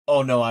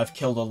Oh no, I've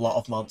killed a lot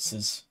of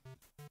monsters.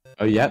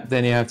 Oh, yep.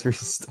 Then you have to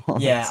restart.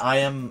 Yeah, I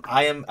am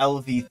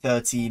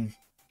LV13.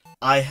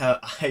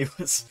 I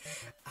was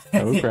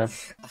Oh I crap.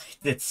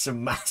 did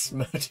some mass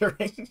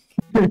murdering.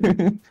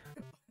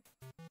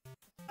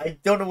 I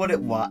don't know what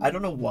it was. I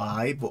don't know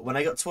why, but when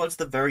I got towards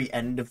the very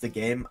end of the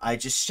game, I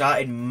just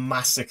started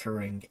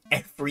massacring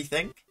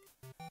everything.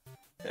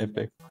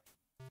 Epic.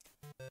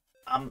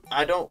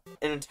 I don't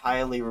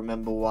entirely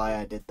remember why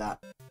I did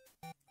that.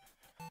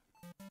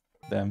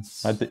 Damn.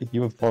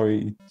 You were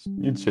probably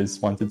you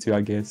just wanted to, I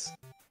guess.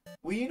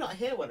 Were you not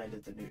here when I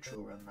did the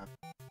neutral run then?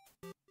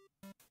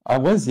 I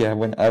was, yeah,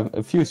 when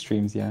a few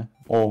streams, yeah,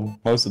 or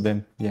most of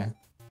them, yeah.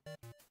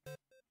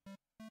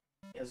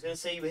 Yeah, I was gonna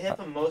say you were here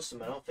for most of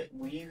them. I don't think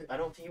were you. I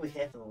don't think you were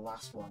here for the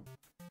last one.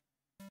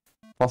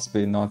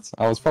 Possibly not.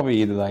 I was probably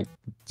either like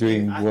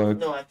doing work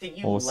No, I think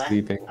you or left.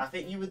 sleeping. I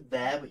think you were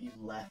there, but you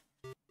left.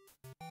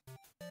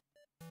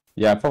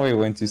 Yeah, I probably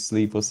went to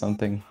sleep or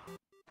something.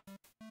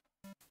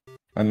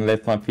 And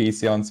left my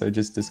PC on, so it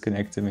just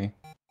disconnected me.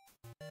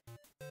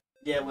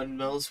 Yeah, when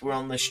Mills were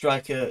on the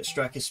Striker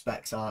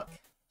Specs arc.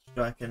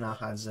 Striker now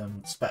has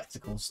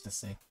spectacles to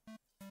see.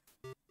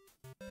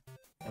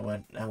 I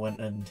went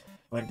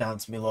down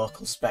to my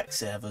local spec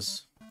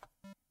servers.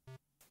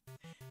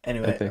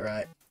 Anyway, Epic.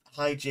 right.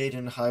 Hi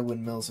Jaden, hi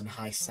Windmills, and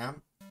hi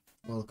Sam.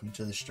 Welcome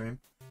to the stream.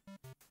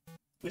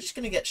 We're just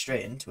gonna get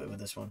straight into it with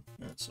this one.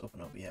 Let's open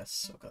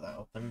OBS. I've got that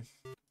open.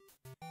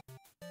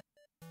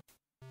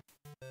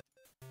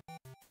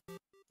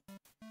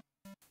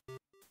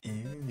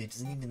 Ooh, it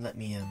doesn't even let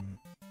me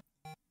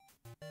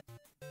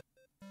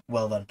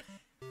Well then.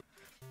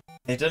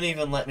 They don't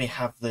even let me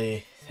have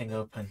the thing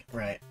open.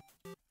 Right.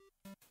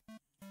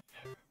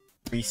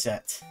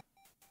 Reset.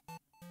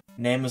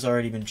 Name has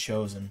already been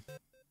chosen.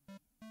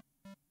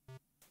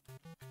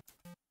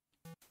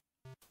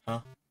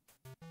 Huh?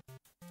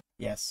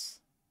 Yes.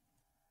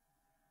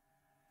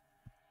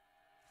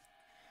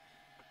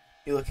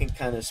 You're looking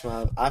kind of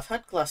smart. I've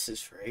had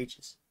glasses for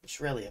ages. Just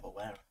rarely ever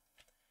wear them.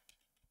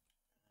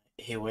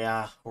 Here we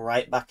are,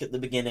 right back at the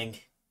beginning.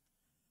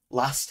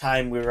 Last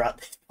time we were at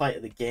this point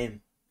of the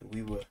game,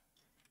 we were...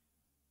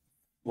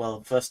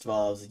 Well, first of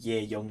all, I was a year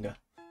younger.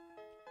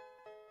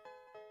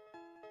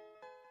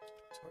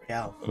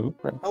 Toriel. Oh,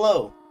 crap.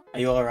 Hello! Are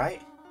you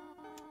alright?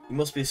 You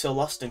must be so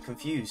lost and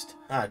confused.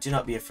 Ah, do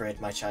not be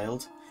afraid, my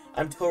child.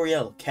 I'm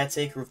Toriel,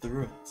 caretaker of the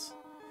ruins.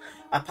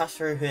 I pass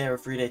through here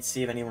every day to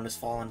see if anyone has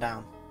fallen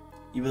down.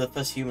 You were the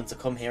first human to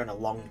come here in a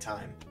long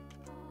time.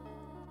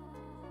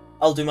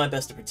 I'll do my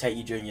best to protect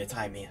you during your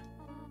time here.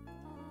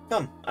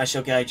 Come, I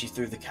shall guide you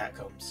through the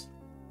catacombs.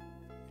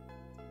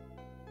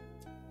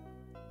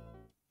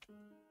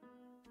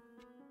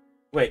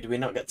 Wait, do we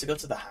not get to go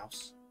to the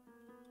house?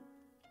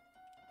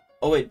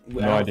 Oh wait,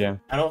 No idea.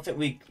 I don't think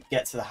we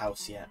get to the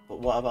house yet, but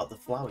what about the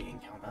flower you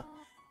encounter?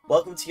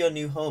 Welcome to your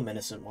new home,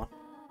 innocent one.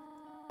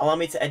 Allow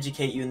me to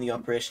educate you in the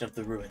operation of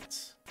the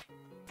ruins.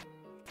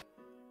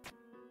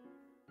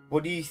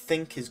 What do you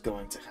think is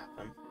going to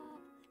happen?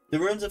 The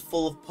ruins are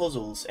full of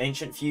puzzles,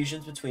 ancient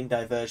fusions between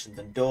diversions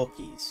and door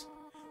keys.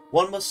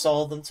 One must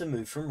solve them to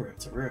move from room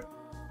to room.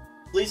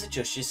 Please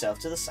adjust yourself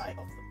to the sight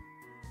of them.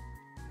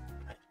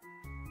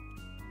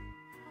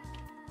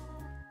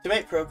 To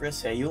make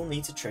progress here, you'll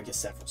need to trigger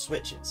several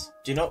switches.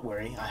 Do not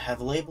worry, I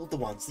have labelled the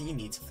ones that you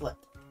need to flip.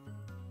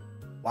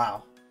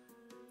 Wow.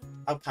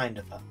 How kind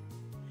of her.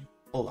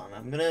 Hold on,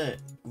 I'm gonna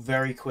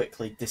very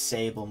quickly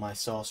disable my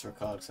sorcerer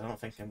card because I don't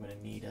think I'm gonna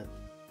need it.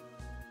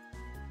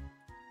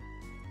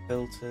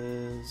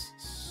 Filters,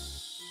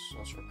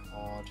 sorcerer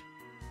card.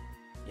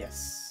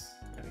 Yes,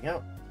 there we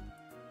go.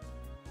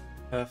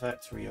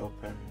 Perfect,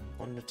 reopen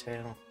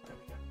Undertale. There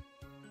we go.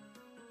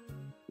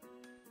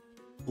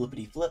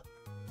 Flippity flip.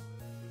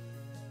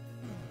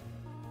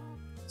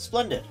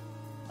 Splendid.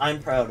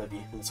 I'm proud of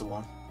you, little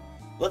one.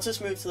 Let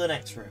us move to the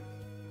next room.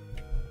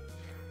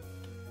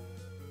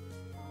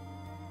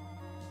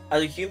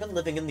 As a human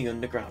living in the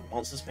underground,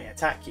 monsters may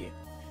attack you.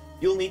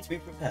 You'll need to be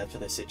prepared for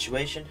this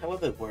situation,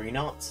 however, worry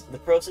not. The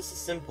process is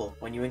simple.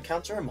 When you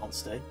encounter a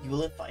monster, you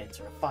will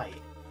enter a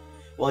fight.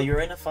 While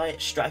you're in a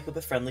fight, strike up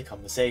a friendly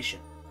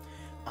conversation.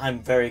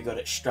 I'm very good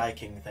at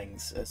striking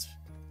things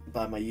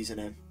by my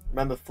username.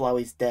 Remember,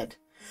 Flowey's dead.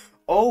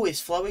 Oh,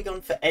 is Flowey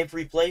gone for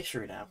every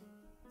playthrough now?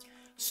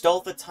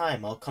 Stall for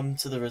time, I'll come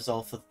to the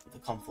resolve of the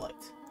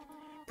conflict.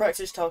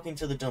 Practice talking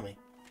to the dummy.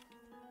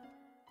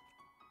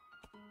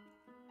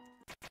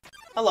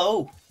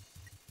 Hello!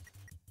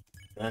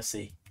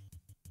 Mercy.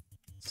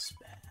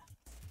 Spare.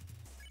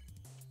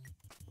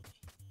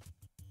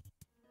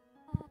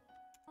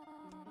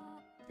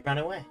 He ran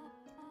away.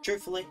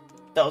 Truthfully,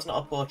 that was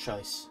not a poor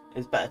choice.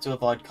 It's better to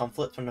avoid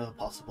conflict whenever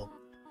possible.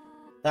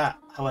 That,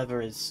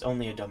 however, is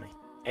only a dummy.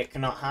 It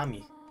cannot harm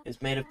you.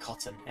 It's made of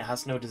cotton. It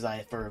has no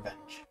desire for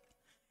revenge.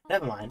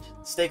 Never mind.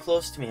 Stay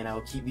close to me and I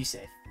will keep you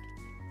safe.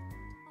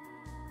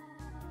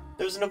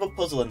 There's another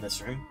puzzle in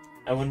this room.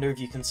 I wonder if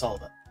you can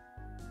solve it.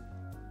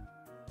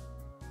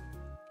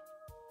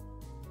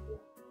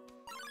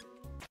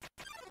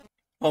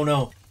 Oh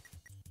no.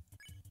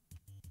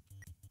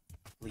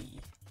 Flee.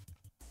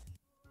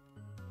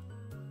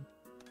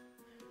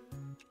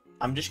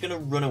 I'm just gonna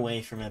run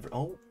away from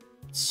Oh,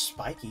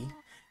 spiky.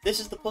 This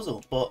is the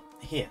puzzle, but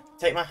here,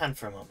 take my hand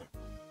for a moment.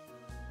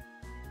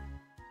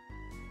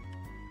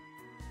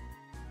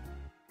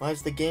 Why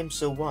is the game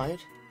so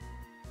wide?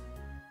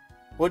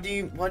 What do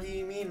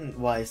you mean,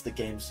 why is the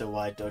game so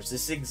wide, Dodge?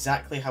 This is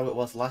exactly how it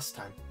was last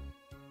time.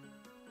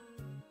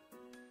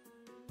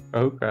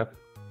 Oh crap.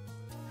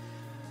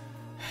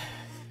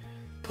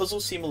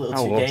 Puzzles seem a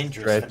little too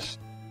dangerous.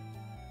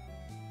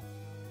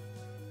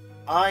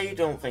 I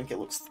don't think it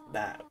looks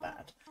that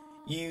bad.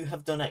 You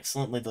have done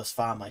excellently thus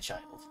far, my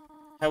child.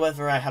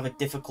 However, I have a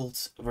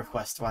difficult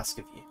request to ask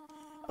of you.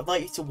 I'd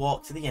like you to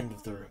walk to the end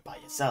of the room by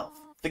yourself.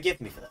 Forgive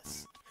me for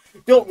this.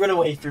 Don't run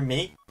away from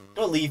me!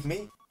 Don't leave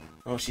me!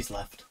 Oh, she's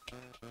left.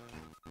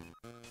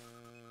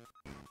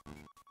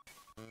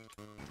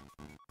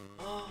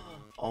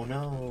 Oh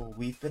no,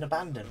 we've been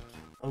abandoned.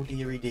 Oh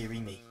dearie dearie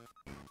me.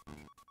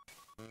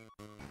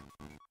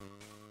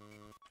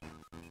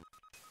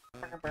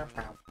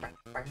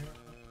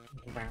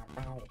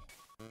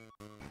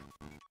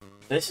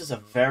 This is a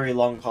very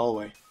long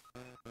hallway.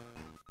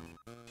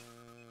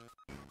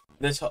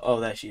 Oh,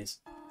 there she is.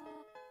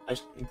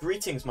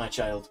 Greetings, my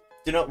child.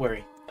 Do not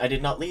worry. I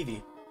did not leave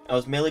you. I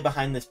was merely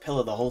behind this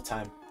pillar the whole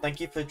time.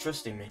 Thank you for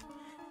trusting me.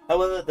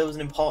 However, there was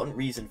an important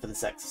reason for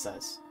this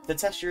exercise. To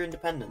test your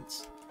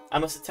independence. I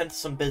must attend to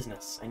some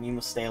business, and you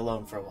must stay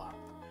alone for a while.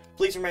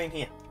 Please remain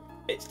here.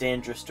 It's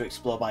dangerous to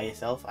explore by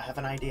yourself. I have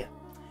an idea.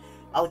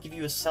 I'll give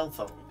you a cell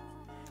phone.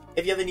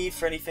 If you have a need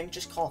for anything,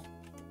 just call.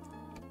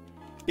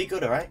 Be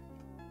good, alright?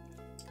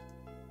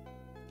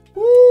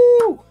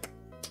 Woo!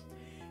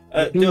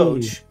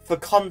 Doge, for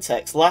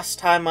context, last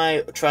time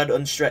I tried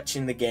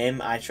unstretching the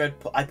game, I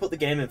put the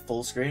game in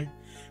full screen,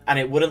 and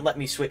it wouldn't let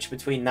me switch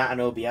between that and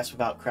OBS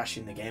without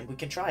crashing the game. We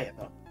can try it,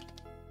 though.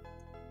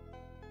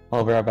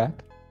 I'll be right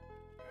back.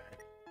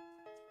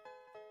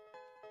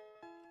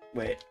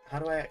 Wait, how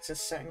do I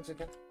access settings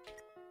again?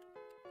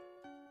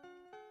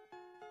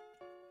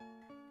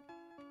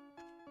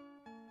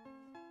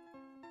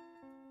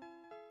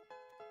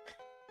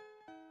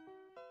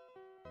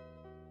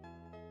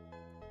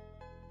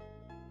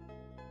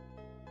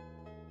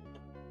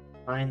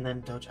 Fine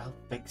then, Dodge, I'll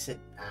fix it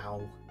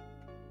now.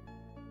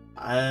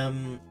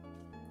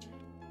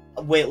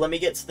 Wait, let me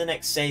get to the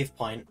next save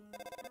point.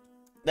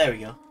 There we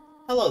go.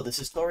 Hello, this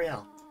is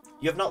Toriel.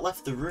 You have not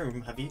left the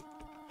room, have you?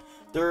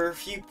 There are a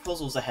few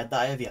puzzles ahead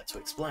that I have yet to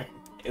explain.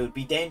 It would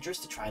be dangerous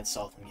to try and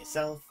solve them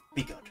yourself.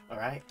 Be good,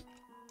 alright?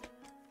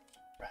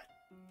 Right.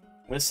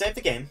 I'm gonna save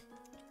the game.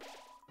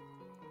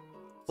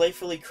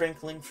 Playfully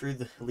crinkling through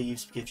the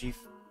leaves gives you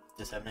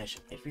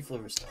determination. HP full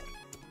restored.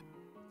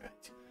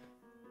 Right.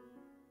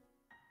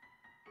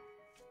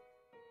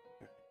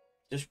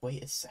 Just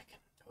wait a second,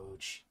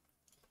 Doge.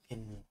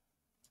 Fucking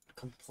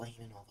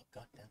complaining all the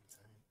goddamn time.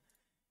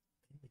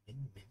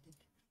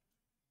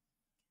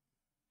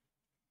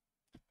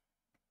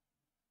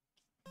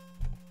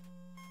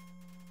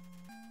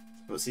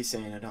 What's he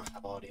saying? I don't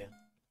have audio.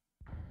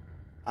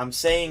 I'm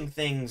saying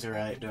things,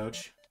 alright,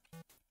 Doge.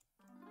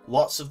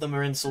 Lots of them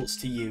are insults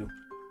to you.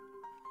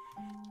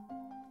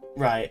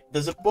 Right,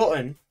 there's a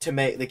button to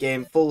make the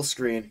game full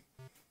screen.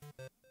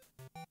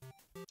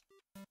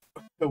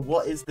 But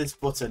what is this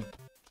button?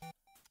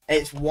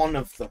 It's one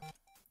of them.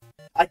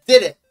 I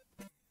did it!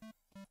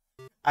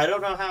 I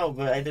don't know how,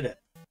 but I did it.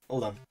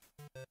 Hold on.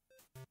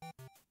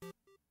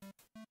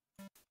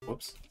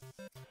 Whoops.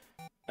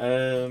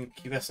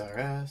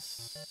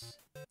 QSRS.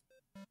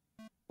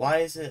 Why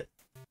is it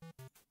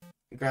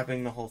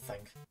grabbing the whole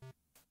thing?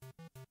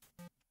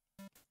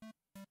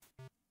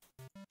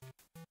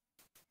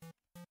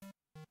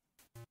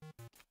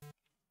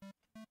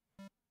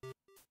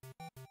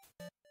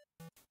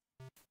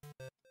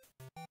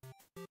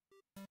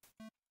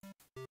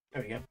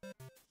 There we go.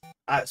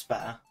 That's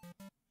better.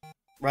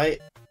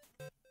 Right?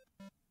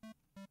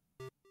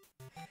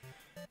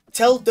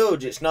 Tell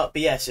Doge it's not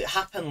BS. It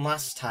happened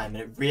last time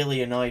and it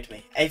really annoyed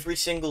me. Every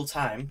single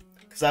time.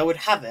 Because I would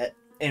have it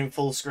in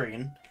full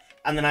screen.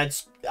 And then I'd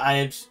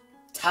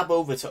tab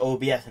over to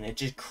OBS and it'd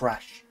just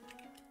crash.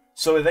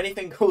 So if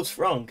anything goes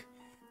wrong,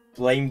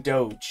 blame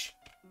Doge.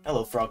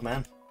 Hello,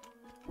 Frogman.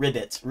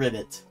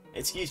 Ribbit.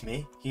 Excuse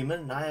me,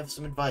 human, I have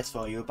some advice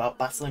for you about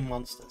battling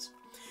monsters.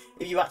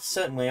 If you act a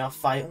certain way or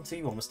fight until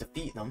you almost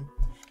defeat them,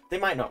 they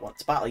might not want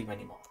to battle you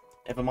anymore.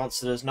 If a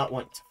monster does not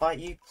want to fight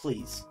you,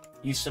 please,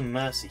 use some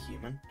mercy,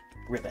 human.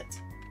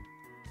 Ribbit.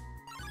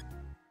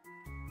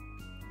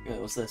 Wait,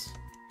 what's this?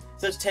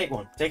 It says take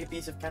one. Take a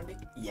piece of candy?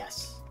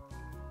 Yes.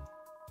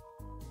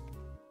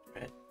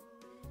 Right.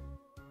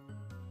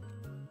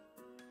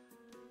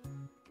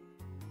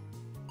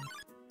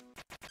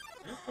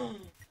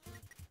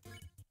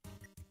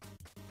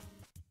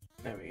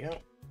 There we go.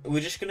 We're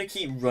just gonna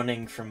keep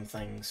running from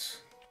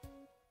things.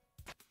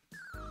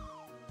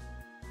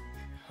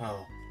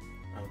 Oh,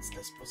 it's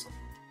this puzzle.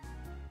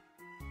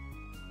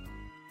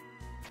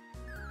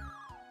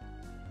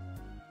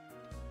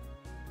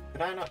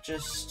 Could I not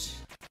just...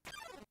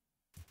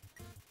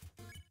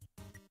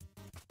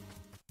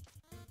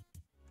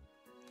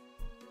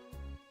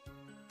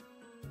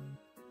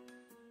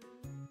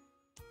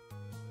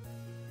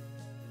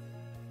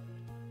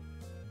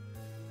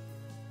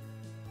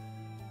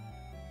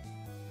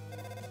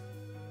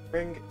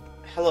 Ring.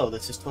 Hello,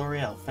 this is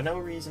Toriel. For no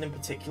reason in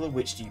particular,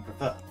 which do you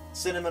prefer?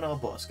 Cinnamon or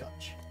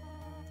butterscotch?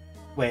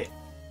 Wait,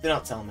 do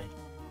not tell me.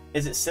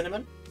 Is it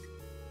cinnamon?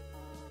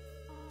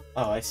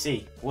 Oh, I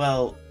see.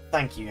 Well,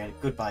 thank you, and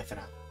goodbye for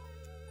now.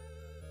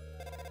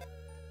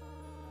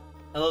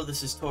 Hello,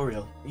 this is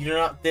Toriel. You do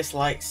not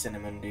dislike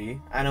cinnamon, do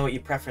you? I know what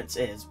your preference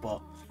is,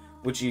 but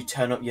would you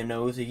turn up your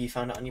nose if you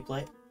found it on your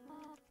plate?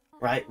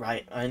 Right,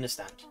 I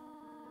understand.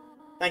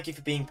 Thank you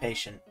for being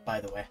patient,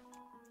 by the way.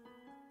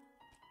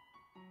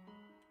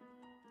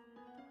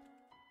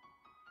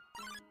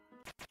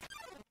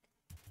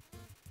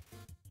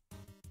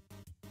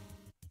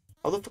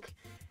 How the fuck?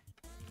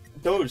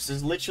 Doge,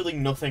 there's literally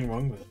nothing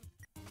wrong with it.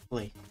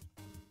 Lee.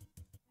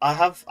 I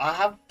have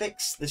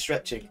fixed the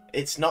stretching.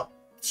 It's not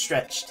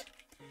stretched.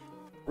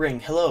 Ring,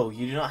 hello,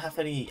 you do not have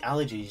any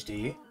allergies, do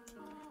you?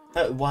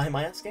 Why am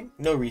I asking?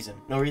 No reason.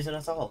 No reason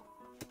at all.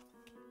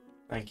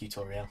 Thank you,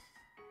 Toriel.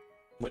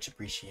 Much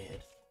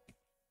appreciated.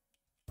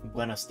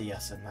 Buenos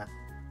dias and that.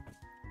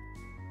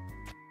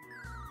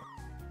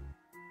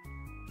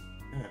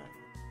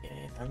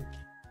 Yeah, thank you.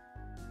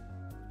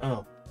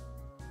 Oh.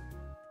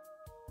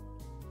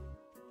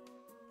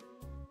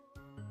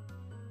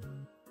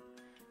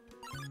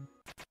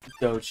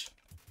 Doge,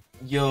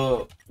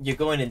 you're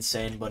going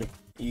insane, buddy.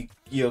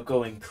 You're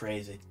going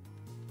crazy.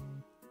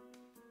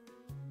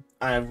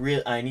 I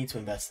need to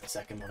invest in a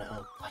second one at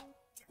home.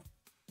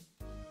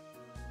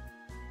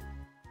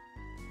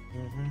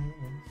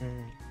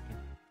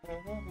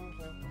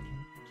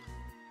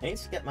 I need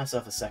to get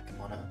myself a second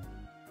one out.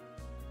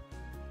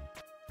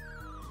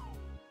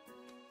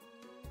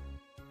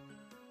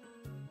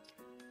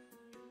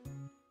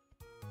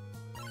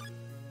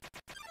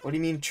 What do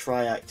you mean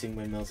try acting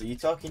windmills? Are you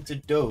talking to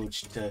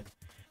Doge to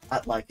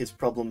act like his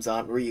problems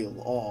aren't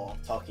real, or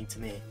talking to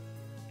me?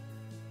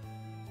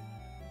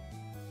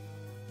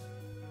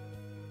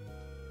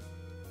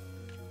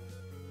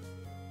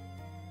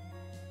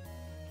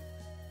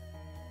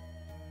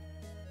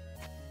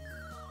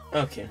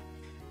 Okay.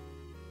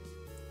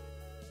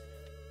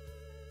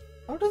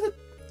 How does it...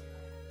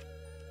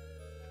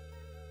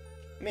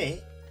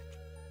 Me?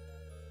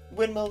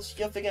 Windmills,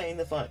 you're forgetting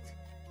the fact.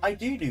 I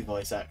do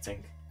voice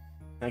acting.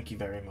 Thank you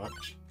very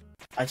much.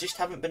 I just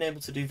haven't been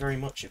able to do very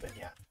much of it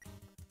yet.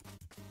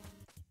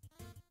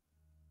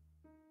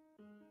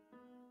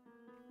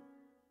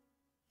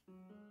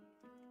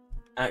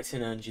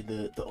 Acting earns you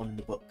the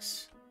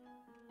underbucks.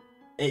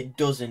 It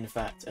does in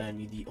fact earn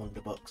you the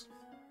underbucks.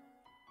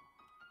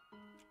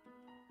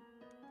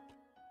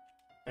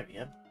 There we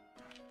go.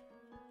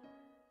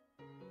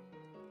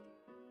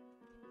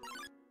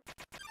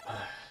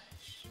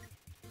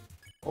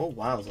 Oh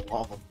wow, there's a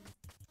lot of them.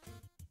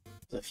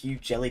 There's a few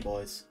jelly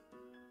boys.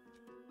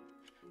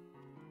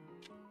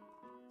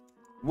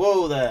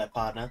 Whoa there,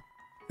 partner.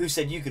 Who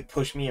said you could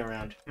push me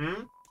around?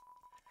 Hmm?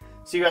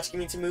 So you're asking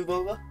me to move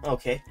over?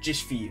 Okay,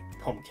 just for you,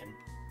 pumpkin.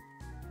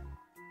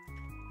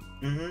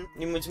 You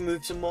want me to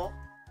move some more?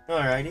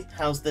 Alrighty,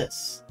 how's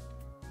this?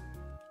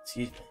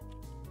 Excuse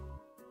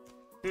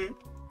me.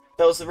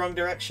 That was the wrong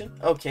direction?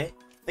 Okay,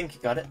 think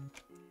you got it.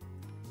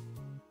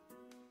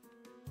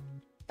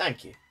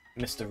 Thank you,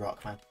 Mr.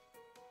 Rockman.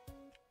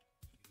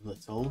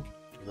 Little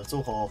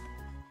whore.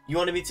 You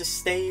wanted me to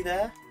stay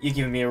there? You're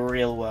giving me a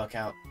real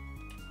workout.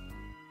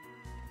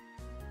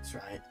 That's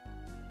right.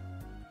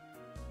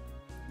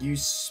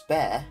 Use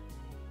spare?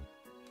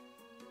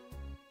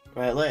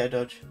 Right, later,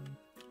 Dodge.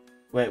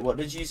 Wait, what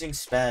does using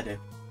spare do?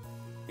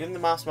 Even the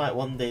mouse might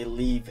one day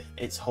leave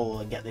its hole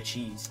and get the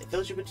cheese. It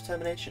fills you with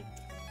determination.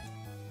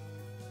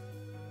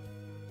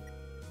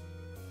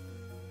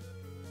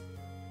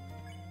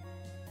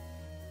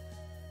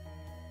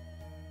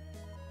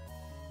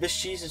 This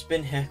cheese has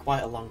been here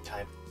quite a long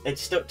time.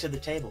 It's stuck to the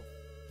table.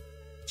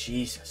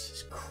 Jesus,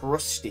 it's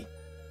crusty.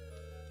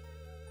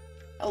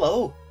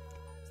 Hello!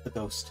 It's the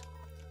ghost.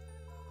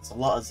 There's a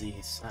lot of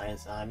Z's. That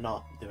is, I'm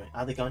not doing.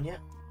 Are they gone yet?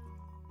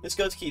 This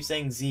ghost keeps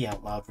saying Z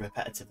out loud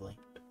repetitively,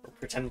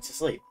 pretending to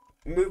sleep.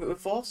 Move it with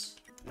force?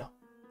 No.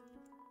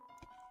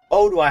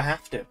 Oh, do I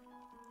have to?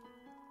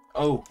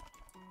 Oh.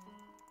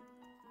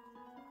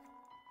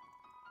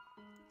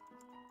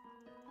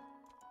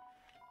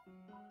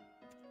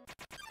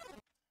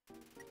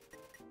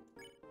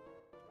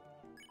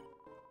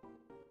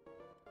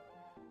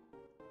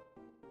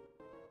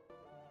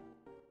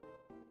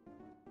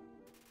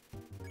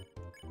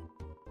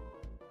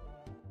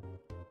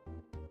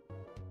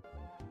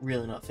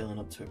 Really not feeling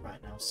up to it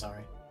right now,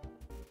 sorry.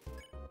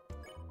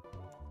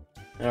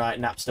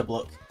 Alright, Napster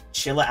Block.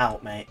 Chill it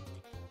out, mate.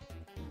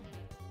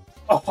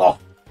 Oh!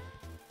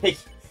 Hey!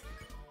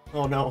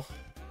 Oh no.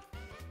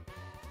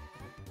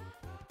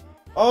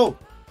 Oh!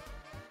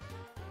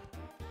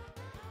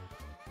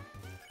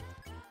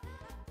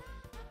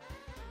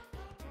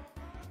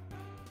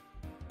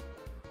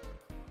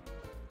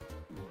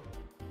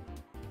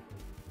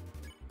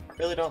 I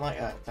really don't like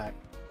that attack.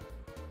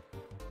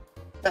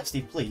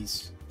 Bestie,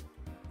 please.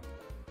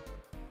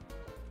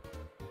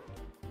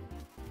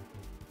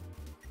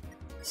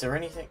 Is there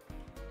anything?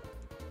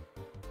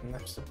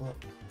 That's the block.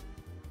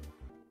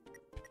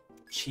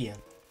 cheer.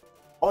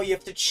 Oh, you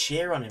have to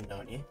cheer on him,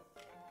 don't you?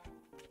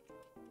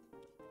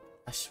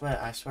 I swear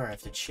I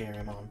have to cheer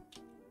him on.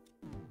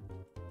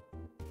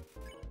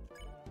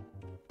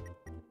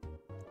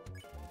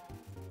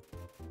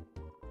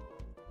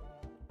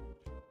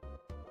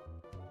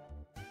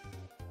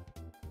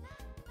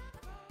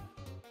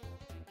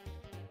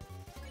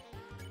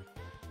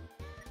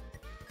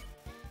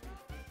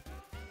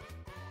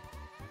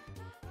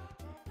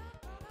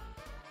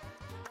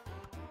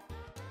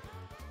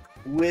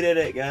 We did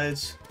it,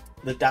 guys.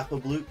 The Dapper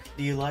Bloop,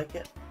 do you like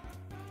it?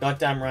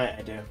 Goddamn right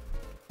I do.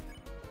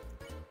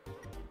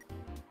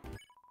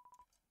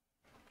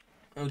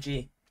 Oh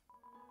gee.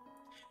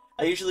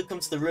 I usually come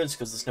to the ruins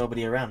because there's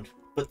nobody around,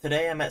 but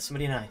today I met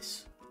somebody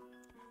nice.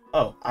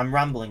 Oh, I'm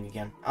rambling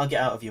again. I'll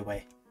get out of your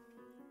way.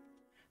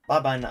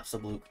 Bye-bye, Napster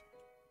Bloop.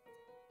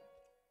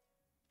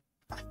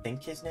 I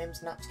think his name's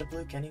Napster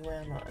Bloop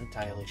anyway, I'm not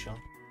entirely sure.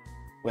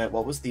 Wait,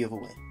 what was the other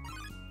way?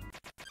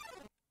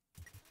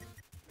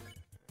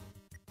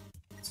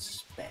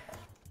 Spare.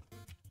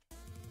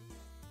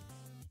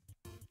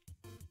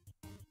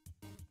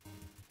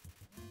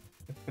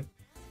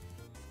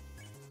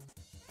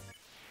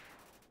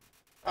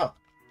 Oh.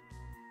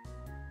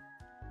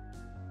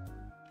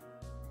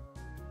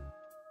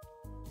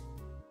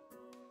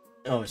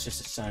 Oh, it's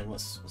just a sign.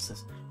 What's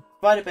this?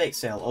 Spider bake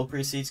sale. All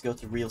proceeds go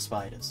to real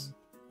spiders.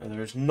 And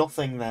there is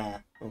nothing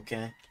there,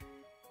 okay?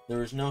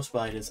 There is no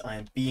spiders. I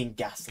am being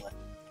gaslit.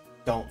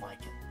 Don't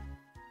like it.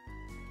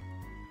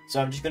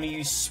 So I'm just going to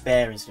use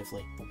spare instead of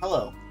flee.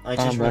 Hello. I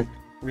just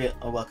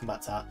welcome back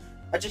to that.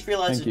 I just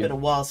realised it's been a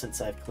while since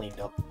I've cleaned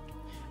up.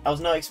 I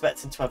was not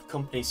expecting to have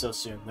company so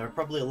soon. There are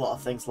probably a lot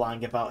of things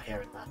lying about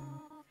here and there.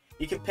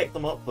 You can pick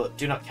them up, but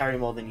do not carry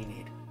more than you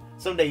need.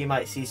 Someday you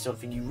might see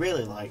something you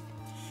really like.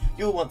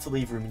 You'll want to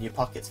leave room in your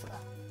pockets for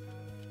that.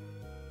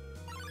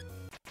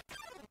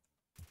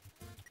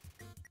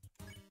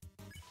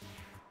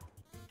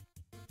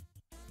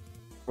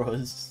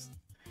 Bros,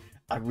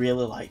 I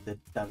really like the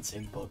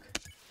dancing bug.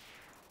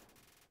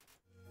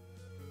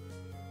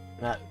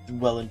 That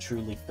well and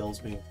truly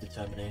fills me with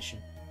determination.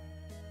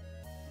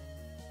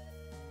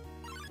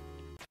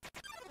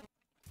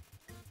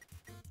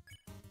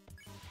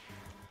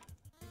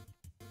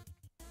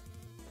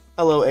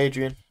 Hello,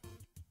 Adrian.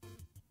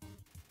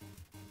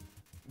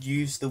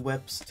 Use the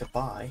webs to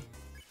buy.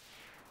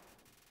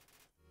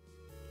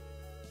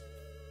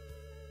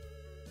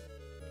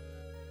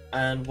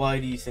 And why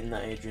do you think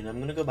that, Adrian?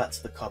 I'm gonna go back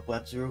to the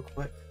cobwebs real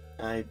quick.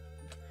 I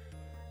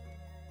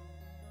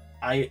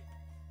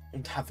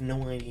have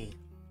no idea.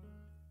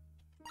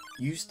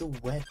 Use the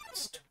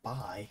webs to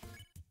buy.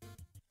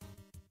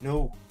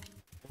 No,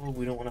 no,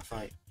 we don't want to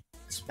fight.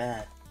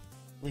 Spare,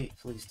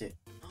 please do.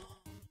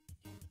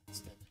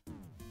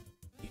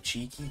 You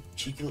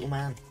cheeky little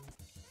man.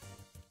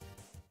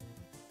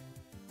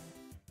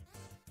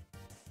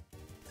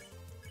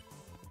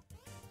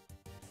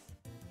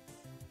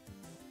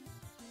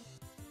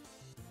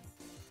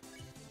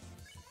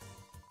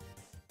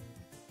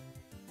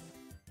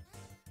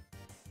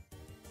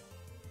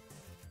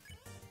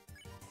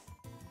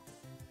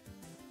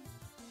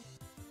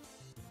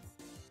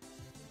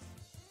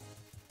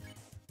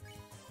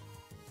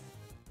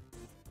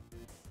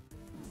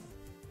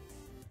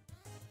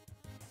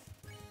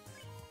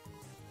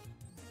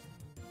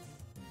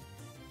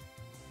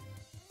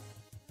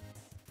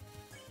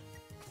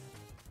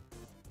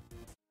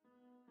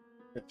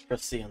 Let's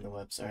press C on the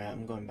webs. Alright,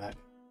 I'm going back.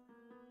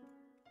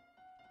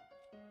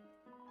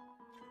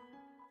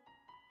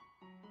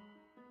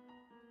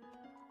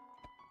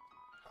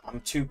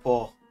 I'm too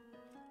poor.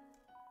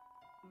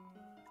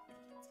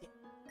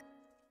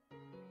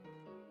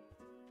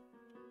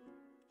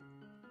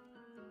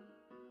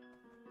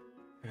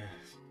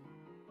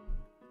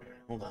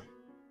 Hold on.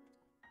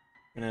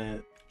 I'm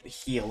gonna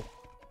heal.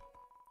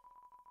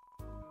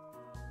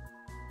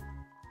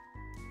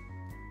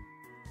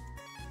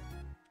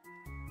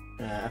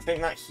 I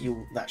think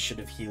that should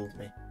have healed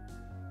me.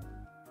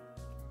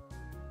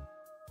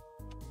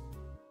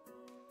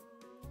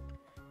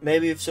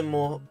 Maybe if some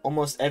more,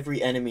 almost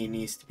every enemy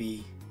needs to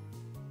be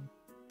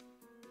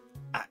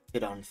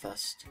acted on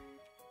first.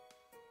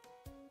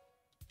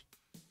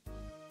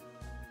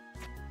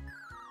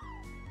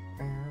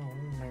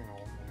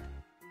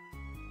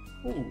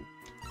 Ooh,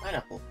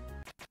 pineapple.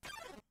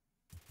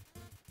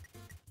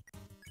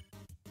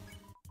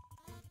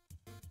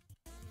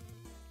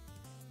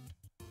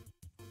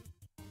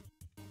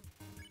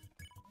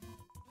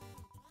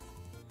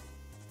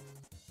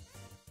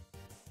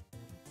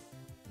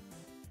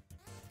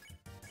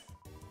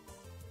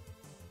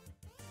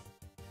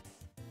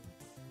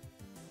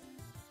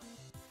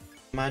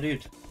 My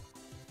dude,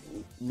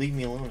 leave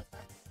me alone with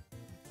that.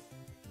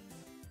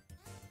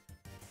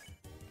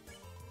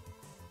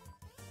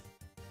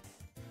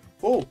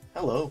 Oh,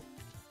 hello.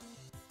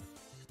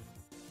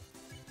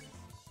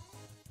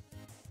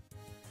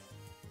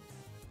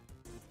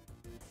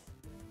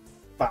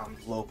 Bam,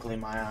 locally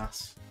my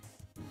ass.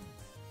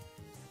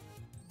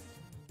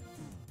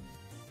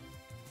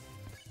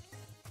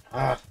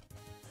 Ah.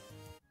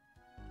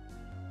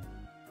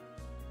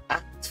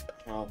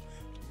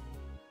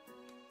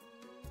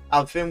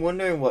 I've been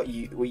wondering what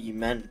you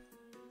meant.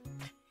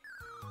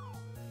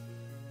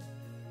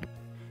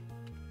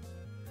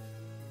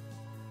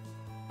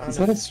 Is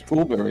that a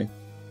strawberry?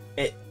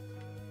 It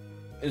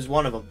is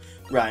one of them.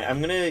 Right,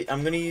 I'm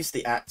gonna use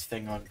the act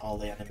thing on all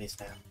the enemies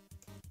now.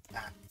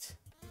 Act.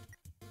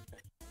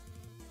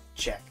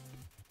 Check.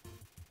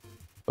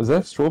 Was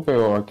that a strawberry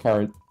or a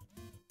carrot?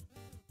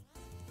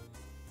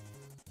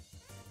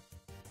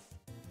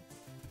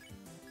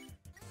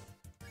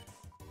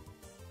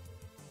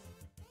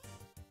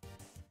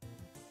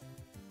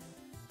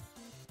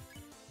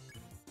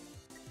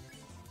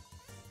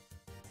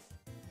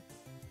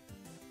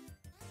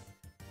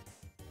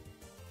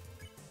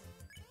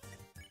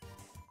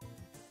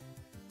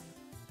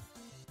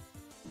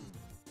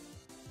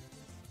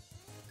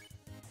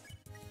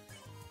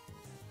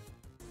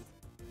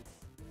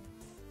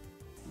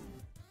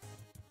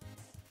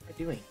 What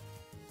am I doing?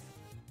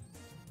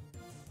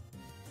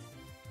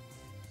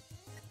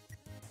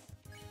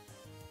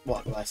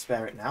 What, do I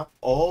spare it now?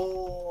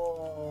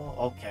 Oh,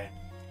 okay.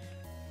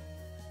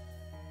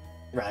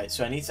 Right,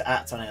 so I need to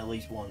act on it at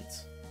least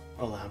once.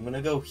 Hold on, I'm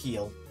gonna go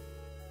heal.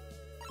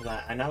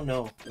 I now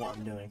know what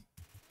I'm doing.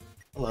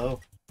 Hello.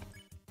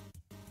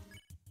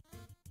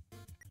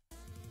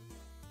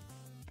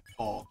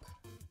 Talk.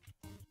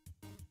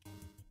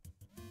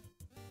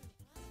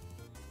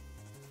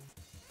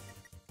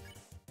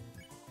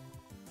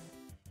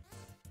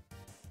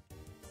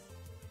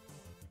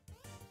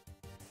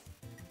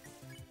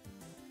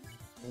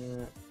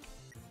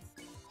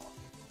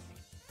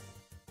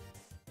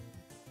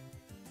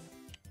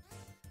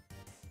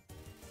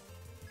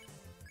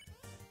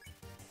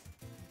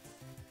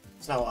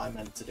 It's not what I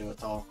meant to do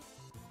at all.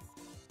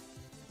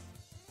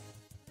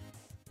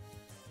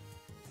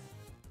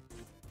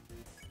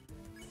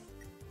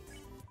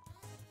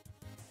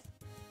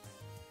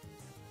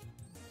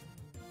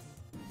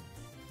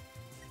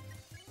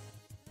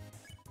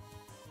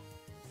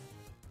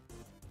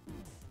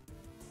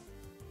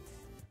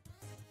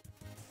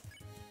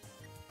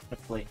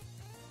 Hopefully.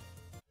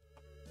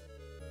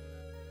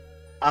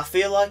 I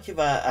feel like if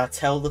I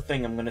tell the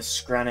thing I'm gonna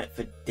scran it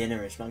for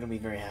dinner, it's not gonna be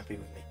very happy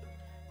with me.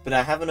 But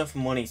I have enough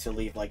money to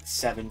leave like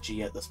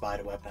 7G at the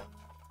spiderweb now.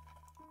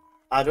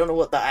 I don't know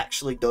what that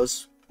actually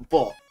does,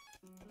 but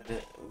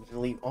I'm gonna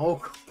leave. Oh,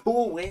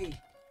 go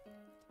away!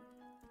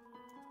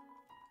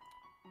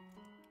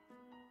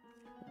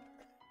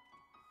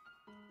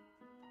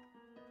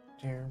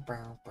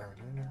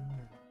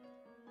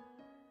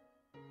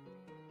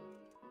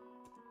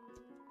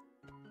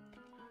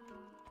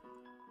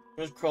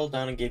 Just crawl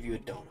down and give you a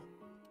donut.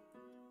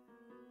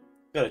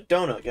 Got a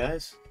donut,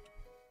 guys.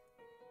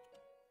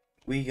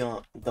 We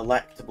got a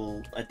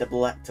delectable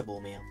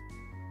meal.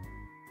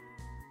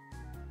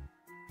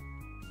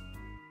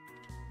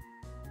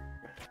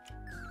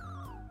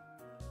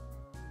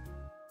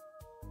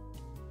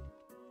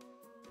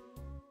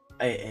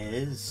 It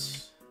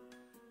is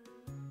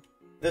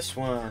this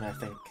one, I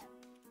think,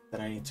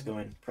 that I need to go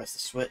in, press the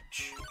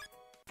switch.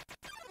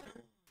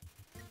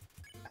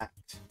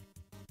 Act.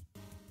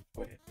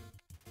 Wait.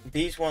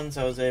 These ones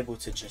I was able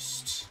to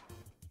just...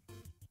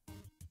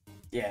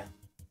 Yeah.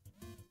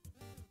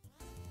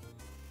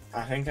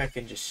 I think I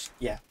can just...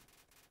 Yeah.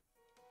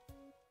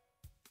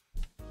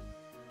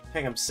 I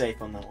think I'm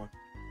safe on that one.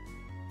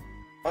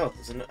 Oh,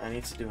 I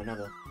need to do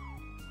another.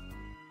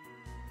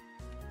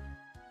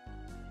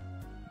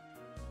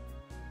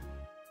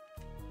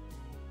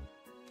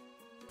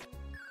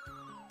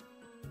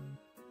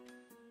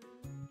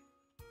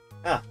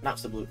 Ah,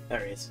 Naps the Blue.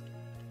 There he is.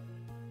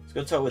 Let's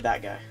go talk with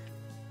that guy.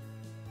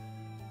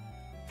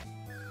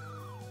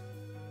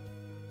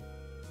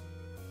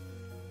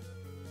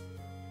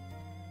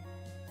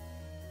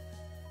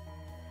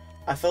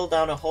 I fell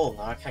down a hole,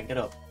 now I can't get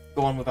up.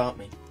 Go on without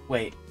me.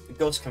 Wait,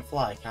 ghosts can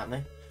fly, can't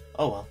they?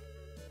 Oh well.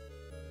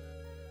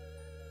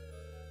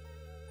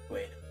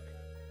 Wait.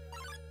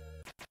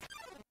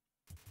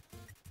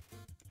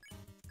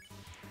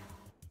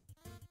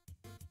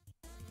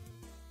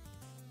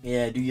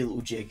 Yeah, do your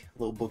little jig,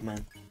 little bug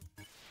man.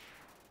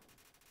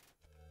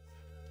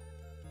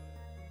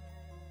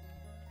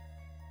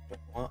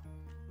 What?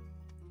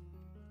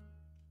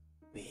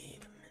 Wait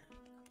a minute.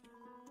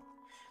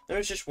 There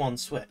is just one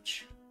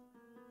switch.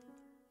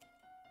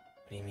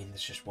 What do you mean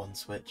there's just one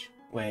switch?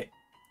 Wait,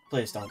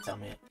 please don't tell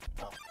me it.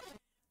 Oh.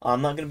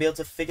 I'm not gonna be able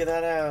to figure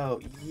that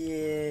out.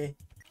 Yeah.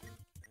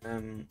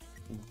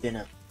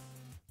 Dinner.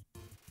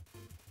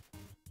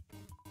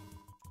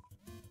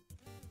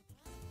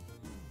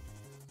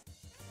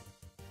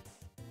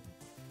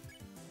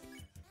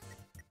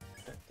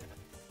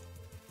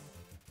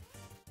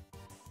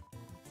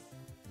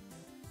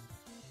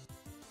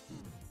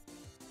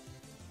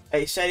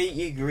 It said eat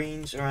your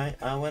greens,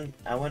 alright. I went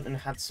and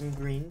had some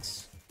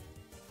greens.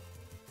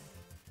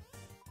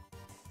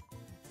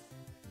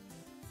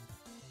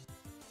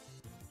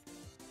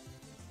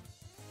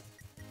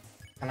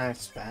 Can I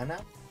spare now?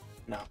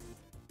 No.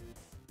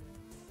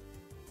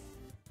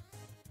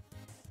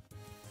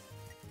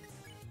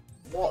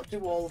 What do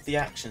all of the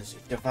actions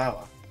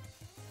devour?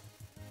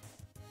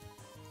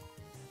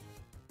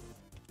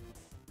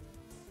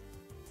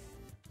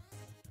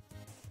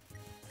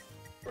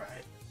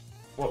 Right.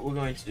 What we're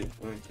going to do,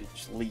 we're going to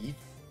just leave.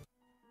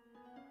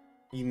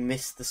 You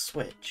missed the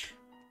switch.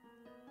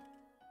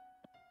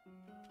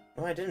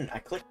 No, I didn't. I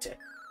clicked it.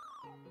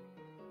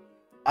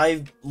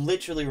 I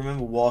literally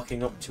remember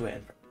walking up to it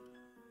and...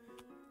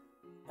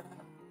 I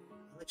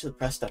literally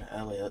pressed on it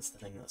earlier. That's the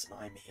thing that's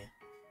annoying me here.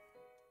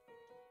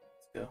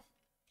 Let's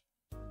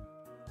go.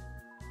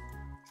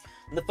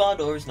 The far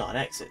door is not an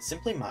exit.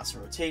 Simply marks a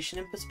rotation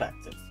in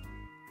perspective.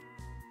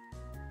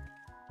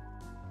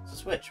 It's a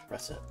switch.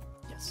 Press it.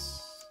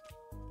 Yes.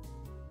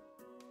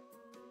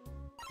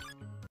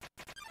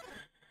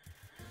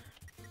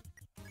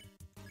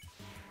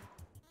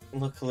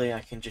 Luckily,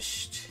 I can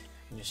just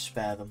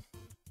spare them.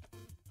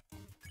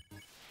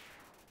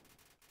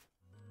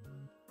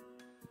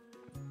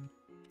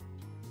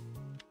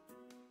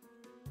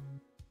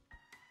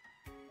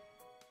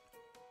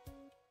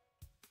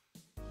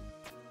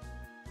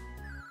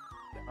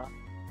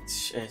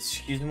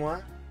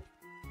 Excuse-moi?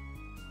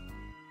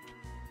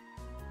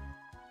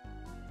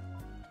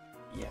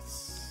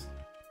 Yes.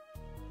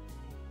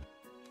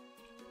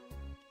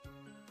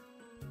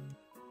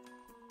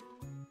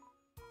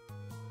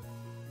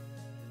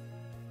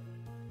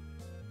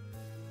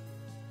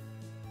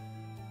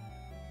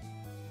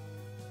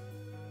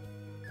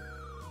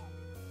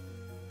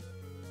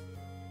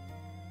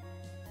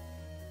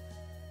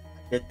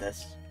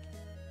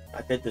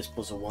 I did this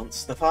puzzle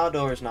once. The far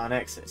door is not an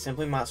exit. It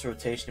simply marks a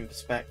rotation in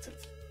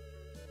perspective.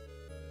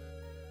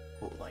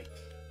 But, like,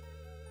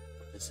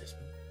 what does this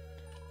mean?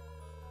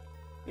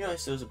 You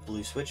notice there's a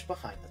blue switch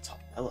behind the top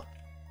pillar.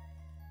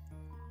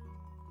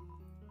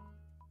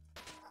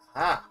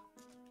 Aha!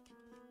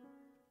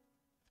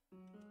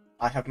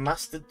 I have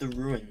mastered the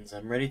ruins.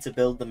 I'm ready to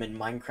build them in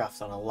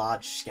Minecraft on a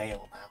large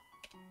scale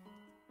now.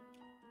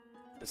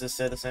 Does this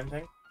say the same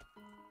thing?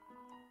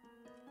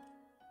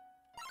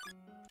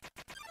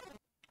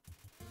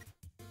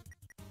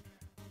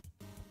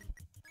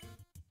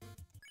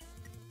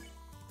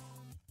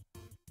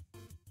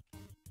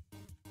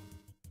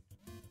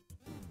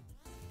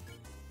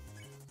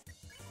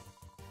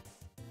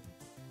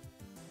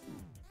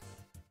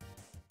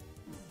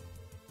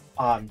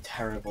 Oh, I'm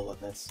terrible at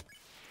this.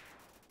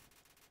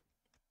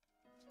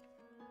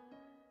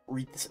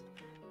 Read this.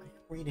 I'm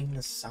reading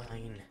the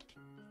sign.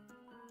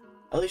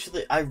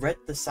 I read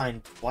the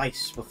sign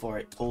twice before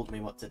it told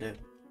me what to do.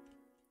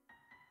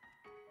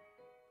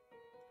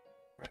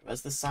 Right,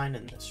 where's the sign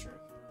in this room?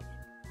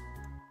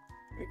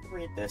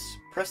 Read this.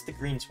 Press the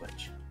green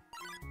switch.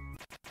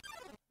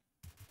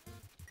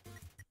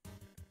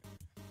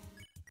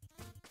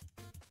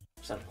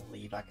 Just have to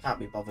leave. I can't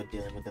be bothered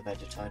dealing with the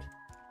Vegetoid.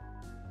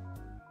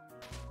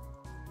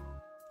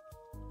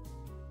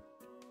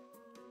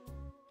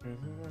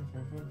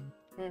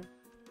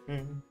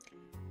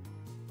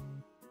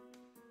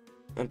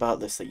 About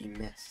this that you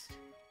missed.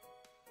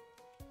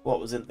 What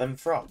was it, them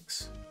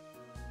frogs?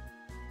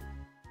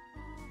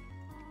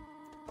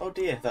 Oh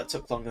dear, that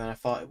took longer than I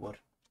thought it would.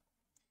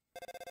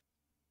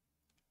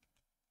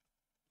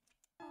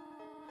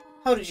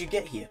 How did you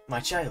get here, my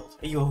child?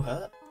 Are you all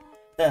hurt?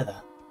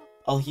 There.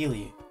 I'll heal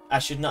you. I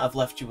should not have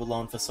left you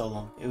alone for so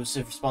long. It was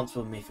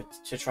irresponsible of me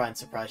to try and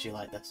surprise you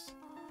like this.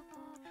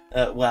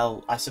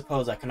 Well, I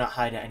suppose I cannot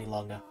hide it any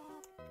longer.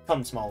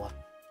 Come, small one.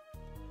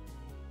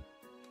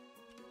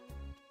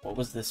 What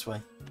was this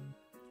way?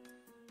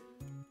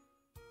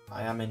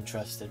 I am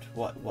interested.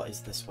 What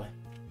is this way?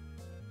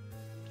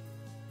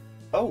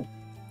 Oh!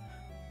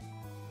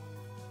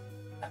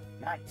 A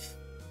knife.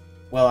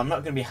 Well, I'm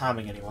not going to be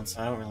harming anyone,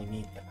 so I don't really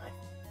need the knife.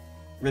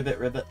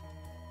 Ribbit.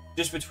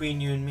 Just between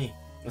you and me.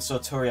 I saw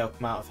Toriel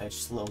come out of here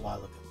just a little while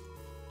ago.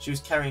 She was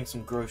carrying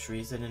some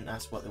groceries and didn't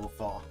ask what they were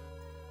for.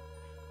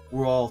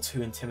 We're all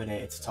too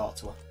intimidated to talk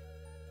to her.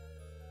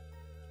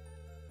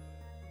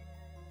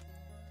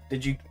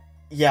 Did you...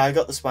 Yeah, I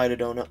got the spider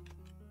donut.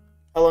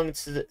 How long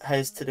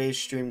is today's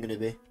stream going to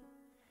be?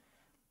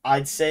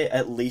 I'd say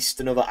at least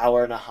another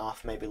hour and a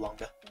half, maybe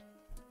longer.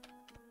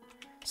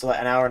 So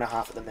like an hour and a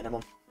half at the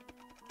minimum.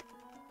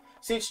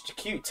 Seeing such a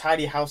cute,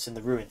 tidy house in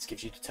the ruins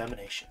gives you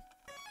determination.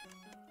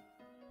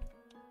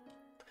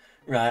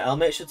 Right, I'll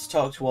make sure to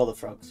talk to all the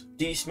frogs.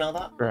 Do you smell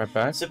that? Right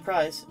back.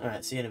 Surprise.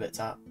 Alright, see you in a bit,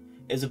 Tap.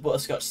 It's a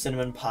butterscotch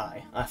cinnamon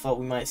pie. I thought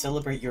we might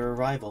celebrate your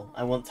arrival.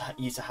 I want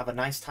you to have a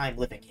nice time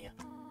living here.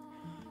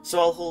 So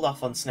I'll hold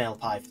off on snail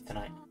pie for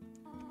tonight.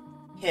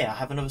 Here, I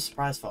have another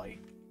surprise for you.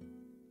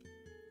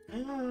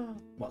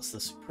 What's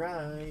the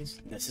surprise?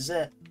 This is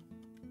it.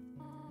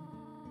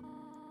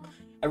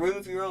 A room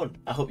of your own.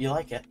 I hope you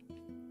like it.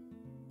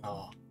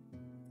 Oh.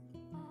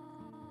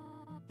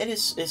 It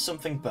is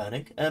something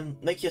burning.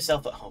 Make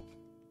yourself at home.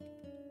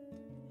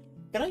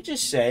 Can I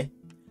just say,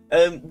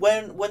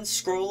 when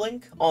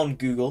scrolling on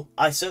Google,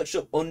 I searched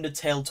up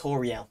Undertale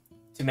Toriel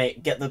to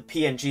get the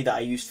PNG that I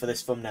used for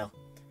this thumbnail.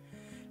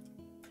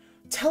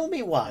 Tell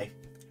me why.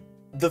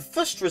 The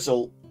first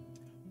result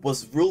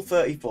was Rule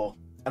 34,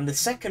 and the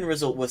second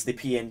result was the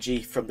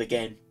PNG from the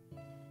game.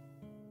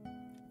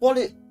 What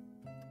is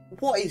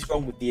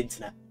wrong with the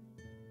internet?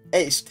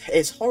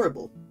 It's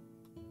horrible.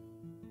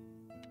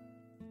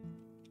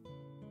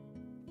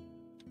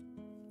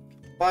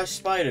 By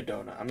spider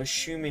donut, I'm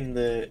assuming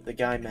the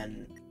guy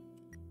meant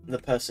the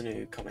person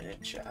who commented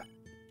in chat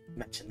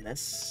mentioned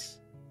this.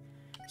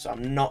 So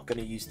I'm not going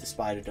to use the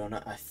spider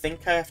donut. I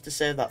think I have to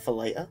save that for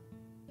later.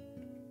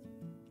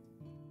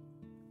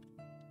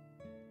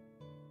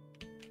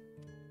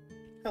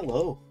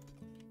 Hello.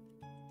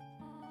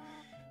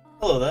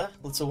 Hello there,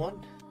 little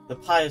one. The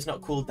pie has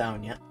not cooled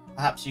down yet.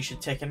 Perhaps you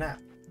should take a nap.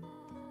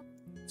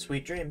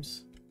 Sweet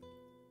dreams.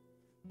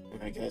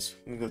 Alright guys,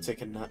 I'm gonna go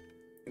take a nap.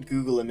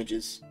 Google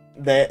Images.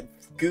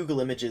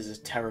 Google Images is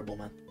terrible,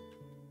 man.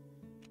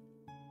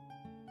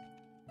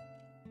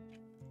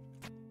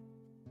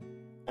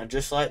 And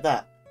just like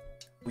that,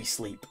 we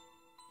sleep.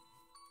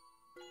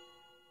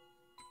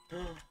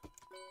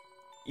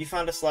 You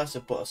found a slice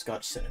of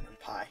butterscotch cinnamon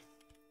pie.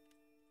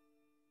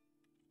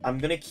 I'm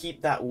gonna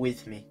keep that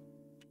with me.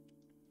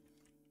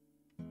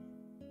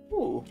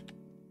 Ooh.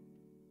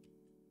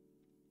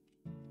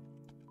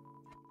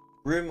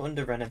 Room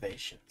under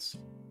renovations.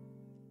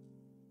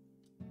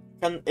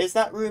 Is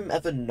that room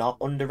ever not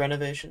under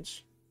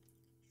renovations?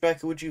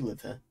 Striker, would you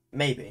live here?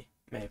 Maybe.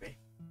 Maybe.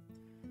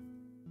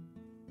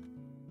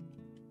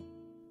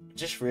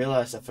 Just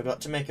realised I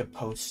forgot to make a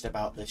post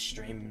about this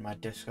stream in my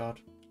Discord.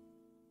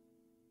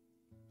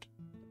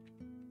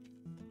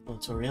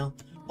 Tutorial.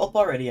 Up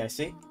already, I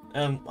see.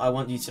 I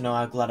want you to know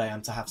how glad I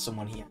am to have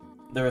someone here.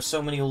 There are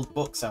so many old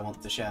books I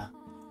want to share.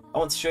 I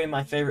want to show you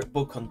my favourite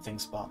book hunting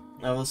spot.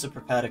 I've also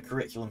prepared a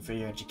curriculum for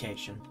your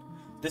education.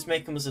 This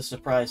may come as a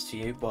surprise to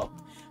you, but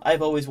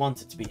I've always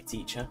wanted to be a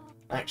teacher.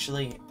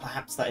 Actually,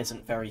 perhaps that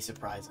isn't very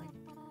surprising.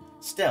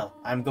 Still,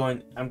 I'm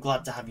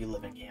glad to have you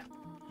living here.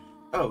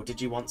 Oh,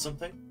 did you want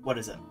something? What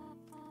is it?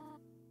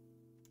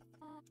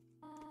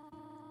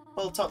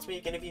 Well, talk to me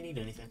again if you need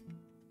anything.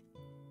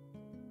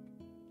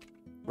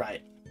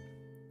 Right.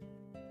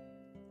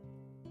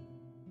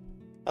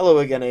 Hello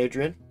again,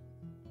 Adrian.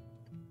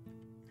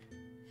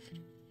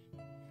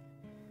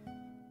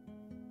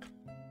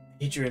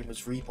 Adrian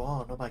was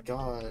reborn, oh my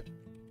god.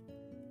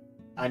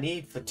 I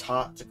need for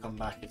Tart to come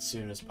back as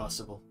soon as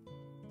possible.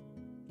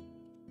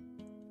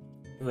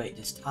 Wait,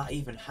 does Tart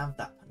even have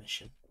that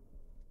permission?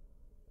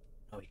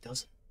 No, he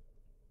doesn't.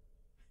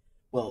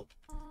 Well,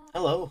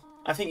 hello.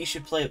 I think you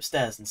should play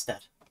upstairs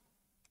instead.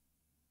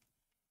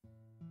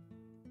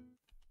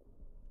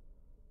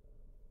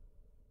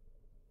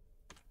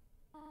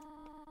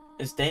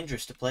 It's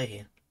dangerous to play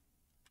here.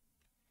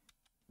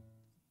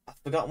 I've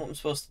forgotten what I'm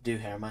supposed to do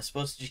here. Am I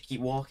supposed to just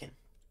keep walking?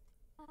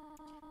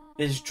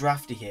 It is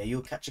drafty here.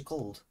 You'll catch a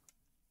cold.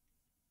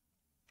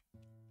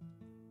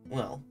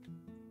 Well,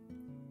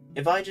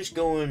 if I just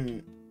go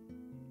and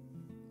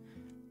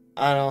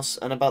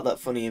about that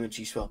funny image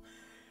you saw,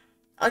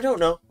 I don't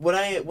know. When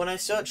I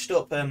searched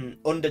up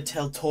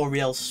Undertale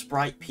Toriel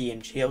Sprite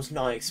PNG, I was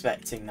not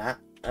expecting that.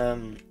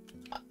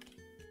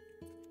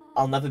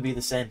 I'll never be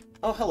the same.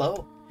 Oh,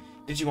 hello.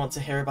 Did you want to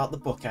hear about the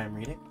book I'm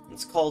reading?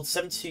 It's called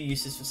 72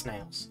 Uses for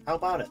Snails. How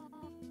about it?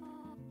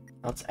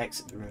 How to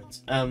exit the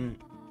ruins.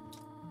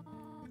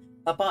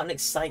 How about an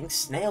exciting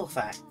snail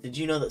fact? Did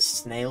you know that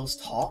snails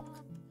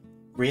talk?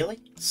 Really?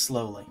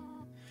 Slowly.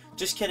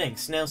 Just kidding,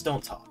 snails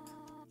don't talk.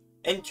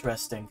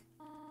 Interesting.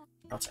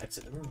 How to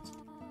exit the ruins.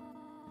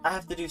 I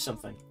have to do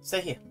something.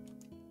 Stay here.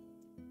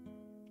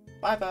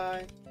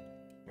 Bye-bye.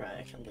 Right,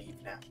 I can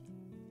leave now.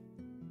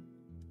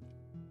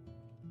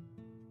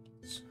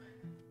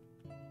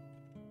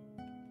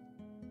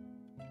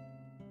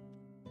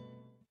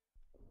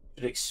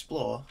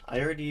 Explore. I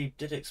already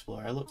did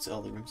explore. I looked at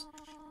all the rooms.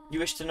 You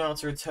wish to know how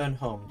to return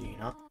home, do you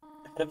not?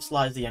 Ahead of us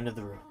lies the end of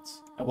the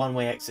ruins, a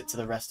one-way exit to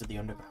the rest of the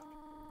underground.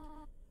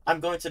 I'm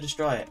going to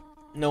destroy it.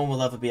 No one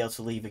will ever be able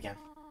to leave again.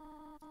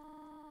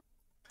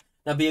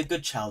 Now be a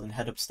good child and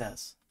head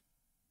upstairs.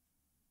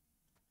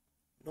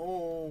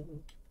 No.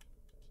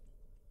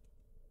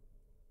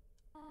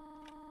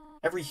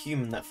 Every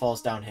human that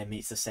falls down here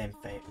meets the same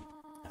fate.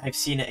 I've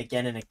seen it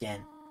again and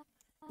again.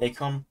 They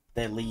come,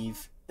 they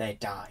leave, they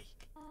die.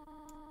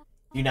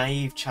 You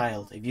naive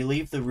child, if you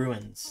leave the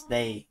ruins,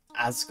 they,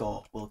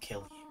 Asgore, will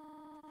kill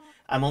you.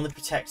 I'm only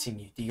protecting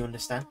you, do you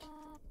understand?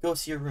 Go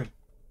to your room.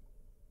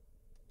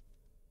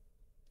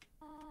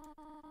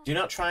 Do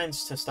not try to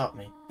stop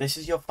me. This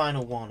is your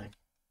final warning.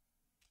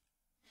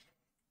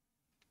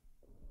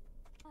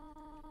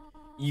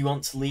 You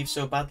want to leave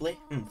so badly?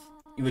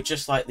 You are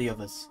just like the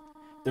others.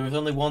 There is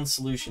only one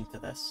solution to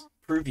this.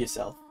 Prove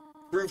yourself.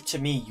 Prove to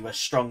me you are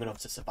strong enough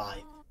to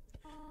survive.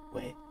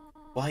 Wait,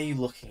 why are you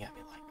looking at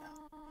me like that?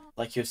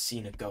 Like you've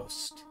seen a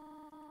ghost.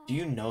 Do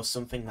you know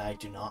something that I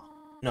do not?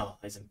 No,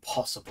 it's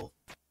impossible.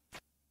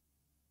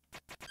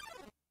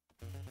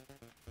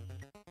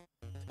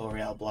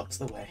 Toriel blocks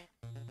the way.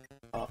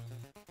 Oh.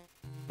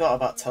 Forgot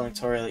about telling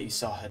Toriel that you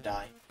saw her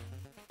die.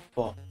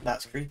 But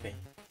that's creepy.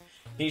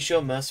 Can you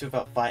show mercy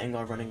without fighting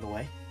or running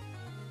away?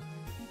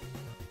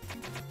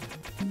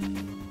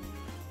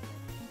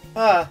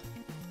 Ah!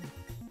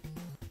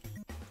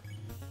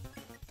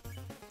 Can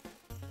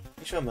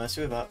you show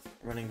mercy without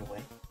running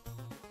away?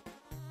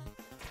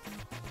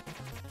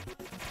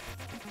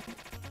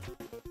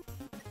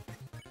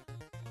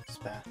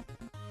 Spare.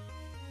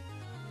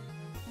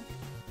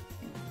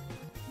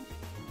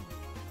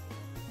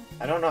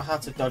 I don't know how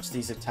to dodge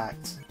these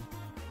attacks.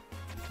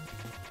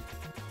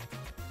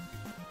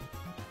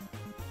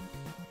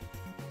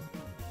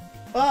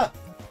 Ah!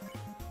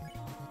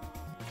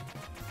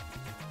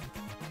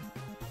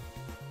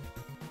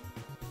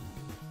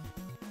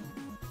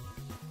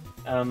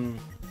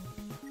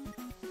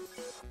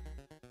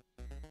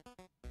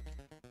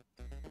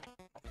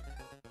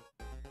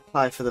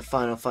 Apply for the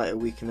final fight to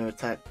weaken their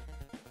attack.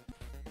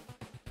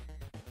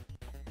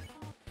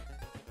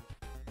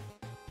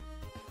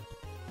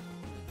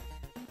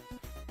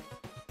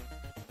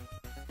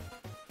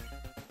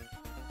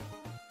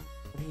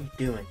 What are you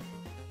doing?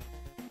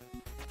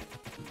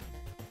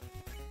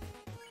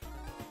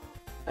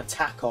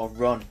 Attack or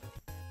run.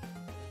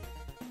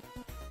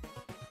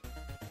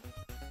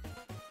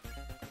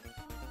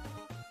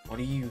 What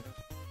are you...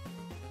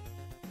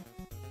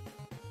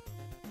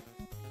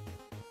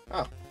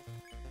 Oh.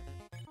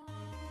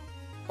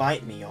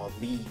 Bite me or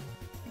leave.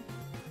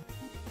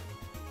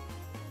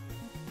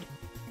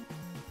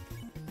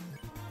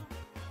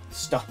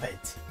 Stop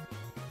it.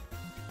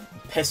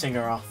 I'm pissing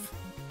her off.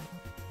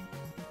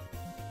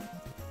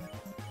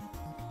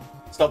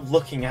 Stop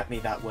looking at me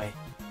that way.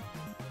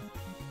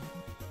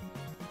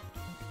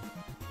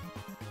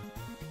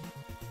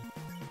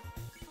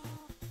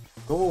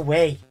 Go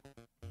away.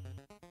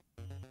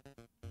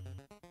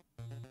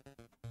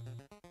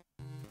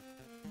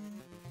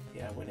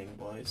 Yeah, winning,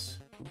 boys.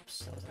 Oops,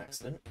 that was an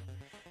accident.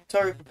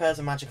 Tori prepares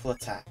a magical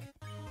attack.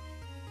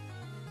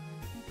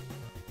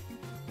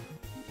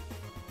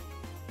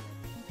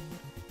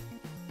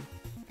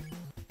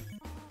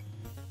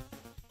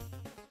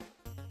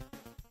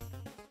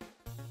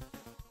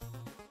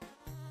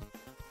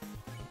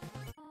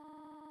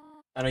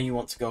 I know you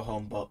want to go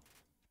home, but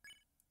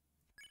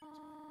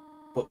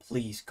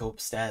please go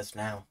upstairs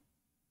now.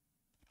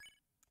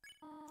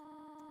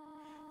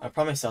 I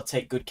promise I'll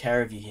take good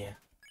care of you here.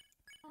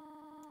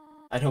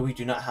 I know we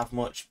do not have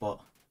much,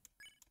 but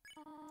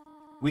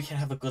we can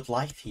have a good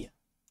life here.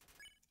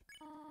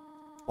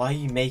 Why are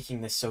you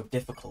making this so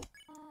difficult?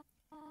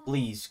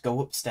 Please,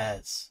 go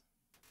upstairs.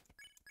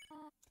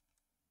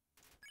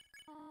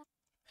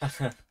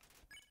 Pathetic,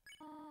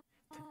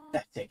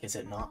 is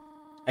it not?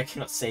 I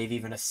cannot save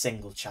even a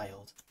single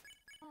child.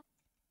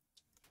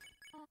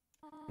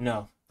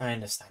 No, I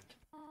understand.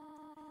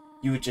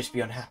 You would just be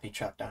unhappy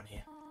trapped down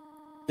here.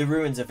 The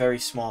ruins are very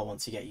small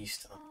once you get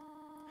used to them.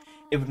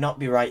 It would not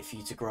be right for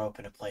you to grow up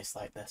in a place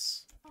like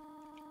this.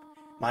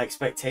 My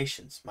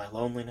expectations, my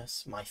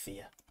loneliness, my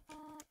fear.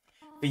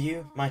 For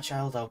you, my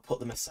child, I will put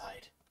them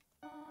aside.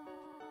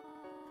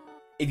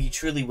 If you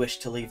truly wish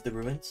to leave the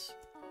ruins,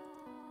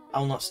 I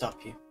will not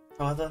stop you.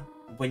 However,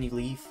 when you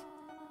leave,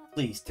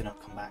 please do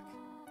not come back.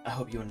 I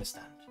hope you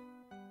understand.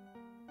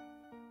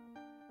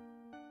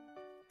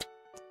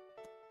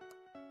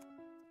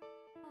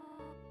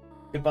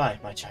 Goodbye,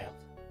 my child.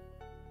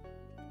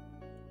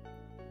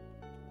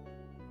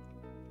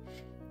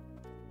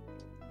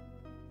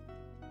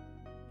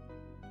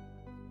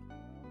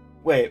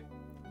 Wait,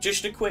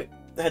 just a quick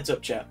heads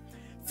up, chat.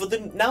 For the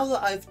now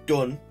that I've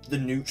done the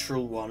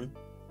neutral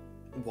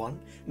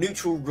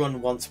neutral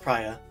run once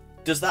prior,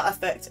 does that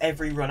affect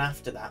every run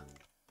after that?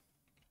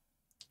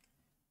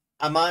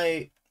 Am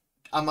I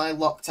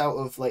locked out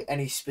of like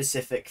any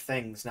specific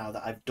things now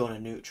that I've done a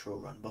neutral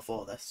run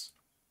before this?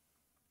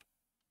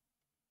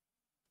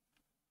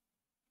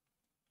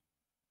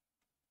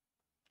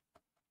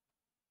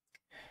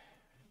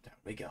 There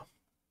we go.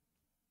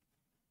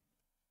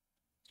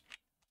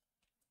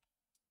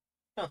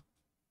 Huh.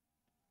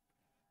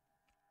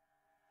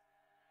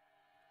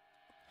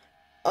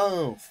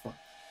 Oh, fuck.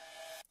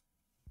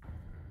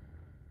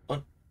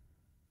 What?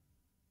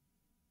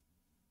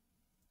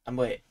 And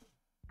wait.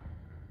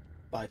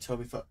 By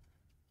Toby Fuck.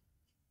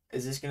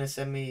 Is this gonna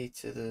send me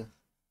to the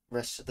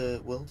rest of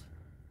the world?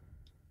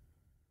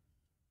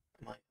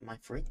 Am I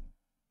free?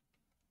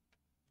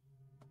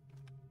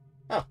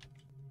 Oh.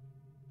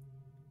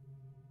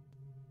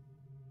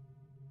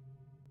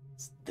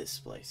 It's this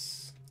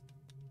place.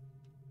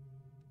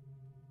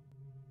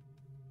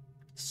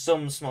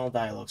 Some small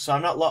dialogue. So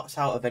I'm not locked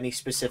out of any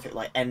specific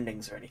like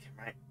endings or anything,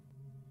 right?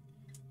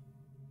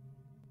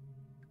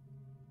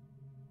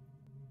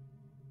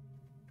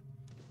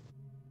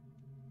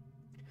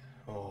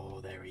 Oh,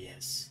 there he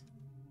is.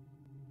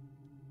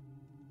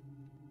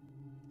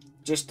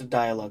 Just the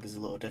dialogue is a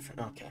little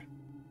different. Okay.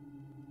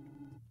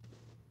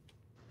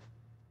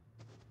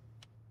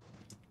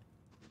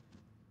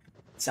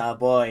 It's our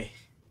boy.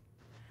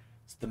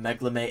 It's the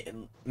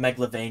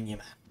Megalovania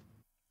man.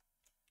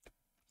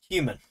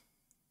 Human.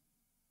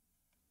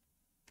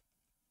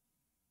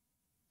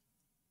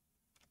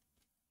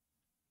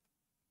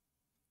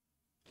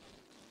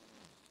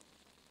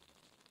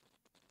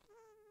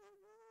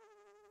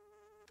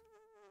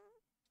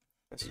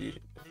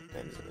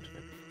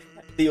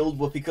 The old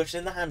whoopee cushion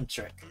in the hand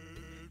trick.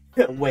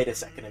 Wait a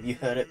second, have you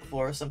heard it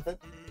before or something?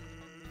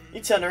 You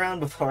turned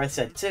around before I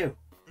said too.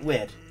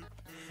 Weird.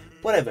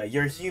 Whatever,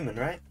 you're a human,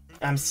 right?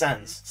 I'm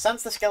Sans.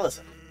 Sans the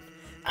skeleton.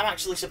 I'm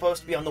actually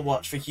supposed to be on the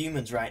watch for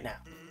humans right now.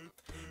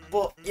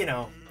 But, you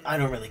know, I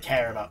don't really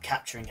care about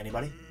capturing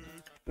anybody.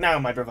 Now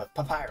my brother,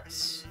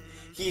 Papyrus.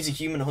 He's a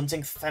human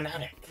hunting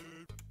fanatic.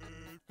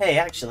 Hey,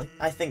 actually,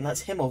 I think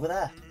that's him over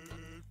there.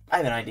 I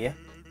have an idea.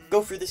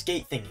 Go through this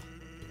gate thingy.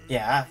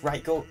 Yeah,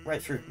 right, go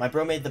right through. My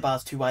bro made the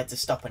bars too wide to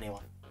stop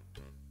anyone.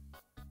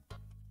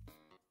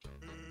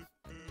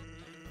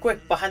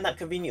 Quick, behind that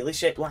conveniently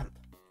shaped lamp.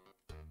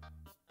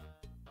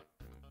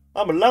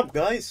 I'm a lamp,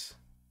 guys.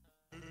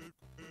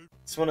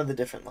 It's one of the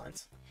different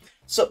lines.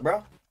 Sup,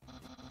 bro?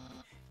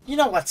 You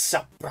know what's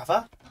up,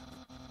 brother?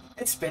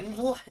 It's been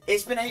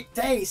 8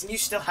 days and you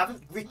still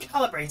haven't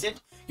recalibrated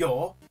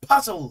your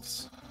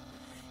puzzles.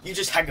 You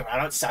just hang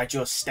around outside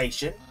your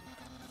station.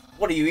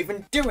 What are you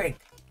even doing?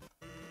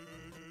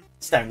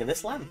 Staring at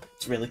this lamp.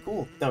 It's really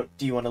cool.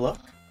 Do you want to look?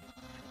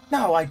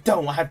 No, I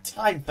don't have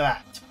time for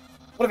that.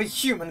 What if a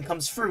human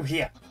comes through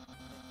here?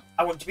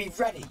 I want to be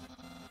ready.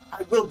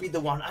 I will be the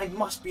one. I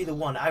must be the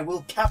one. I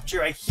will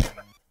capture a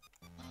human.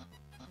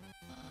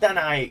 Then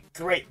the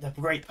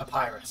great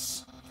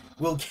Papyrus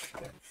will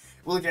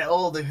get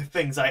all the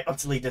things I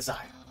utterly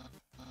desire.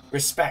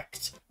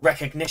 Respect,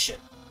 recognition.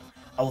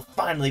 I will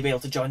finally be able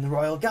to join the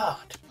Royal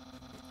Guard.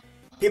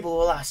 People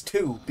will ask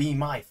to be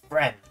my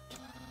friend.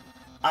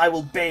 I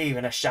will bathe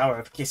in a shower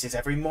of kisses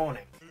every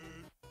morning.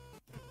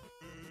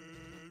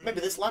 Maybe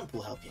this lamp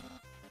will help you.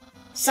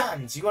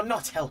 Sans, you are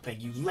not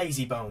helping, you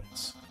lazy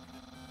bones.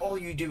 All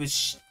you do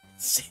is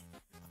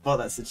oh,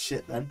 that's a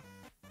shit then.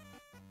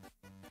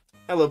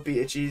 Hello,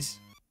 Peter Cheese.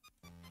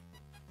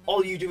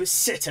 All you do is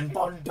sit and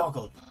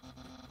bondoggle.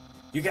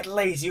 You get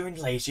lazier and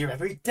lazier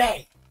every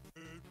day.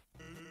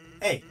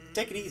 Hey,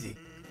 take it easy.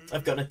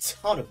 I've got a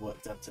ton of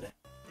work done today.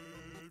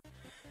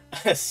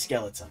 A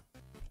skeleton.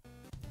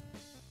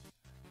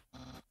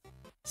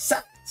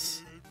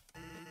 Sans!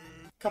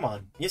 Come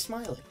on, you're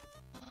smiling.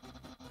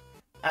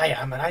 I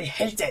am, and I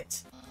hate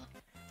it!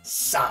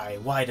 Sigh,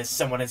 why does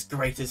someone as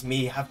great as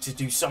me have to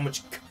do so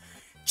much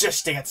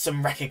just to get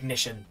some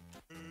recognition?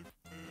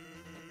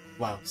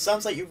 Wow,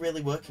 sounds like you're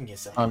really working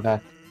yourself. I'm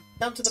back.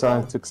 Down to the Sorry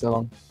bone. it took so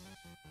long.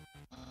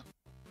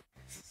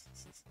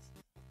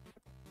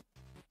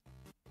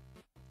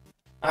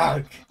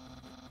 Ugh!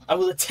 I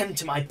will attend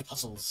to my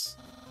puzzles.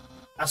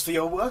 As for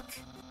your work,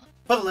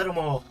 put a little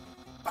more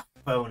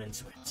backbone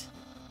into it.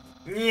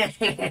 Yeah.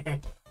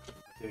 Not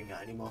doing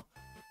that anymore.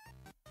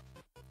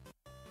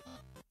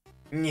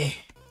 Yeah.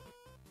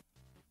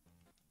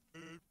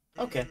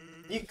 Okay,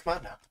 you can come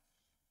out now.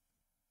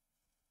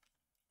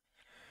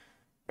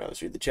 Right,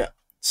 let's read the chat.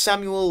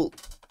 Samuel,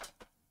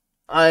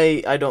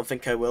 I don't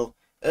think I will.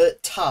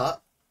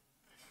 Tart,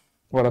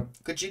 What up?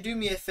 could you do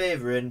me a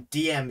favour and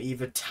DM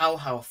either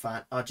Tauhao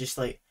fan or just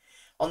like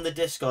on the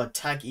Discord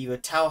tag either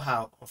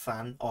Tauhao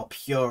fan or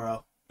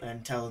Puro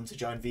and tell them to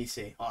join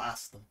VC or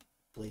ask them,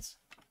 please.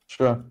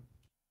 Sure.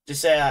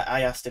 Just say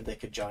I asked if they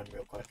could join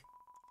real quick.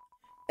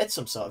 It's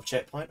some sort of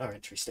checkpoint or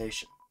entry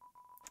station.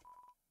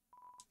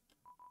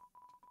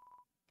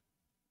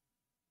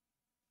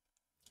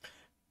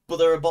 But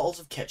there are bottles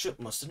of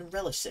ketchup, mustard, and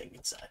relish sitting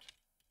inside.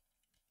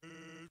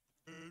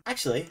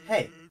 Actually,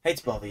 hey, hate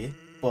to bother you,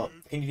 but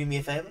can you do me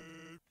a favour?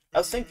 I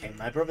was thinking,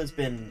 my brother's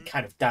been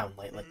kind of down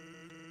lately.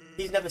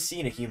 He's never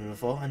seen a human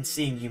before, and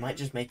seeing you might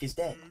just make his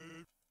day.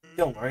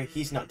 Don't worry,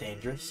 he's not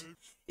dangerous,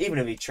 even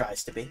if he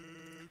tries to be.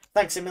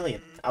 Thanks a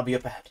million, I'll be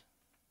up ahead.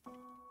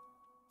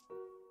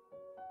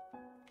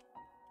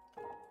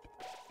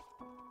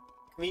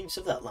 Convenience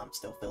of that lamp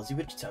still fills you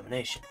with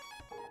determination.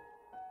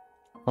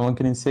 How long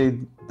can you say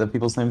the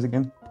people's names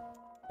again?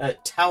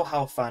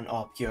 Tauhao fan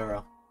or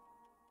Puro.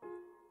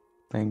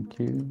 Thank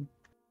you.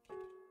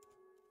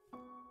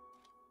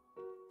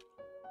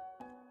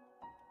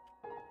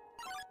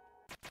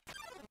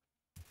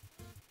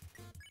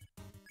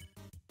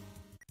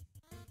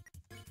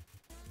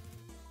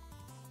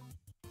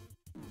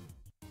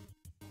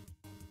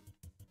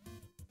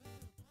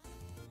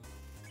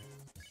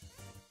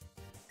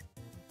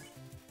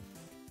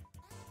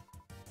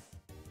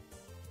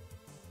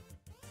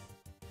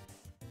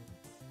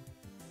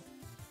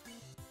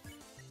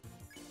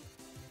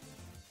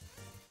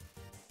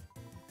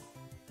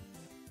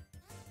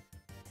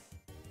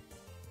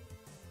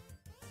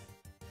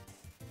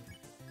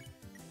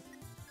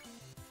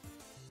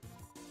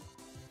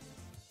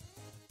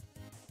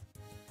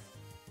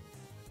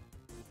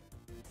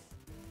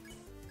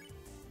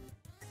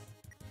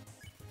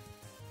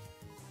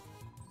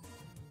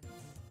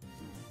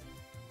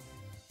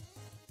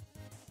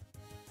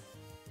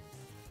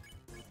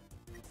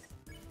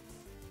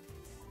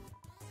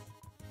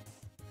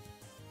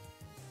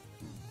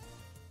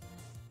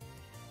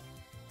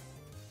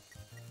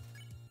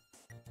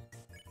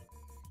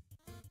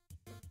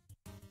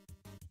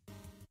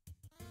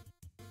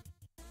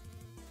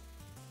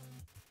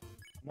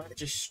 I might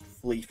just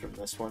flee from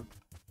this one.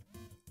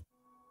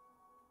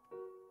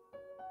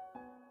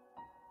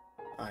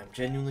 I'm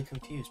genuinely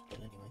confused, but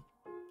anyway.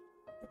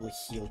 Probably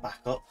heal back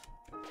up.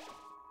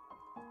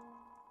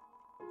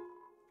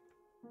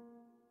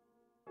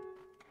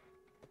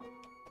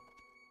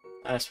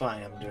 That's what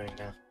I am doing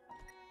now.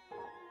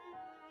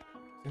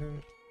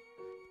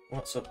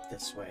 what's up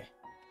this way?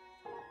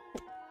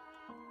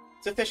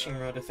 It's a fishing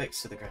rod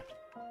affixed to the ground.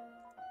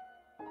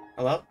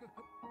 Hello?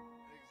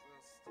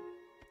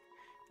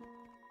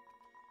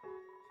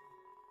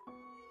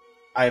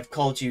 I have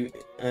called you,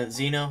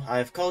 Zeno, I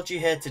have called you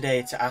here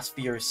today to ask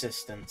for your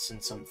assistance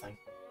in something.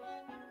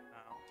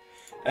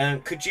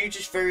 Could you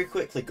just very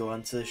quickly go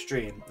onto the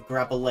stream,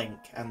 grab a link,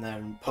 and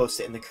then post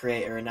it in the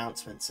creator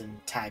announcements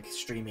and tag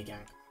Streamy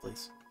Gang,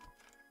 please?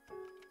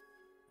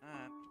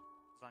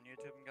 It's on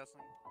YouTube, I'm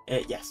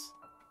guessing? Yes.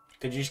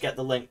 Could you just get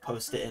the link,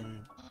 post it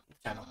in the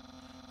channel?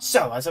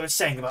 So, as I was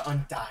saying about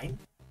Undyne...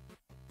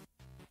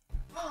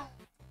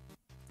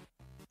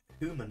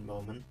 Human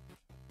moment.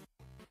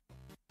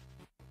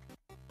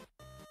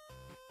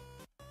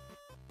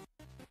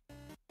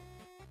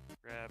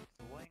 Grab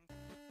the link.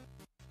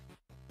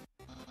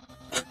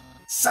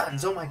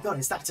 Sans, oh my god,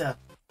 is that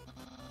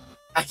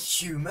a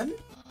human?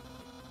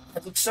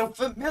 That looks so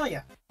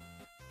familiar.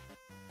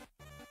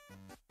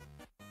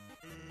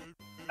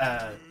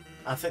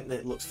 I think that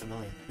it looks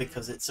familiar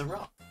because it's a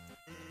rock.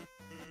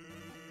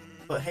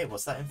 But hey,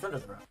 what's that in front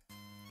of the rock?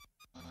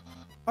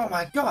 Oh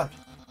my god!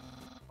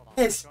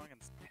 Is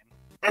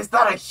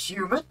that a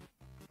human?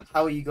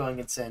 How are you going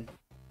insane?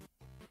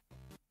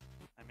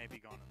 I may be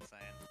going insane.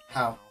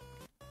 How?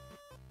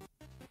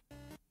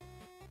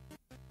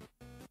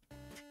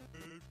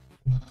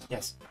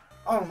 Yes.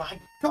 Oh my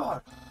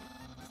god!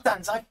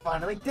 Sans, I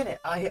finally did it!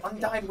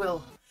 Undyne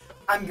will...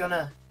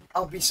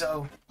 I'll be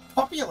so...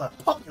 Popular!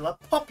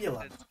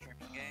 It's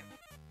streaming game?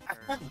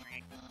 Or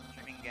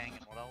streaming gang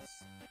and what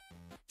else?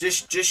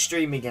 Just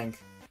streaming gang.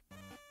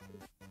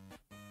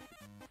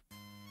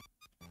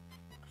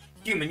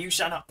 Human, you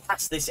shall not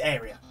pass this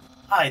area.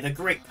 I, the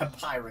great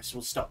Papyrus,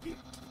 will stop you.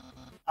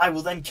 I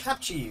will then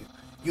capture you.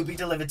 You'll be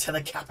delivered to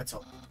the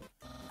capital.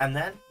 And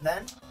then?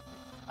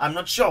 I'm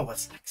not sure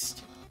what's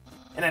next.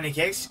 In any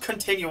case,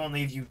 continue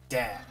only if you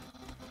dare.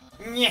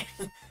 Yeah.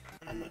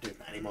 I'm not doing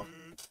that anymore.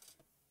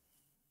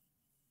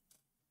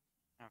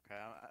 Okay,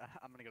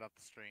 I'm gonna get off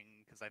the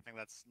string, because I think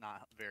that's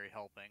not very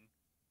helping.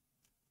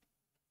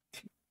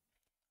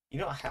 You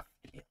don't have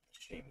to be on the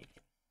stream.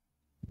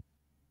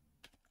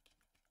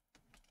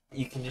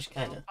 You can just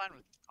kind of... I'm fine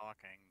with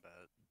talking,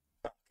 but...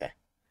 Okay.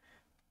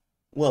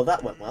 Well,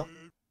 that went well.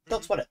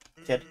 Don't sweat it,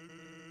 kid.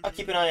 I'll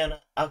keep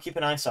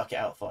an eye socket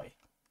out for you.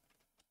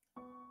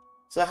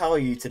 So how are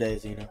you today,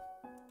 Zeno?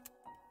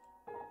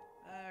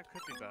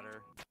 Could be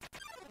better.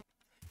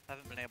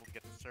 Haven't been able to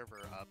get the server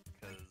up,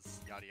 because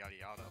yada yada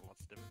yada,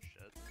 lots of different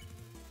shit.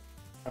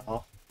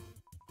 Oh.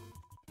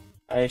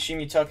 I assume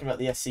you're talking about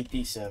the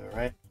SCP server,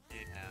 right?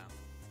 Yeah.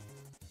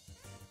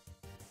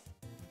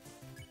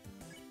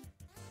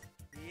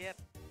 Yep.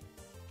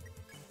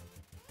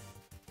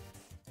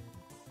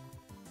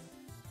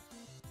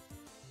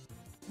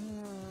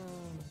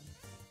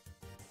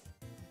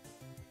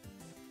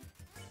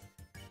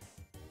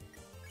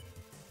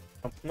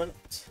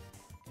 Compliment.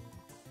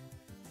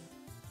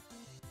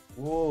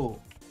 Whoa.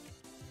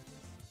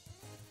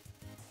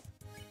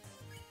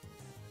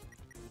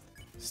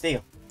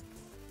 Steal.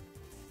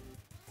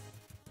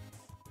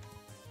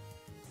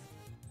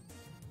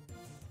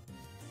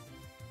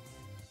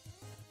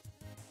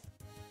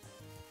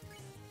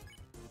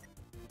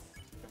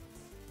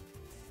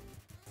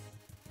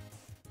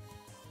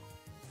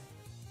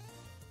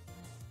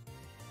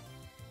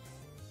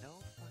 No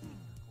fucking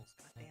knuckles,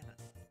 god damn it.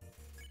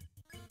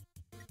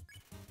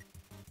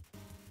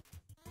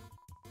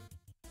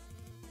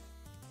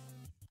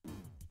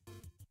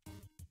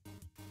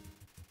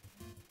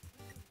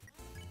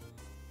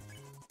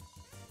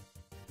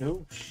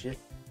 Oh shit.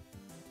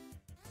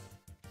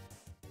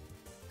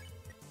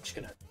 Just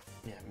gonna,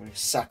 yeah, I'm gonna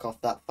sack off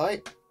that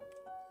fight.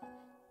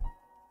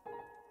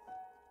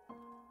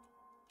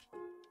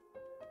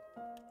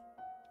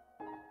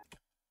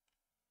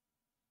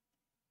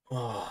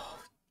 Oh,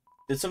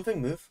 did something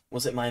move?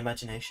 Was it my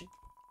imagination?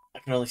 I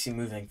can only see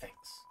moving things.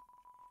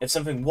 If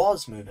something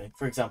was moving,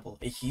 for example,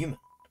 a human,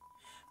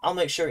 I'll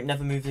make sure it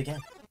never moves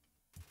again.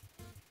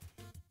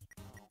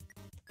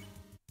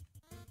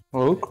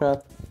 Oh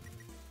crap.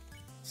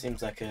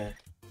 Seems like a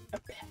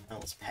pen. Oh,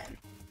 it's a pen.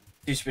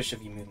 Too suspicious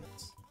of your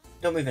movements.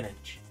 Don't move an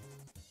inch.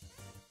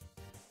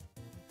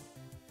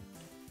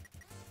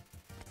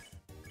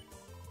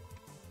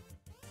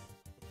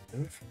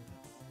 Move.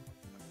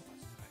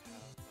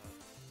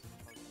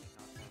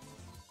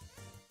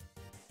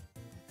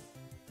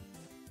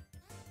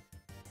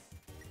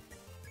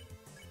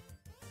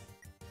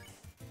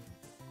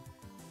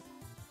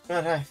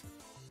 Alright.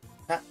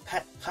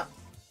 Pat.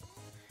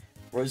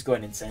 Roy's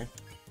going insane.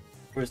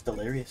 Roy's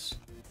delirious.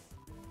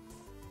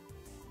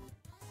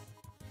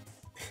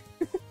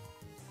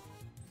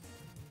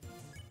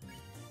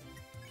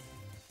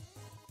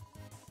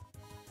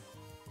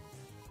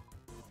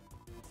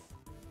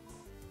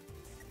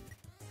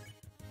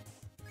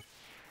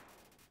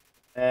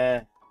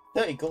 uh,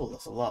 30 gold,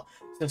 that's a lot.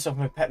 Still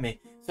something to pet me.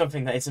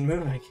 Something that isn't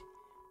moving.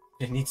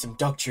 I need some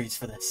dog treats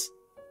for this.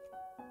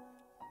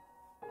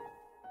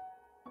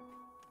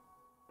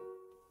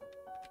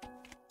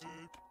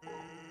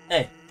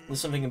 Hey, there's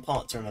something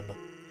important to remember.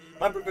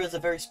 My brother has a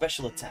very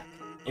special attack.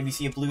 If you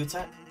see a blue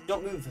attack,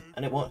 don't move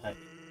and it won't hurt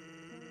you.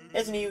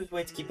 Here's an easy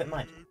way to keep it in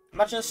mind.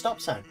 Imagine a stop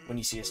sign. When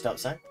you see a stop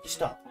sign, you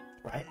stop,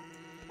 right?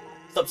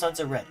 Stop signs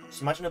are red,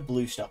 so imagine a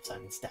blue stop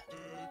sign instead.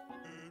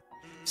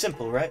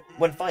 Simple, right?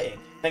 When fighting,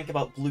 think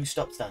about blue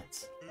stop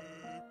signs.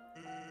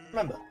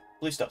 Remember,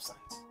 blue stop signs.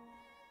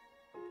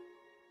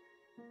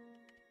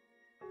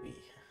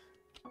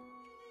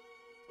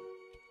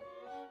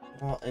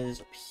 What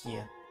is up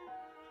here?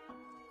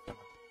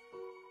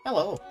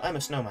 Hello, I'm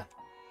a snowman.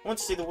 I want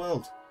to see the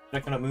world, but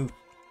I cannot move.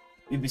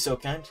 You'd be so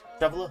kind.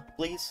 Traveller,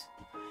 please.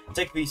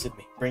 Take a piece of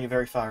me. Bring it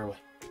very far away.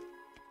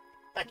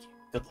 Thank you.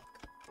 Good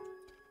luck.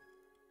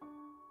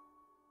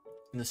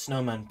 The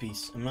snowman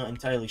piece. I'm not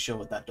entirely sure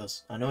what that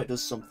does. I know it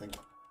does something.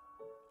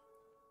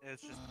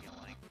 It's just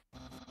healing.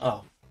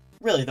 Oh.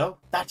 Really though?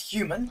 That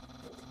human?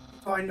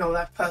 Do I know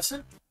that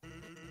person?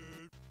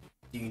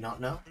 Do you not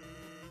know?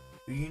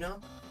 Do you know?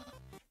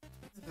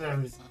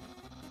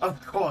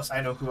 Of course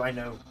I know who I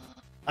know.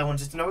 I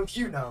wanted to know if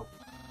you know.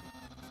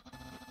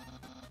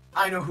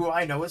 I know who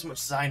I know as much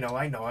as I know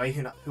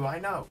who I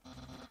know.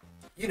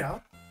 You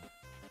know?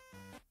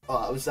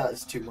 Oh, that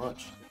was too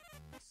much.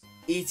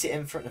 Eat it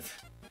in front of...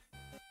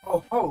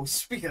 Oh,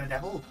 speak of the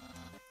devil.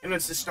 In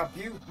order to stop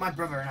you, my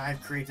brother and I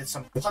have created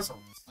some puzzles.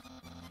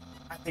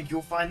 I think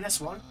you'll find this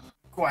one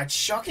quite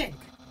shocking.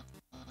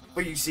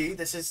 But you see,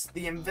 this is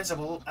the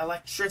invisible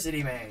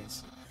electricity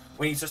maze.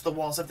 When you touch the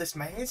walls of this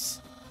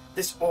maze,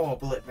 this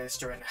orb will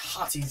administer a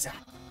hearty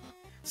zap.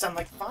 Sound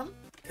like fun?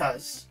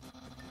 Because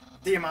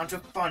the amount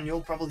of fun you'll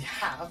probably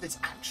have is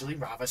actually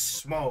rather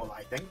small,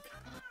 I think.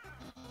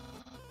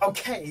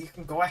 Okay, you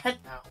can go ahead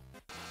now.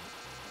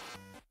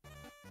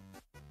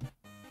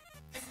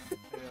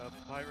 Yeah,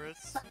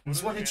 Pyrus.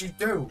 What did you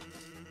do?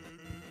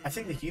 I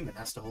think the human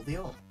has to hold the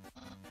orb.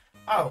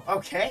 Oh,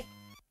 okay.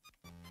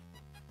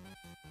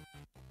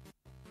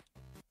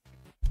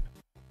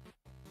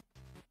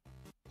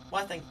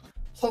 Well, I think...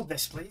 Hold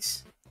this,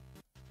 please.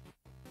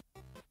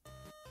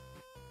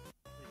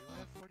 You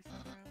have 45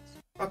 rounds?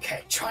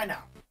 Okay, try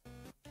now.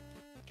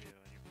 Yeah,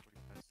 you're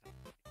 45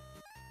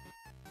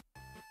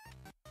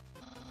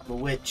 seconds. The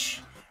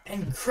witch.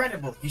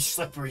 Incredible, you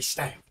slippery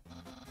snail.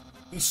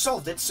 You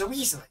solved it so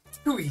easily.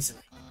 Too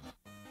easily.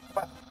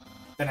 Well,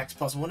 the next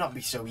puzzle will not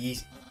be so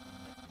easy.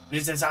 It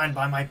is designed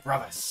by my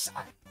brother,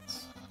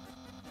 Science.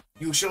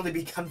 You will surely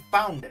be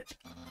confounded.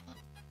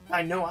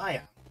 I know I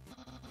am.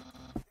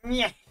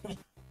 Yeah.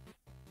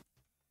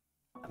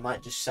 I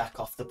might just sack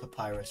off the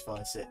papyrus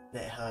voice. It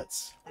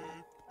hurts.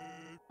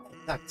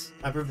 Thanks.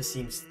 My brother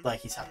seems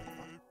like he's having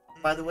fun.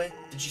 By the way,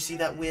 did you see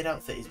that weird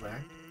outfit he's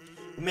wearing?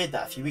 We made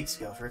that a few weeks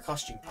ago for a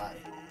costume party.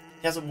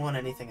 He hasn't worn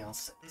anything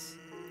else since.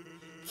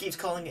 He keeps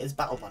calling it his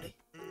battle body.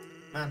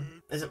 Man,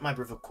 isn't my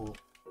brother cool?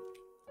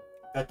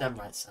 Goddamn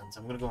right, Sans.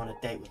 I'm gonna go on a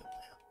date with him now.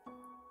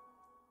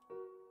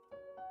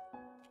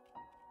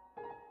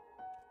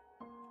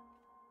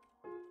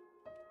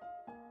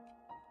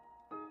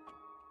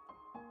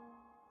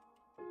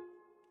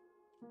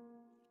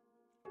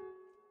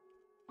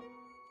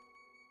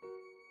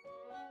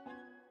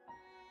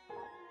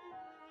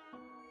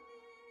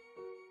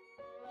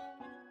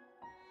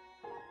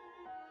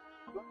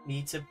 Do I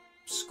need to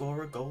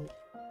score a goal?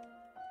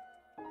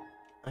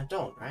 I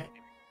don't, right?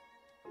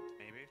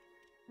 Maybe.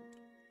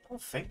 I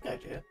don't think I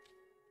do.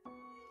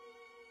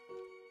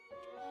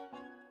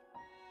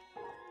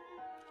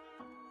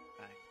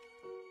 Bang.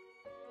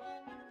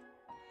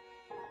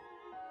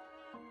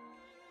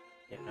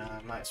 Yeah, no,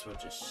 I might as well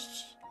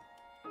just...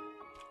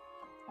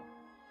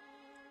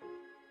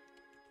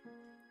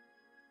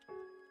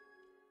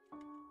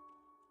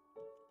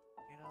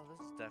 You know, this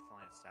is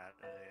definitely a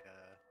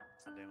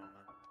Sunday moment.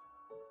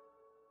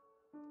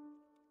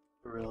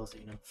 For real,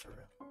 Xeno, for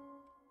real.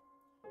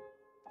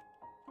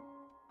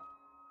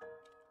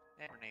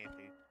 And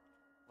Nathy.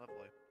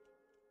 Lovely.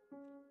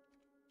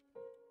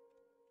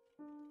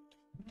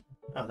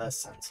 Oh, that's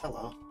Sans.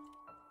 Hello.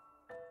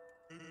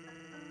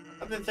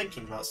 I've been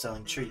thinking about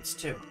selling treats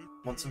too.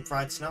 Want some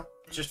fried snow?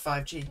 Just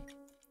 5G.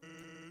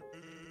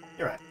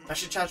 You're right. I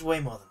should charge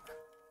way more than that.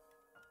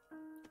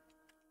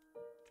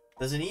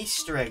 There's an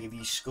Easter egg if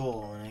you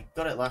score, and I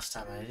got it last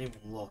time and I didn't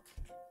even look.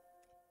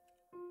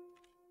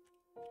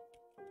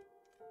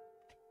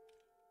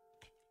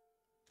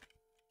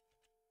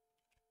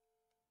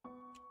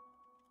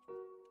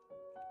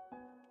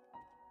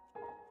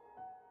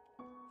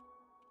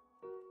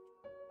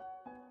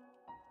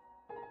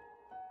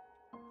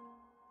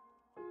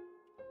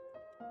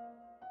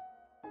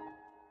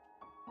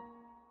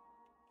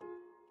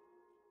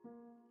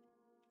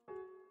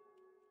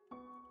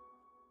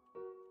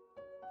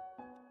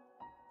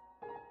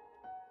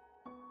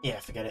 Yeah,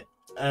 forget it.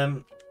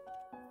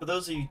 For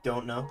those of you who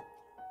don't know,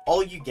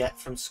 all you get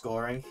from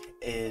scoring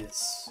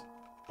is...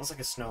 It's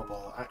like a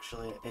snowball.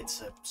 Actually,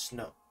 it's a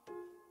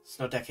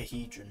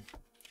snowdecahedron.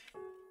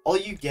 All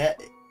you get,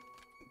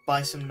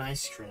 buy some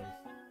ice cream.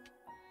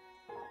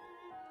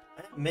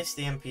 I didn't miss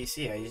the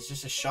NPC. He's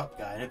just a shop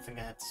guy. I don't think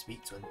I had to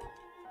speak to him.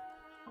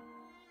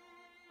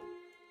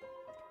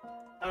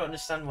 I don't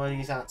understand why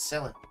these aren't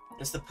selling.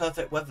 It's the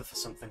perfect weather for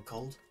something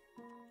cold.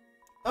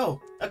 Oh,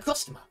 a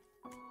customer.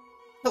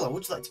 Hello,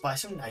 would you like to buy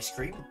some ice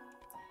cream?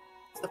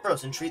 It's the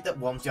frozen treat that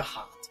warms your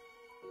heart.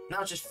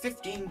 Now just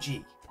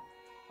 15G.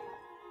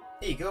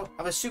 Here you go,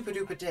 have a super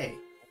duper day.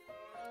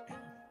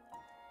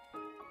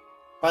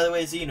 By the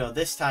way, Zeno,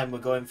 this time we're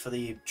going for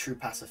the true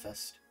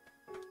pacifist.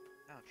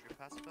 No, true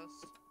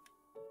pacifist?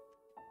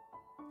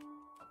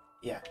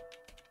 Yeah,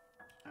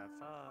 Have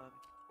fun.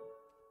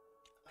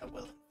 I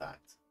will, in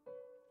fact.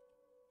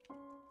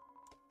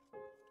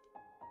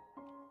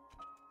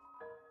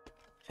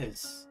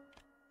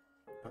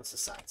 What's the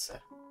sign say?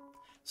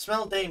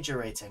 Smell danger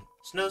rating.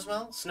 Snow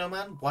smell,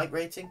 snowman, white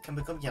rating can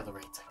become yellow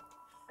rating.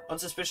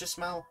 Unsuspicious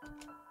smell,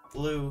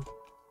 blue,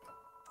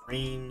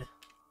 green.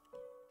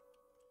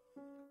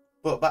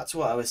 But back to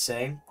what I was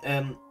saying.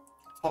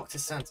 Talk to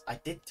Sans. I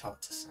did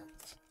talk to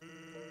Sans.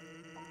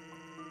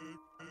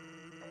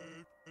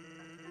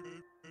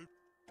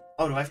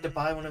 Oh, do I have to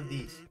buy one of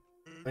these?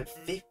 Wait,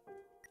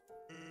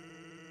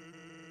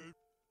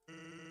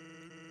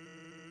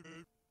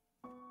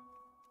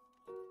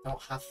 I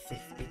don't have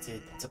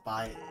 50 to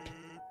buy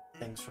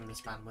things from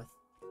this man with.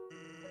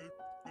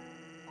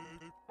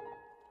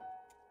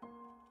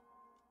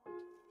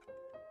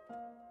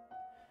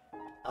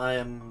 I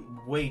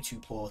am way too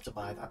poor to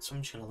buy that, so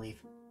I'm just gonna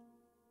leave.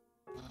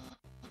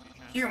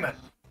 Human!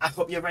 I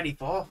hope you're ready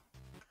for...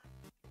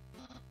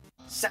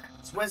 Sans,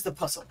 where's the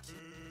puzzle?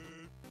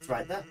 It's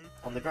right there,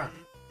 on the ground.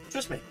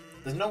 Trust me,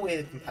 there's no way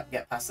they can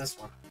get past this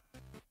one.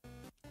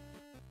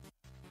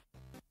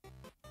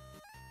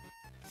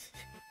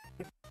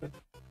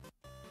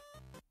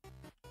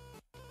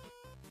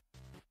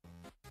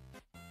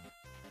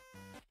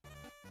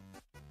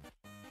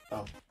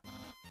 Oh.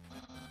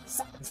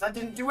 Sans, that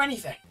didn't do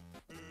anything!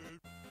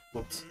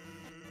 Whoops.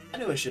 I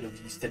knew I should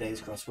have used today's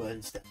crossword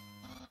instead.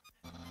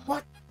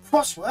 What?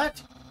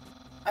 Crossword?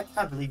 I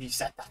can't believe you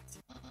said that.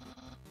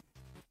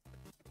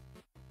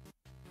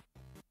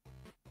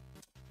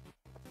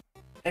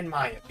 In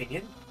my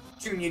opinion,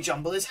 Junior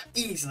Jumble is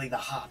easily the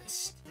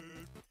hardest.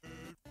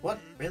 What?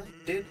 Really?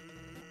 Dude?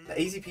 The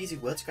easy peasy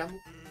word scramble?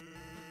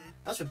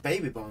 That's for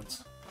baby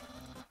bones.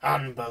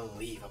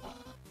 Unbelievable.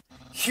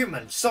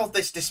 Human, solve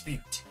this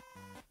dispute.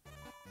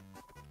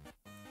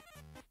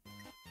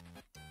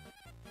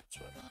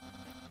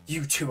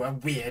 You two are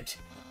weird.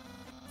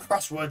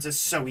 Crosswords are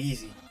so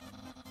easy.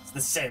 It's the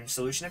same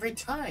solution every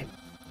time.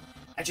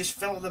 I just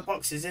fill the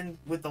boxes in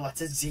with the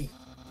letter Z.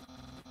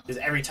 Because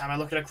every time I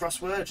look at a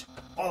crossword,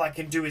 all I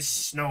can do is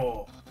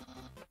snore.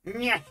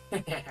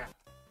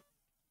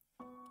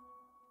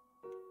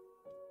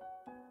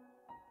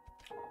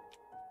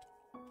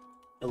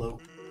 Hello.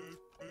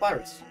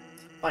 Virus.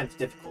 Finds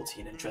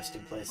difficulty in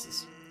interesting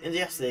places. And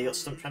yesterday I got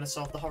stumped trying to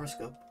solve the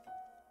horoscope.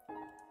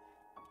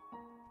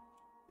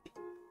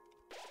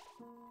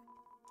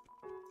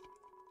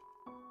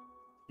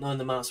 Knowing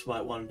the mouse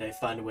might one day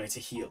find a way to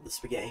heat up the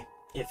spaghetti,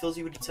 it fills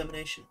you with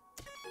determination.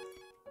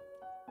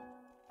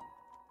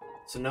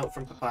 It's a note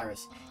from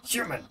Papyrus.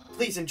 Human,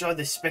 please enjoy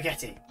this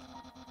spaghetti.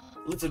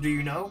 Little do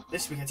you know,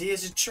 this spaghetti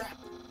is a trap,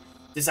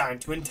 designed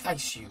to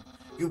entice you.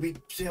 You'll be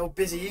so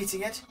busy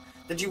eating it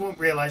that you won't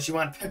realize you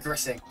aren't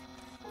progressing.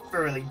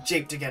 Thoroughly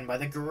japed again by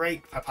the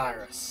great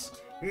Papyrus.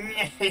 That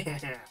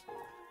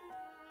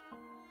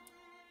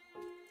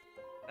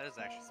is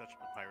actually such a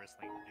Papyrus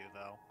thing to do,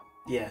 though.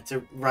 Yeah,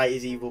 to write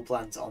his evil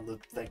plans on the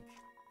thing.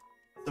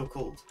 So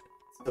cold.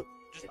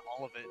 Just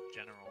all of it in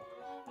general.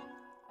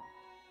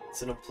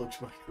 It's an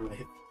unplugged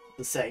microwave.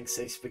 The settings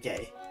say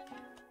spaghetti.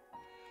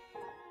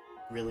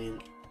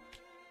 Brilliant.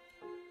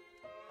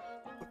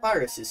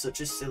 Papyrus is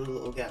such a silly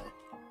little guy.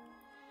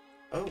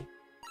 Oh.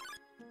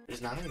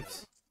 There's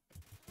knives.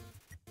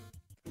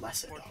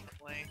 Lesser dog.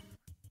 Fortunately,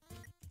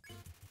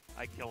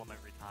 I kill him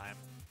every time.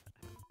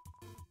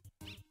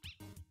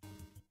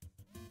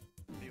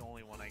 The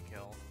only one I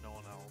kill, no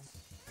one else.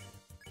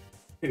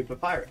 Who,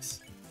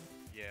 Papyrus?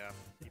 Yeah,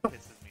 he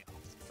pisses me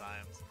off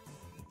sometimes.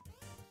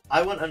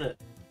 I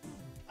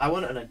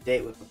went on a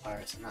date with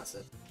Papyrus and that's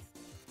it.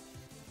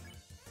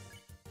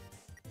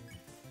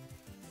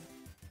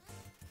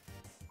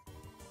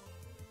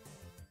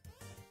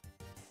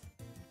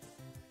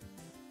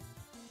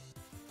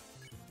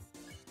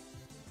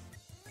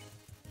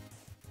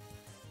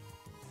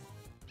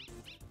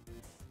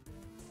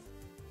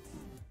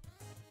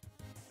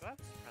 Do I have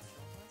suppressor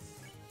on this?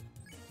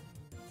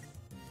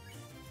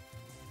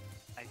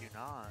 I do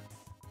not.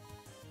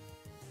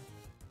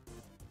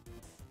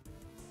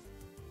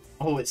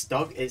 Oh,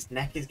 its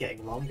neck is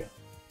getting longer.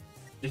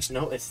 Just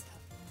noticed that.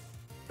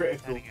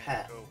 Critical Petting it,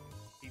 pet. go.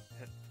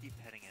 Keep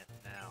petting it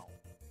now.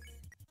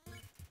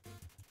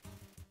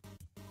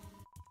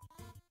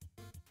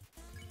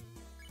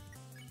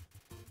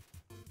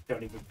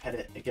 Don't even pet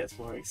it, it gets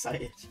more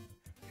excited.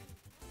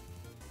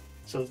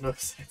 So there's no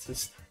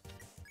sense.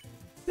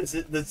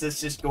 Does this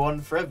just go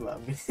on forever? I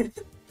mean,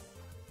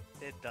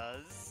 It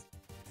does,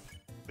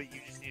 but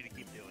you just need to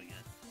keep doing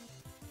it.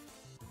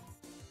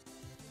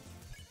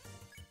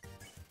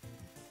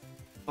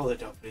 Follow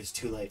it up, but it's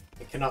too late.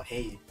 It cannot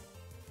hear you.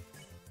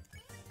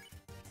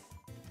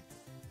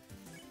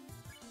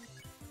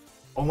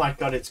 Oh my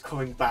god, it's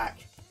coming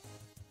back.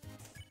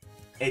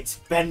 It's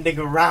bending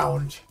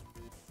around.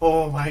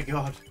 Oh my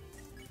god.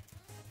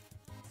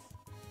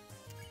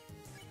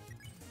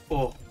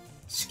 Oh,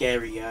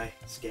 scary guy.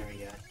 Scary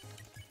guy.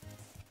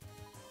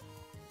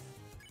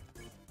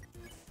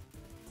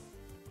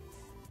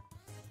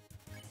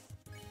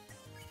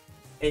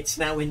 It's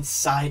now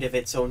inside of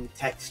its own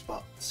text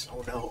box.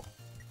 Oh no.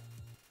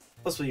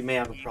 Possibly you may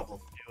have a problem.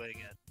 Doing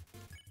it.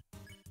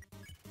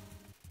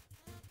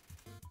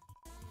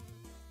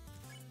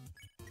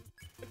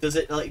 Does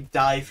it, like,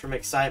 die from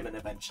excitement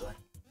eventually?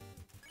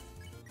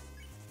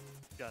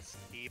 Just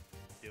keep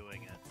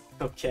doing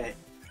it. Okay.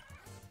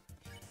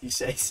 You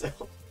say so.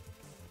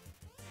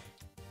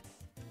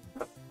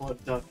 Poor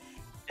dog.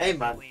 Hey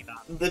man,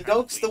 the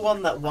dog's the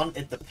one that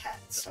wanted the pet,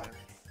 so...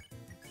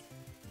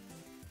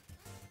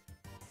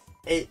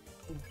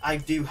 I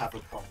do have a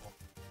problem.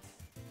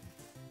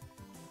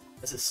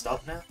 Has it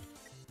stopped now?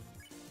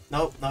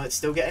 No, it's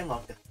still getting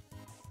longer.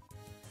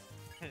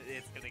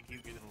 It's gonna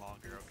keep getting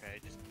longer, okay?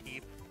 Just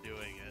keep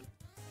doing it.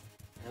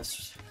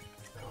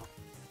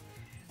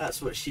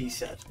 That's what she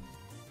said.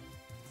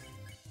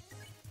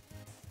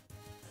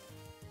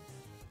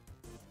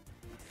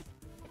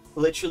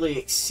 Literally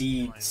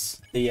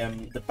exceeds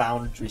the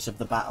boundaries of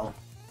the battle.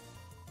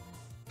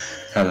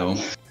 Hello.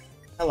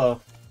 Hello.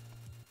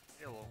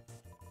 Hello.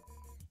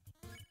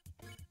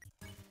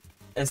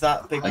 Is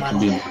that big I can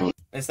be man? cool.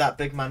 Is that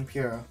big man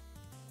Puro?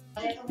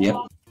 Yep.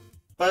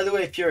 By the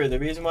way, Puro, the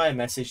reason why I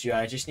messaged you,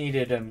 I just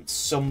needed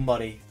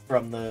somebody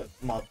from the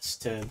mods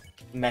to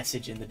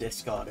message in the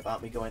Discord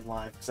about me going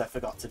live because I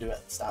forgot to do it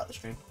at the start of the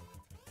stream.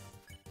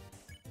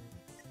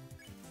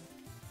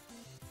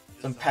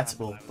 It's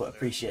unpettable, but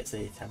appreciates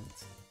the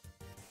attempt.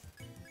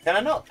 Can I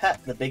not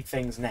pet the big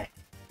thing's neck?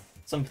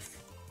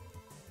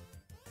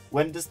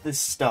 When does this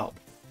stop?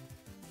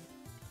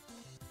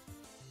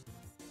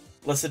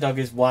 Unless the dog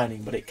is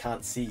whining, but it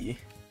can't see you.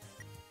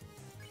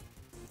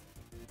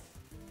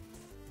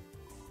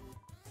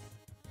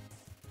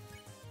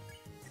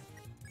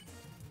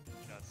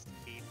 Just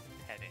keep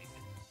petting.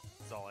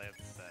 That's all I have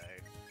to say.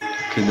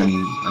 Okay,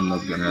 then I'm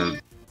not gonna.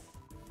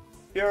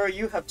 Puro,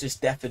 you have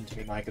just deafened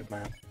me, my good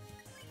man.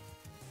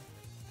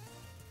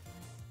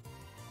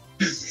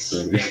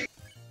 Sorry.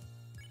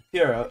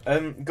 Puro,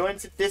 go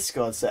into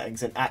Discord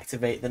settings and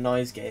activate the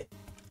noise gate.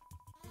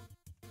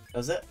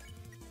 Does it?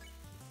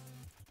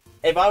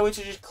 If I were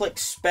to just click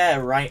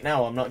spare right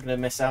now, I'm not going to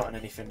miss out on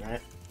anything,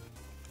 right?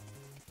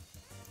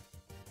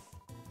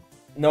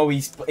 No,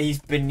 he's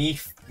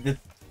beneath the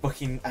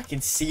fucking... I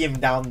can see him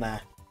down there.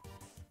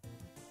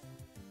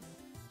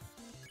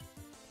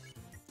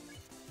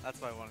 That's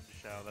what I wanted to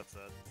show, that's it.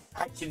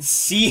 I can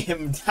see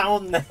him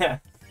down there.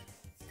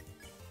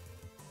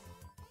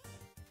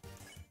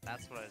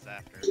 That's what I was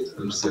after.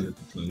 I'm sorry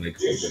to make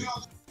it.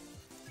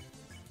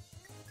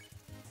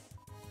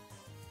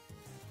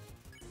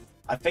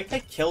 I think I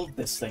killed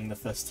this thing the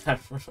first time.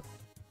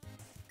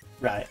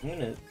 Right, I'm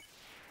gonna...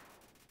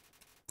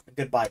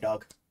 Goodbye,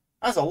 dog.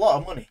 That's a lot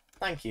of money.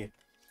 Thank you.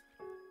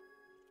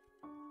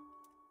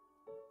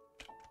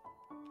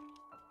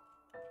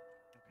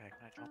 Okay,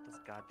 can I drop this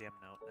goddamn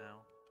note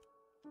now?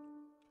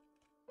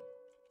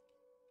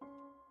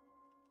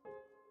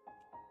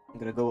 I'm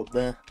gonna go up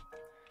there.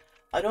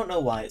 I don't know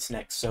why its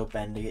neck's so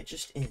bendy, it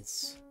just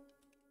is.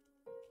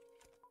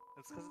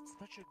 It's because it's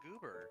such a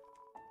goober.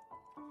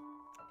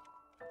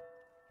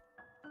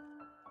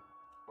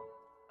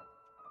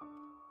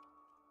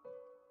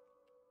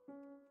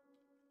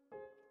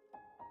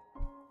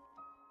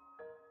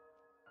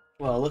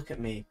 Well, look at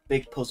me.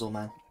 Big puzzle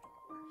man.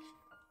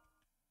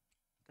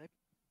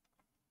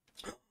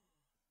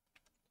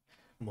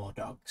 More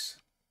dogs.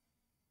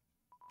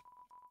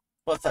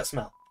 What's that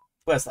smell?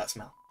 Where's that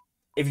smell?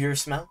 If you're a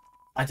smell,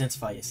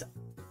 identify yourself.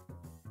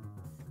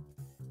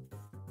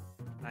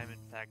 I'm in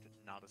fact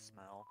not a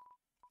smell.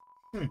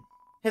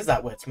 Here's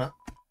that word smell.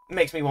 It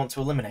makes me want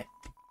to eliminate.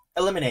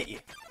 Eliminate you.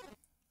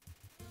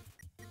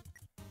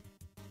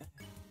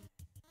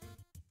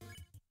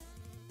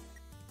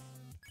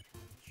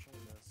 Let's try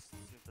this.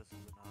 See if this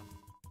is enough.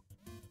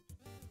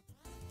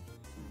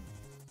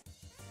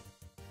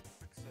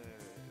 Quick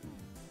save.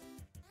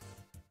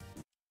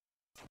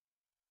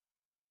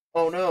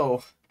 Oh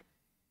no.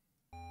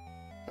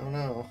 Oh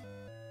no.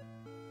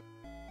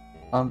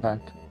 I'm back.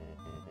 Back.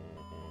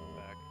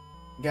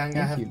 Gang, I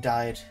Thank have you.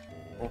 died.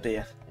 Oh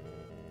dear.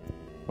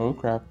 Oh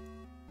crap.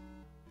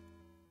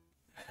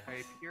 I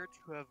appear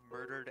to have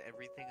murdered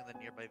everything in the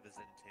nearby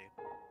vicinity.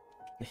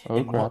 Oh,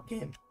 In what crap.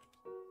 game?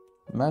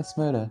 Mass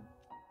murder.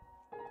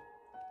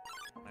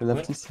 We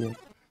love to see it.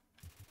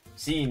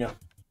 See, you know.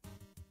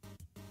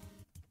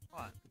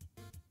 What?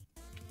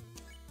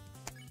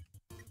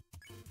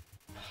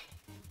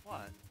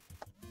 What?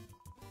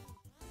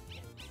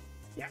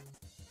 Yeah.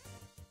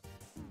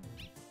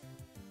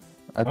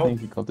 I Oh.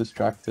 think he got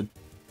distracted.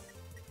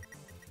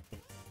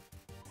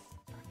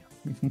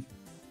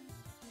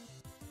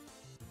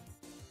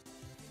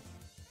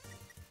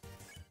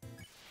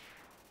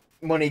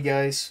 Money,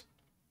 guys.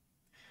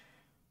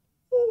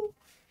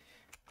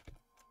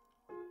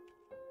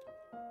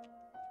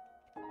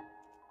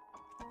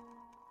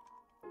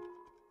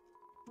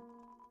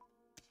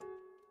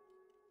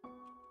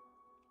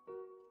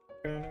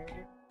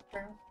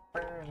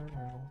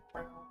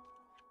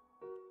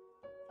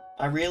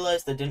 I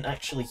realised I didn't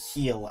actually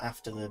heal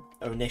after the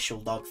initial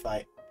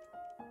dogfight.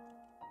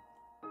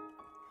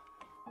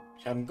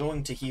 I'm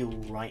going to heal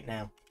right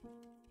now.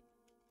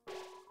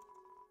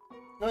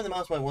 Knowing the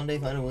mouse might one day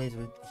find a way to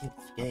heal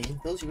this game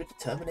fills you with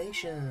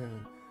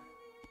determination.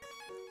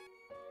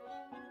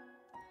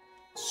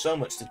 So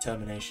much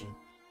determination.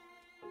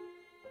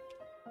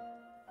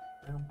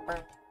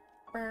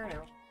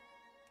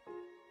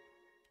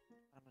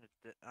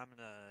 I'm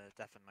gonna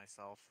deafen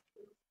myself.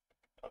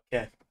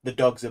 Okay, the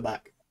dogs are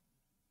back.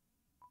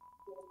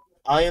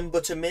 I am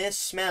but a mere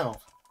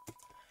smell.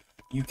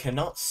 You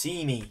cannot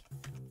see me.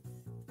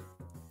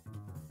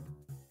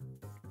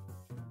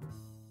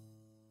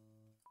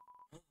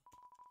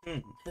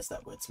 Here's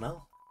that weird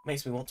smell.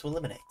 Makes me want to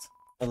eliminate.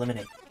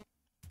 Eliminate.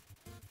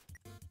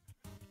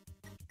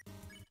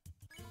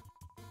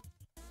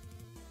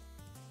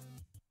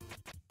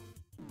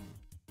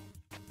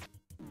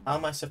 How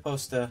am I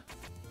supposed to...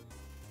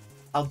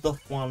 How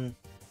doth one...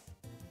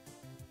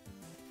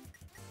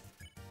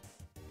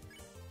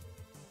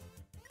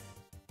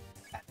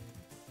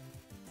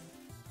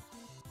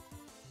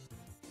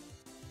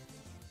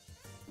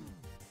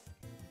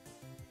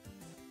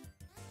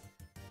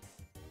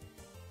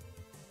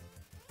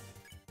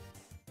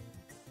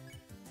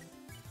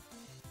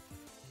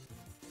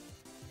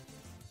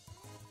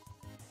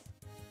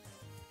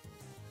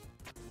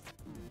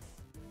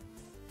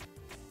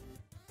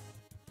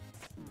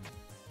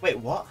 Wait,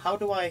 what? How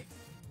do I...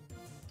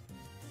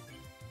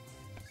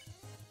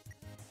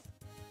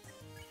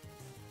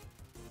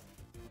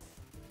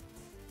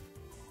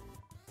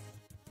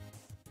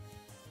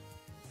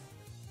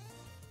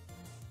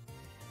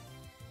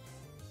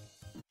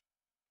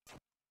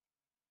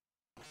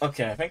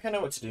 Okay, I think I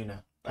know what to do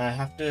now. I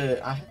have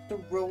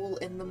to roll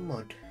in the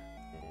mud.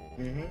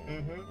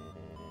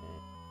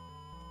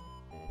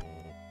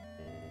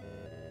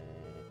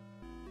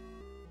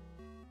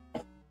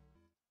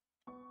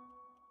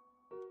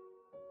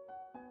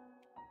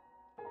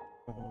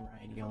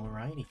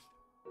 Alrighty.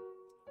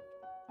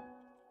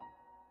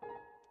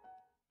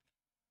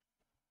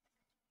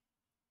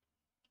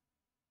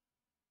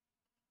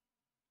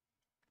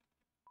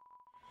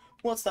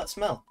 What's that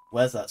smell?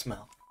 Where's that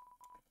smell?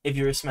 If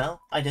you're a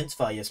smell,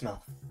 identify your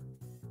smell.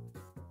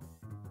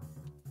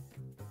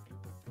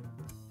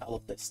 I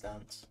love this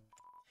stance.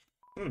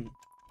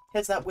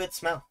 Here's that weird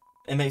smell.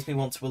 It makes me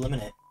want to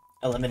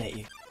eliminate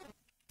you.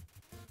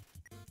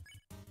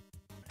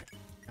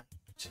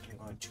 So I'm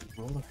going to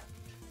roll around.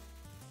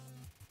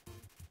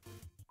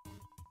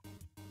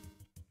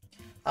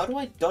 How do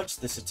I dodge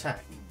this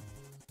attack?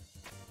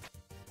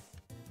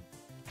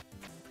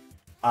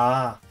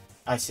 Ah,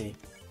 I see.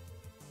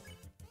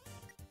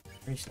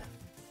 Free snap.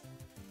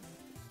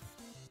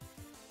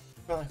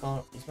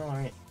 You smell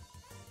alright.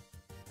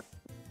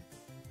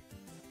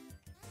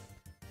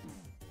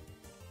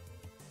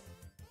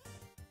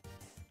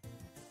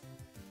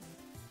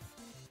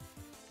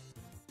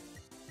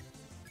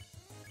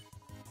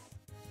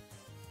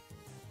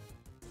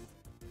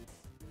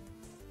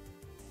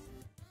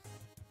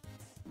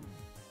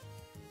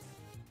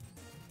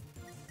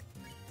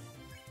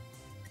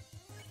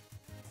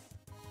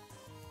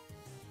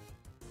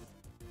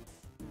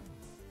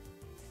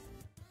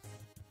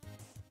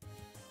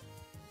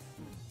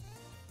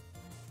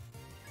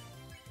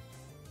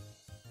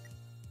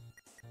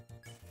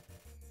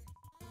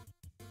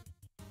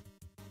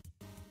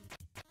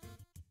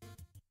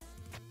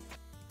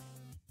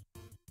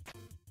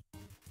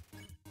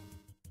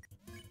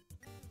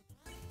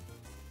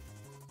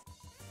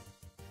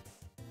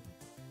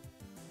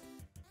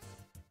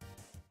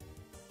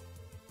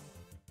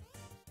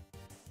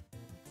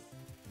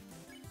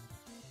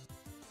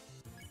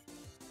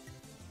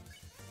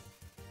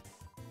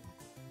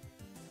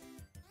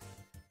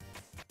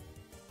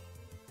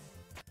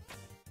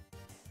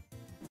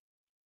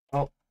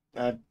 Oh,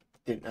 I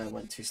didn't know I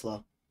went too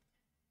slow.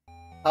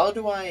 How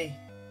do I...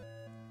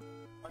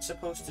 What am I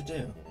supposed to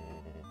do?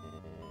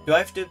 Do I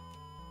have to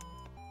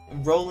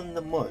roll in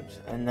the mud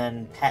and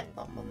then pet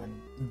them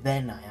and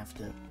then I have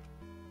to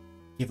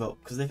give up?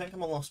 Because they think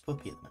I'm a lost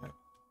puppy at the minute.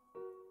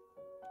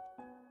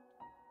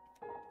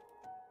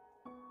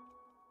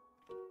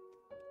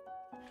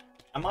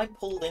 Am I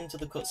pulled into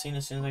the cutscene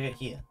as soon as I get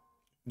here?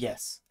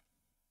 Yes.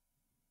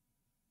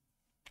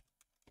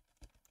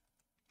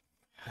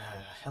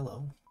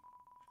 Hello.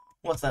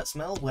 What's that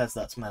smell? Where's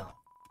that smell?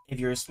 If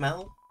you're a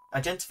smell,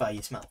 identify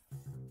your smell.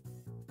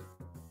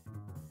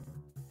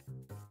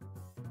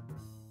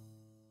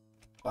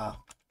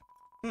 Wow.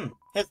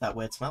 Here's that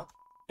weird smell.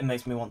 It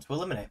makes me want to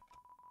eliminate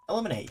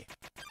you.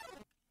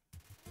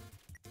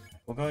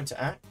 We're going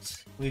to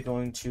act. We're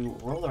going to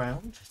roll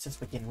around to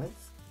begin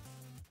with.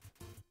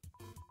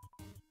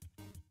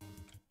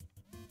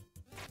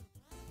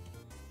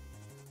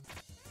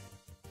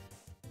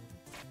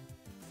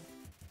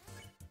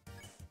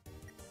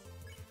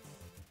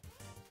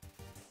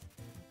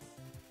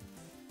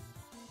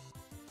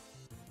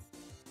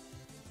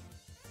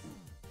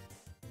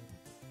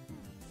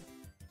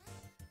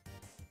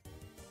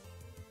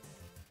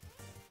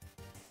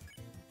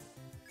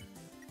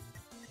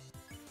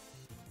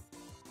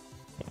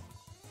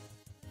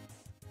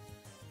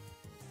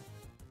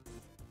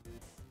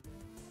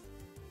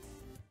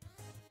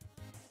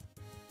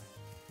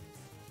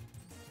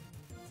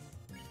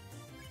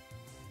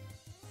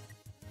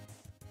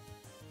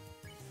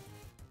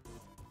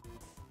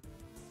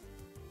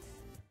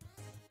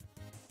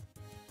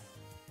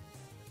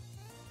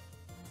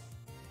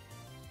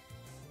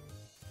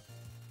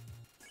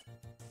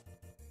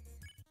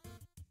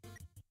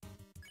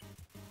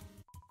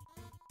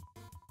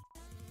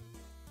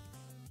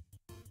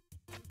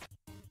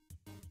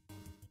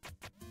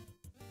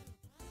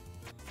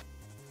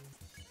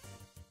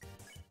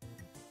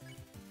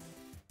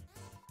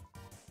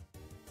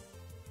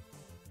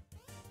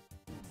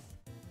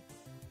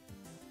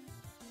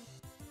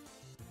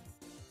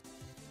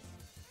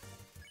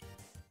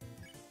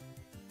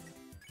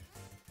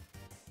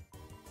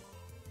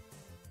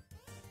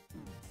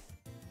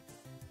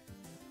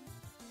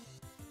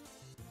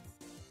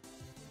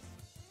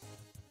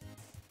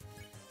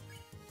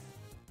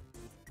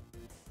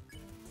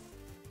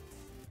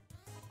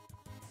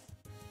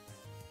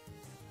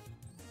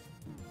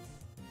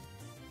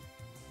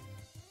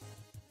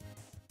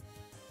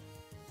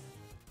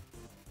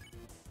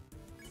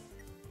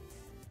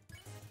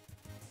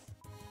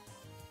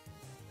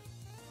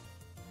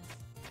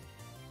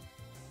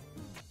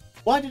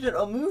 Why did it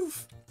not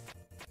move?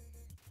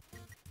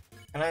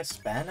 Can I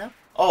spare now?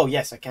 Oh,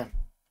 yes, I can.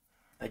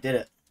 I did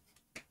it.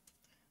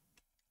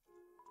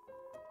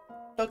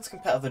 Dogs can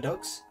pet other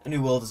dogs. A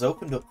new world has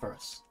opened up for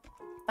us.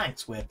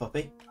 Thanks, weird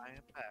puppy. I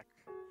am back.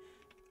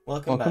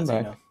 Welcome back, Welcome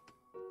back. Zeno.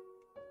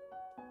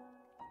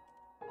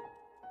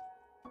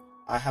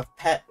 I have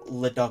pet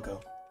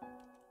Ledoggo.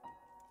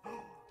 How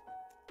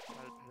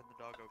did the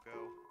doggo go?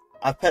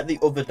 I pet the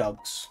other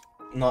dogs,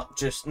 not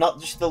just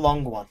the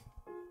long one.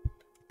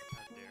 How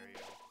dare you?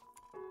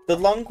 The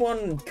long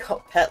one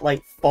got pet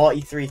like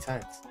 43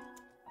 times.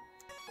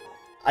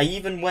 I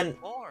even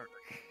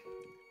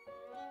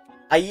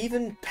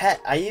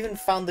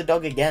found the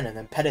dog again and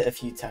then pet it a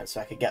few times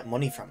so I could get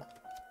money from it.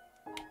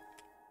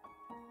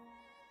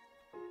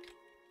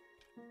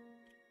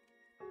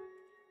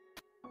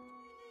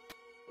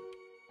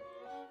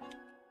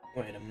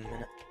 Wait a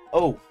minute.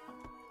 Oh!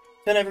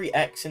 Turn every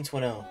X into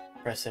an O.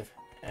 Press it,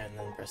 and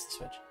then press the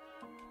switch.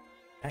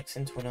 X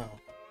into an O.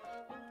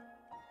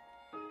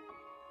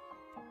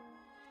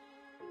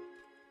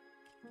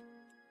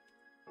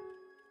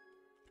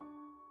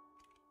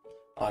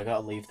 Oh, I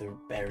gotta leave the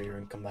area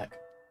and come back.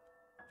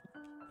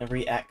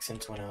 Every X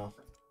into an O.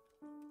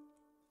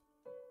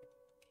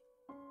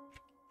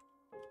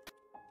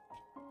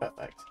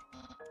 Perfect.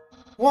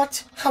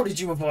 What? How did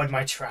you avoid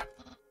my trap?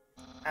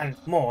 And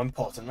more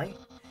importantly,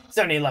 it's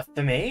only left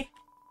for me.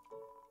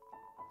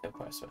 Of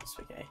course, it's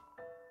spaghetti.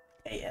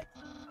 Ate it.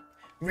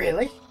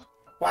 Really?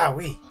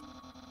 Wowee.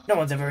 No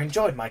one's ever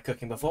enjoyed my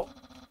cooking before.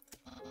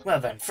 Well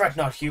then, fret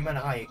not, human.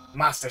 I,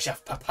 Master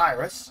Chef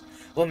Papyrus,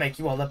 will make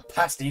you all the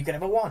pasta you could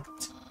ever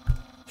want.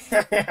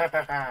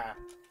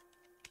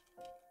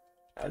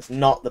 That's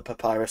not the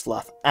Papyrus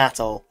laugh at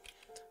all.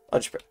 I'll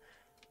just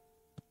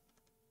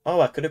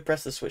oh, I could have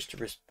pressed the switch to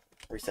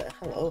reset.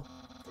 Hello.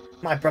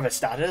 My brother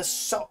started a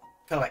sock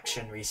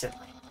collection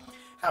recently.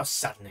 How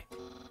saddening.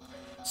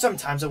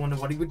 Sometimes I wonder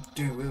what he would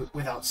do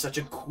without such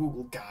a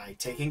cool guy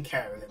taking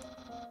care of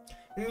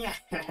him.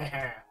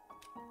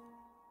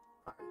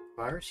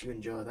 Virus, you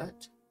enjoy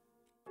that?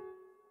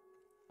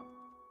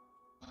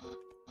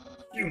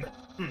 Human.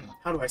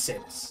 How do I say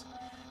this?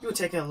 You were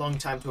taking a long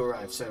time to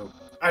arrive, so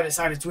I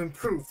decided to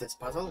improve this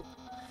puzzle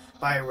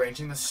by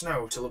arranging the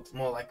snow to look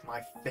more like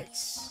my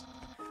face.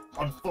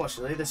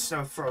 Unfortunately, the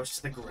snow froze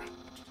to the ground.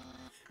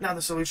 Now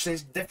the solution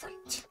is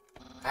different.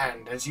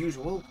 And, as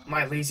usual,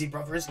 my lazy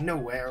brother is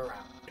nowhere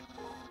around.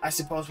 I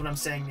suppose what I'm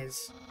saying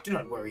is, do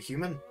not worry,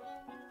 human.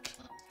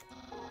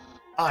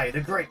 I,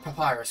 the great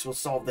Papyrus, will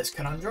solve this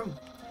conundrum.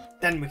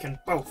 Then we can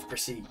both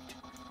proceed.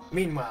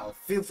 Meanwhile,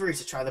 feel free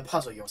to try the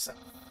puzzle yourself.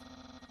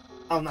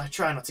 I'll not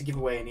try not to give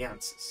away any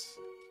answers.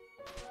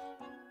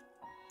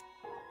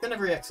 Then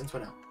every X into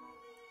an L.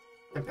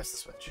 Then press the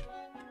switch.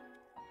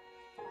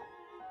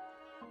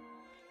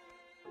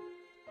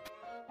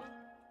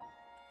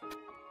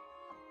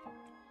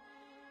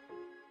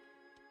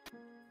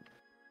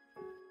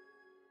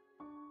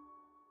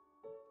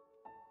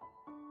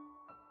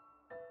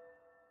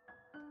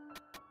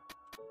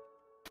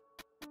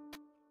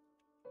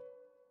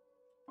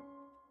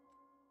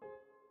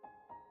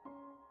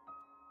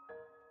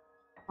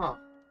 Huh.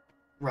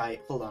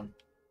 Right, hold on.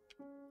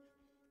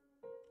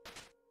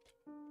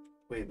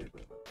 Wait.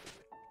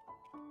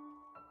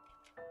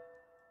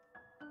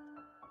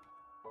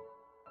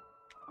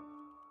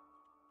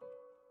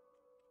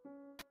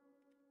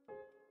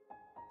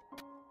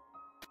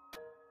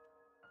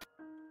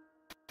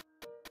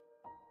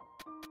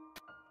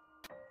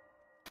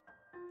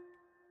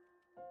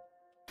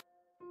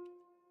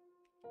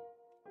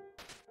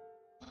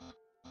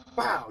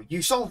 Wow,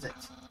 you solved it!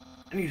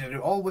 And you did it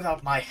all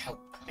without my help.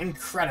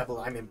 Incredible,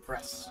 I'm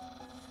impressed.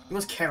 You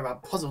must care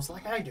about puzzles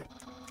like I do.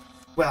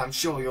 Well, I'm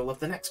sure you'll love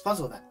the next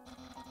puzzle then.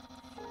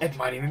 It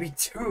might even be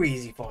too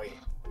easy for you.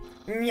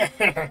 Yeah.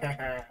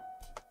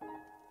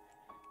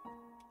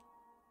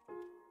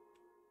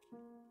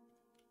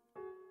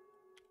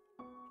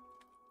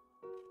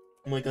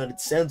 Oh my god, it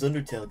sounds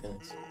Undertale,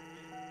 guys.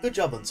 Good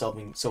job on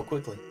solving so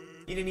quickly.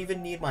 You didn't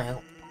even need my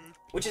help.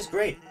 Which is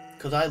great,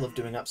 because I love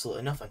doing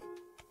absolutely nothing.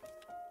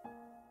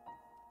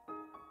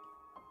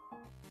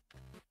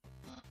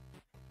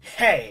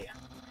 Hey!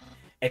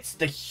 It's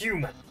the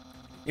human!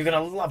 You're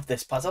gonna love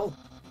this puzzle.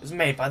 It was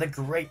made by the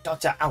great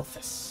Dr.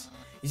 Alphys.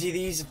 You see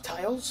these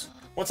tiles?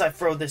 Once I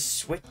throw this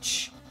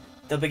switch,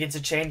 they'll begin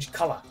to change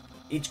colour.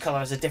 Each colour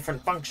has a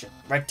different function.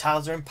 Red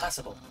tiles are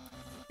impassable.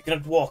 You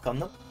cannot walk on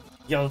them.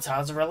 Yellow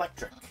tiles are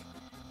electric.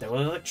 They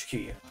will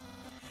electrocute you.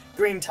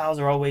 Green tiles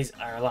are always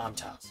alarm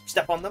tiles.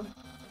 Step on them,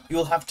 you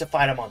will have to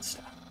fight a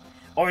monster.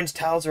 Orange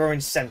tiles are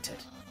orange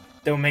scented.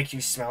 They will make you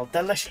smell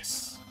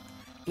delicious.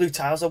 Blue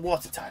tiles are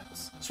water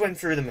tiles. Swim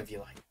through them if you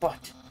like,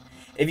 but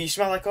if you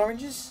smell like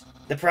oranges,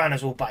 the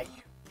piranhas will bite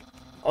you.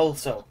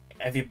 Also,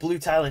 if your blue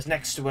tile is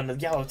next to a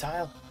yellow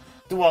tile,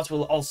 the water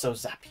will also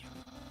zap you.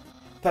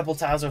 Purple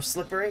tiles are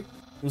slippery,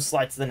 you'll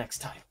slide to the next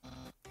tile.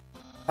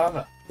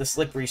 However, the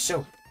slippery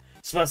soap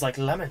smells like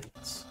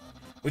lemons,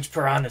 which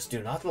piranhas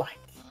do not like.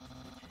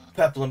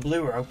 Purple and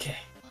blue are okay.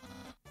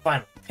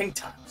 Finally, pink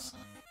tiles.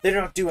 They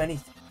do not do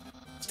anything.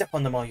 Step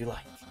on them all you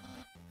like.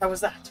 How was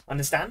that?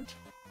 Understand?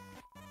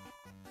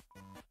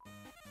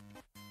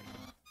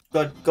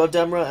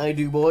 Goddamn right I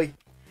do, boy.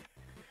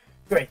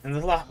 Great,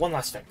 and one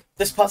last thing.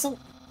 This puzzle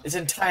is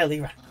entirely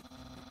random.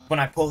 When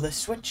I pull this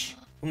switch,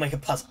 we'll make a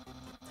puzzle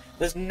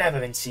that's never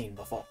been seen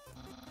before.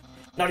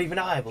 Not even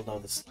I will know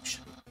the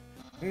solution.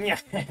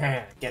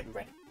 Getting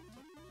ready.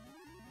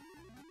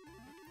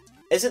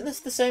 Isn't this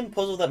the same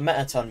puzzle that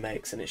Metaton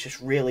makes, and it's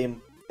just really...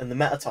 and the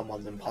Metaton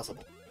one's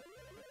impossible?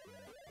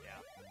 Yeah.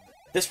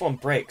 This one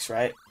breaks,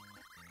 right?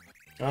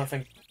 I don't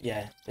think...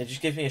 yeah, it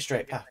just gives me a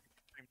straight path.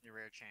 Extremely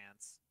rare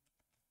chance.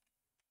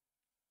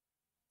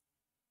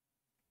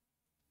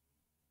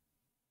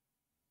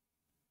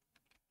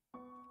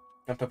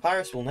 And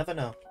Papyrus will never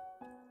know.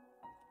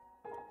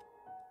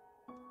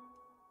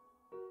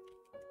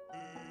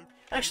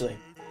 Actually,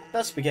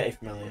 that spaghetti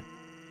familiar.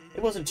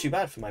 It wasn't too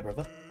bad for my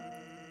brother.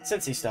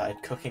 Since he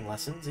started cooking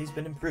lessons, he's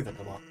been improving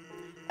a lot.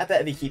 I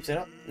bet if he keeps it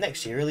up,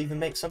 next year he'll even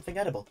make something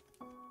edible.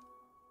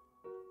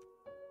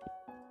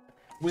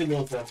 We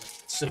love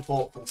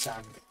supportful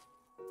Sand.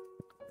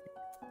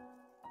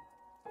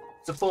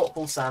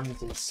 Supportful Sand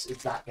is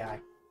that guy.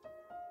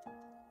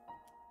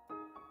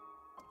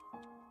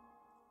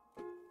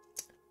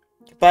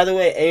 By the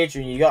way,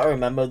 Adrian, you gotta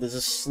remember there's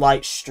a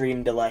slight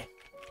stream delay.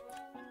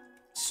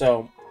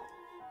 So...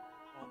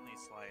 only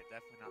slight,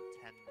 definitely not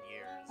 10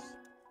 years.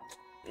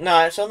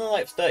 no, it's only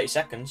like 30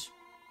 seconds.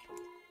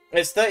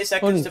 It's 30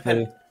 seconds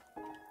depending...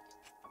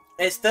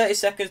 it's 30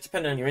 seconds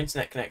depending on your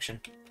internet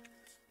connection.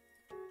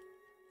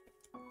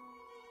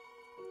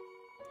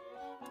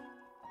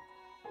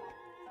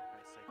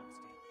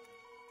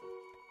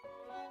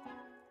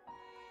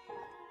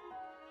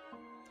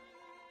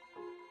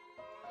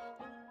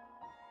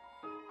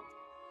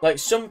 Like,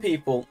 some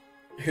people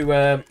who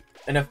are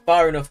in a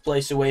far enough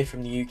place away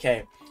from the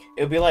UK,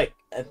 it'll be like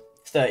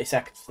 30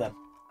 seconds for them.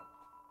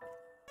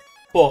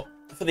 But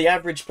for the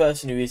average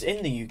person who is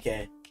in the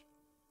UK,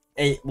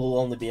 it will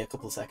only be a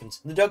couple of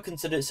seconds. The dog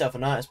considers itself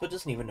an artist, but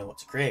doesn't even know what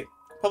to create.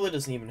 Probably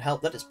doesn't even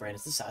help that its brain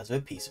is the size of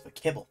a piece of a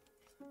kibble.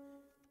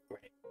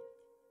 Great.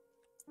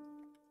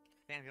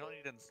 Damn, you don't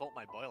need to insult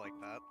my boy like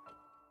that.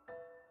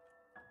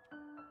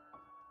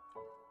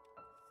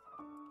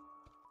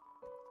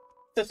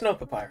 There's no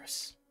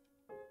Papyrus.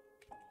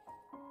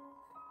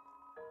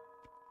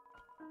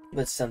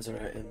 Let's censor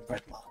it in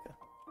red marker.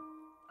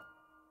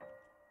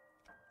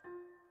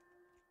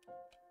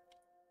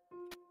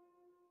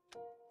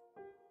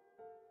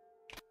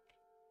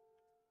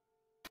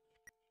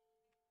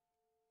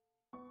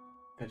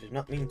 I did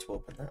not mean to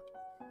open that.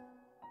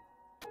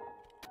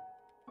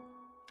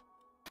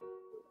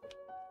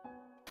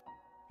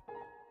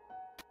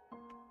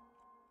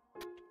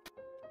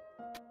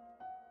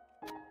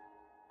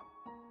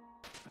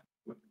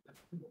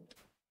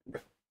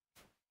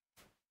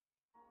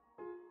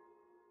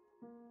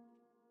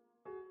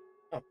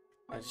 Oh,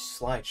 I just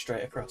slide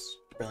straight across.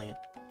 Brilliant.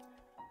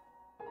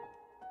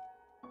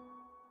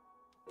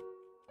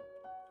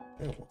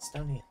 Oh, what's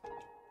down here?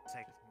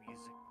 Take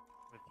music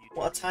with you.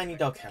 What a tiny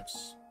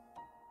doghouse.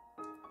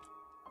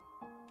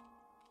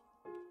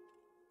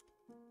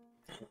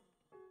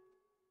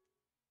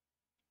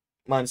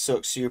 Mine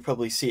sucks, so you'll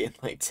probably see it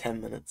in like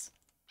 10 minutes.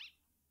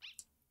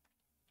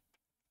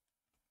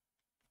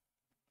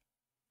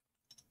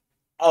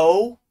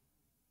 Oh?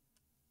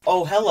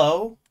 Oh,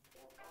 hello?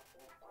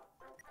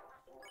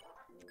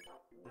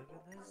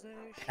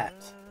 Pet.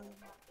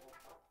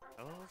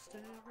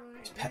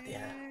 Just pet the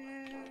air.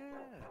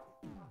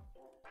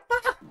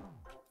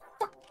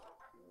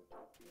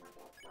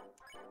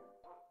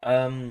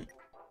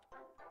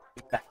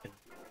 Beckon.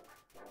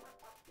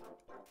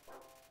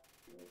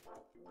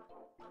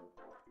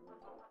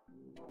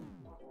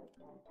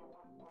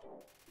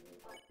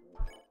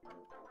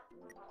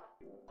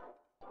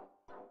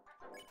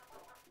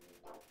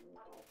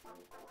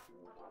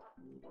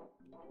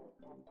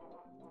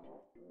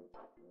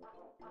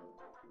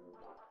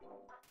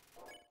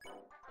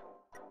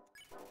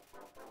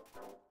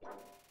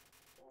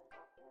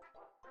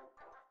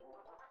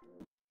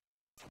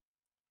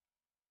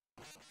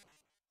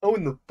 Oh,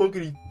 in the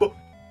buggity bu-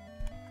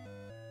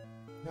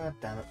 God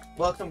damn it.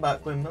 Welcome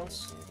back,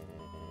 Windmills.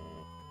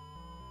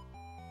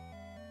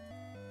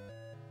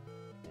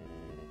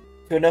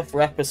 To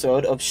another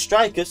episode of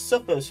Strikers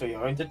Suffers for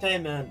your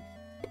entertainment.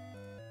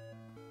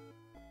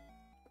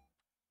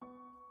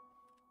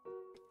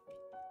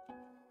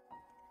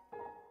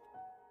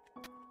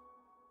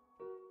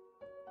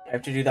 I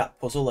have to do that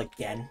puzzle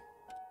again.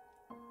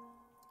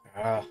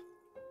 Ah.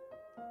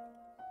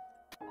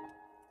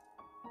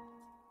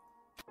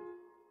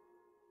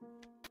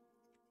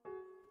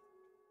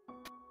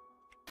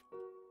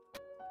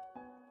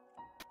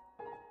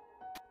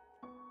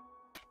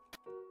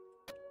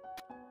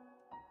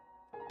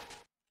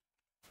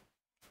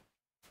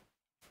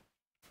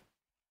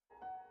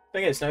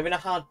 Thing is, it's not even a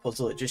hard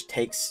puzzle, it just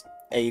takes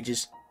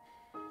ages.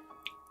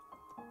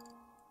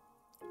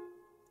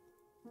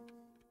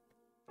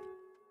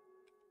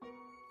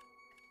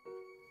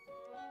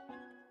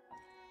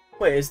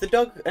 Wait, is the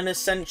dog an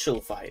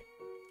essential fight?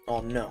 Oh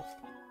no.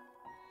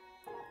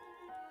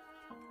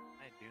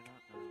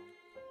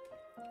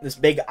 This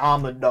big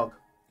armored dog.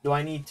 Do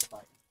I need to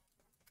fight?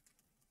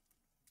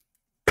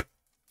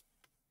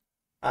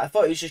 I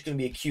thought he was just going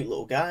to be a cute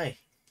little guy.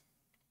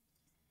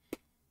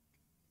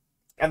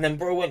 And then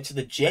bro went to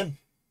the gym.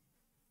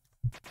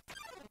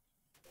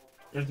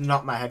 Just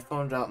knocked my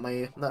headphones out my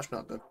ear. That's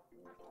not good.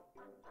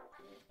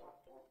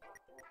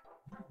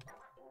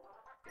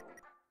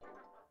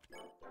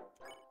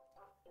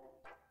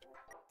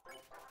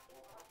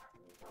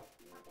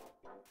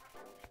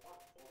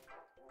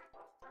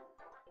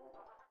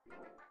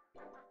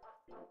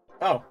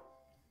 Oh.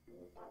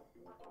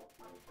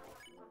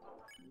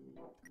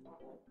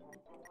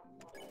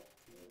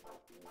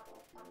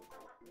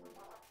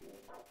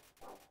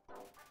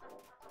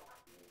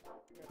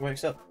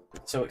 Wakes up.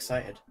 So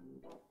excited.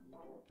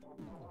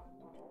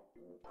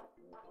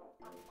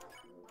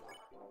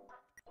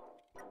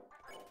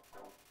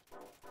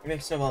 You make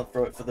a snowball and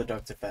throw it for the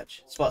dog to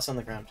fetch. Spots on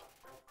the ground.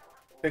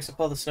 Picks up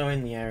all the snow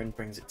in the air and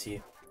brings it to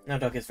you. Now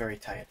dog is very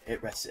tired.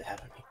 It rests its head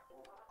on you.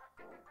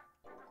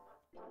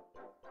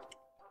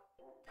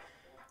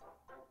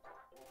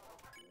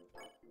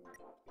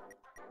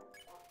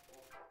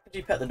 As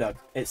you pet the dog,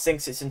 it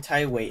sinks its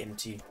entire weight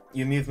into you.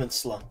 Your movement's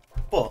slow,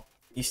 but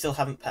you still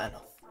haven't pet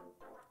enough.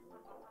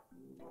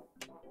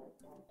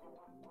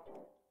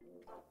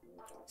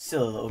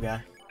 Silly little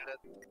guy.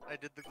 I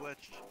did the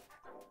glitch.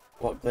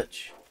 What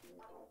glitch?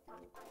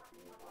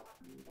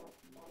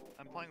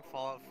 I'm playing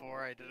Fallout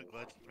 4. I did a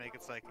glitch to make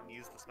it so I can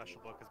use the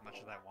special book as much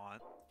as I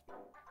want.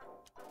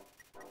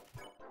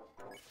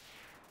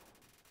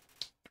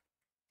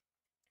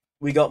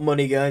 We got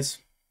money, guys.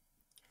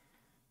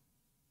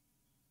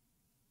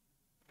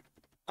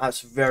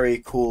 That's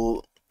very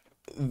cool.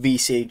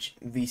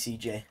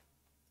 VCJ.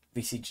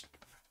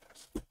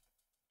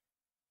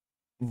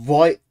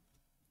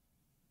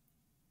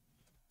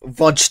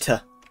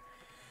 Vojta.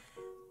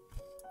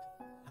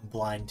 I'm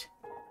blind.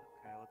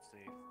 Okay, let's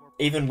see.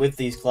 Even with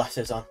these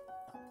glasses on,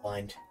 I'm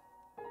blind.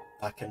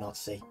 I cannot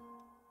see.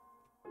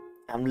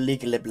 I'm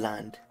legally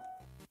blind.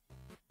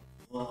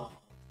 Oh.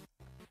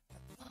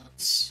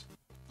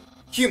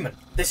 Human,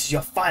 this is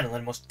your final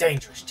and most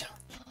dangerous challenge.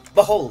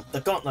 Behold,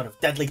 the gauntlet of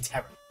deadly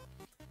terror.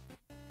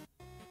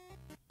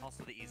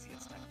 Also the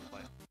easiest type to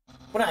play.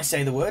 When I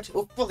say the word, it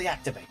will fully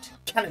activate.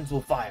 Cannons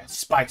will fire,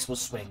 spikes will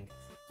swing,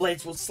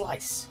 blades will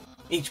slice.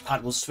 Each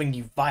pad will swing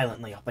you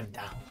violently up and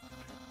down.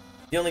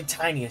 The only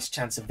tiniest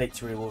chance of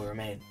victory will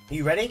remain. Are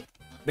you ready?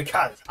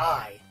 Because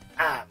I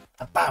am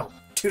about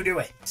to do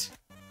it.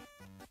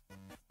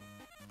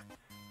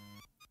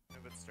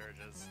 Move it,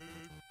 Sturges.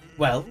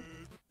 Well,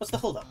 what's the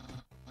hold-up?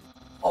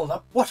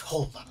 Hold-up? What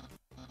hold-up?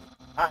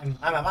 I'm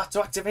about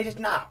to activate it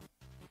now.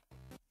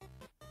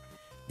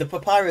 The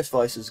papyrus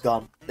voice is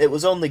gone. It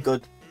was only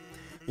good,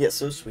 yet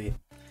so sweet.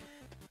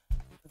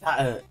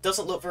 That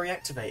doesn't look very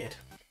activated.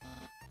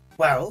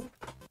 Well,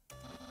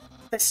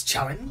 this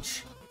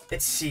challenge,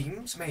 it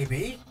seems,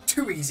 maybe,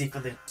 too easy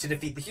to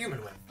defeat the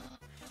human with.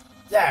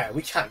 There,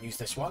 we can't use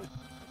this one.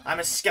 I'm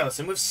a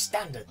skeleton with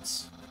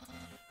standards.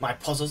 My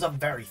puzzles are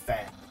very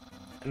fair,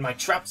 and my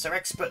traps are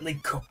expertly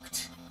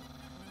cooked.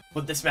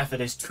 But this method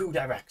is too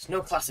direct,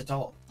 no class at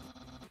all.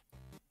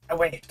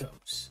 Away it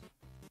goes.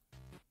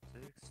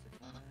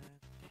 69.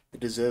 I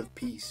deserve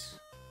peace.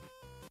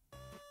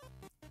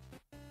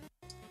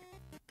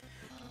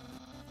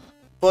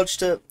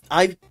 Bodgster,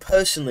 I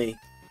personally,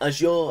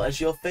 as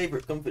your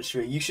favourite comfort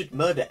tree, you should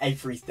murder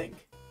everything.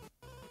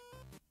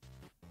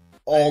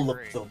 All of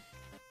them.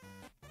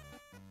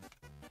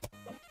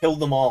 Kill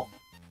them all.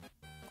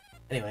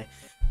 Anyway,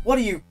 what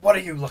are you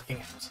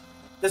looking at?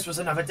 This was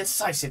another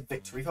decisive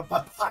victory for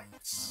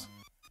Pacifist.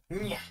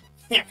 Yeah.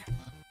 I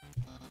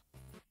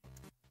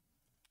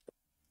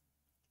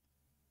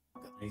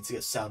need to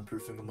get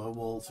soundproofing on my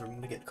walls or I'm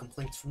gonna get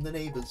complaints from the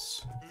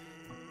neighbours.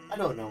 I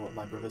don't know what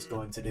my brother's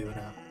going to do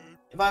now.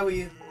 If I were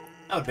you,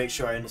 I would make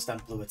sure I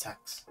understand blue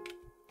attacks.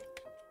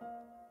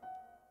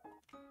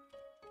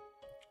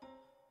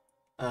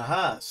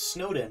 Aha,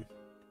 Snowden.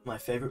 My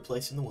favourite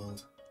place in the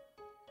world.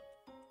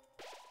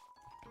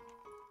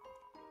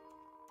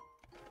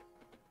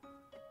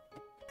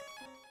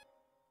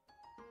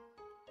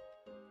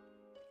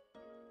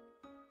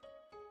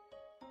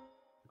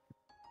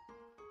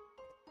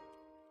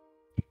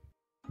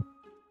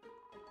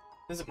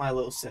 Isn't my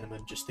little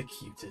cinnamon just the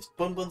cutest?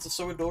 Bun-buns are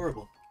so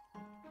adorable.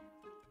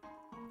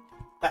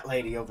 That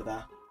lady over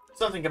there.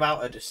 Something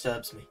about her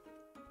disturbs me.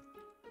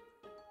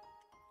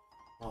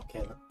 Okay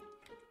then.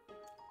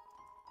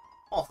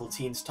 Awful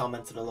teens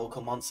tormented a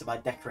local monster by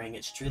decorating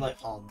its tree like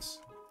horns.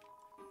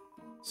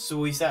 So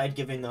we started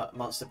giving the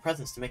monster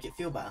presents to make it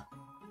feel better.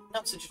 Now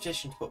it's a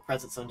tradition to put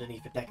presents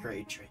underneath a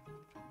decorated tree.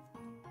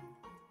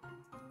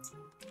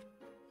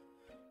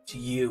 To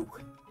you.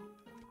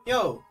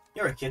 Yo,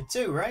 you're a kid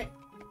too, right?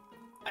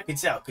 I can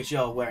tell because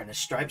you're wearing a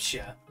striped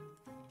shirt.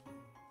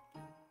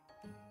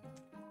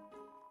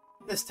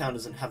 This town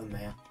doesn't have a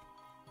mayor,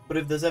 but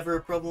if there's ever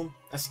a problem,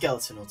 a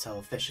skeleton will tell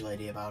a fish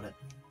lady about it.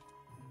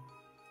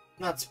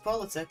 That's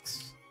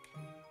politics.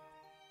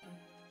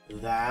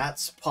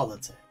 That's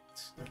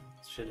politics.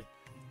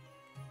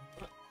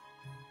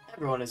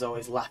 Everyone is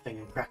always laughing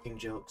and cracking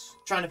jokes,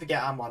 trying to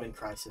forget our modern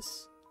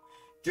crisis.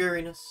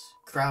 Dreariness,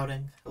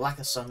 crowding, lack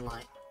of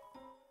sunlight.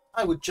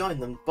 I would join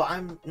them, but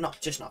I'm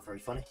not very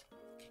funny.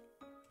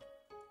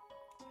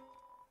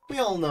 We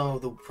all know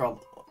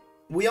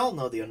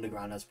the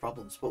underground has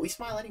problems, but we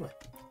smile anyway.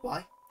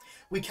 Why?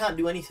 We can't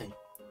do anything,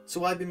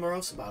 so why be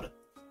morose about it?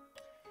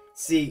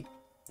 See,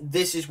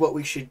 this is what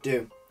we should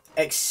do.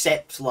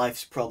 Accept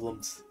life's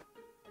problems.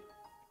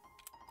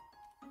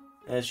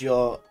 There's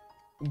your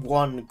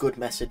one good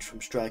message from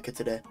Striker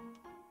today.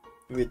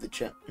 Read the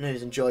chat.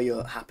 Please enjoy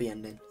your happy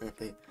ending.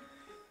 Happy.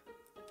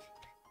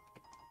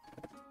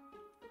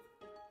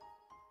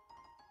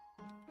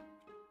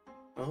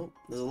 Oh,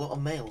 there's a lot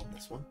of mail on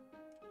this one.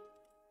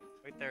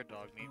 Right there,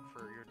 dog meat,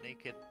 for your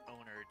naked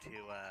owner to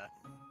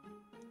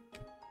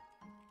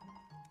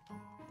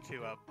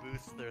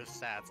boost their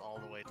stats all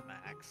the way to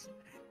max.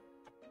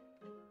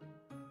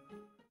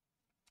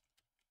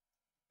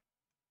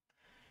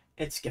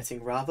 It's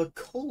getting rather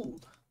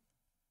cold.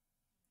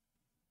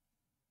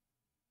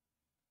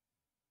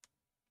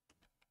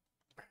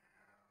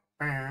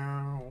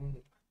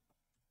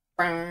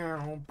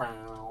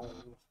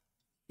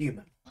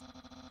 Human.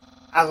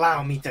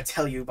 Allow me to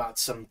tell you about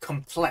some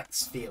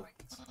complex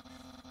feelings.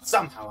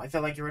 Somehow I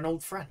feel like you're an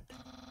old friend,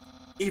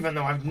 even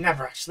though I've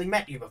never actually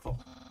met you before.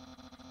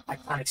 I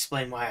can't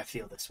explain why I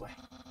feel this way.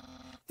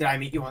 Did I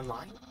meet you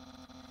online?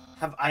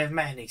 I have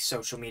many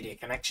social media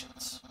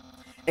connections.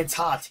 It's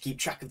hard to keep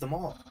track of them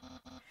all.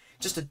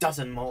 Just a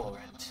dozen more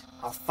and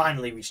I'll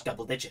finally reach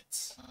double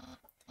digits.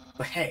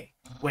 But hey,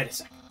 wait a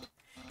second.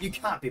 You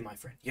can't be my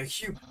friend, you're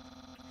human.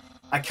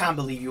 I can't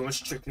believe you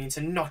almost tricked me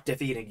into not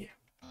defeating you.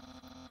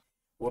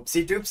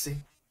 Whoopsie doopsie.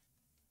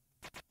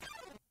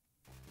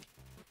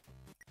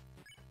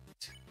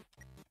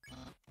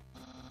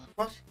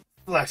 What?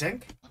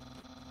 Flirting?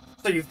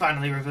 So you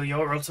finally reveal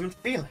your ultimate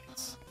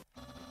feelings.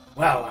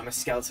 Well, I'm a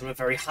skeleton with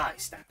very high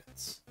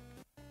standards.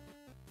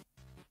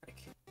 I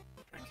can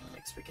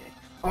make spaghetti.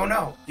 Oh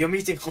no, you're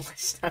meeting all my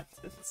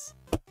standards.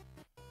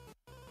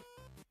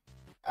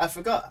 I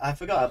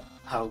forgot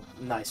how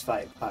nice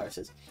Pyrus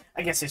is.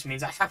 I guess this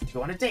means I have to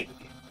go on a date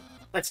with you.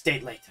 Let's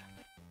date later.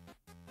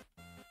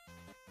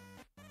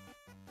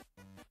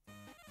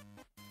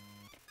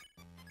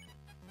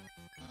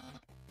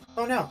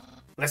 Oh no,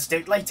 let's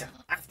date later,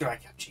 after I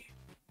capture you.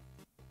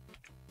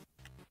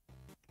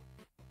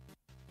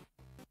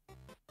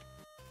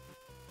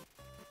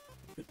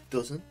 It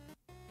doesn't?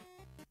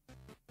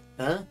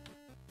 Huh?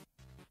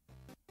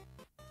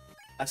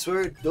 I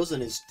swear it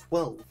doesn't is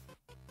 12.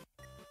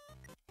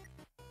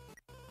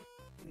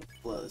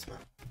 Flirt this man.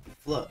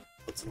 Flirt.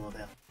 Put some more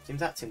down.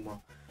 Seems acting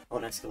well. I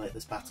won't escalate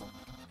this battle.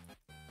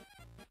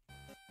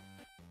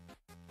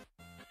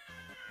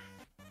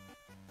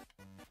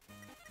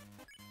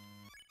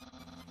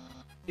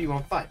 You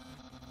won't fight.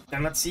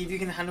 Then let's see if you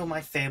can handle my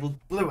fabled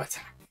blue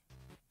attack.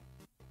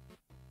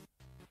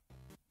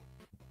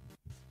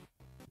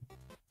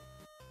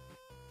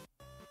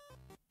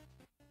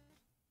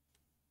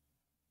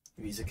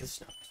 Music has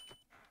stopped.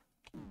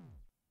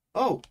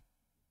 Oh!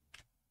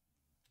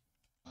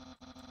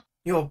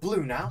 You're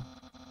blue now?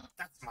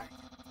 That's my...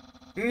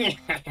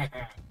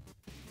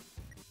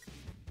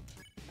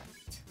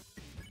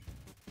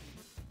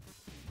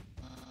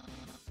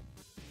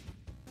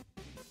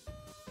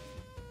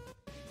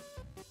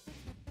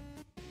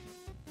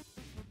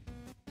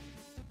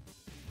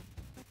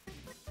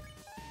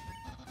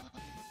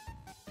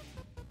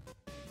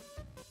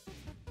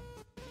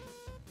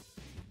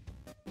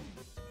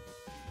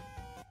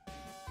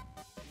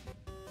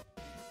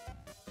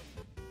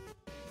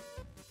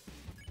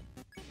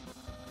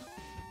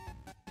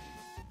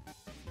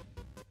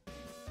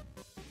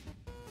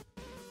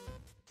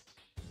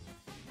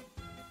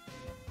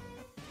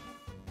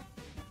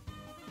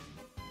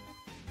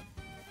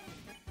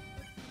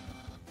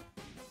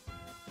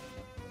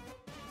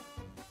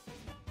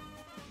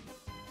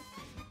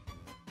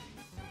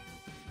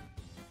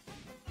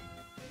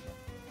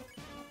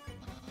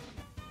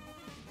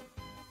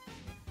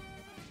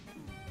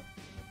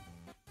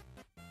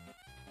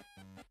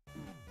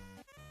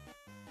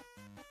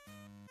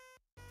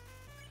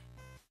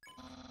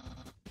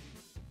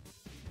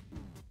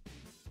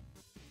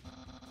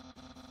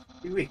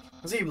 Be weak.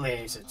 I was able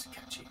to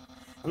catch you.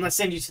 And let's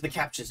send you to the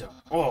capture zone.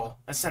 Or,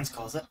 as Sense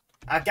calls it,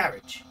 our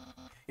garage.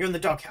 You're in the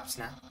doghouse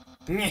now.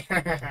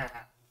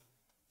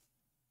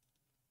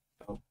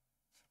 Oh.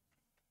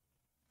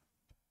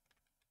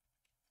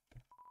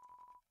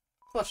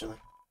 Fortunately,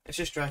 it's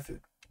just dry food.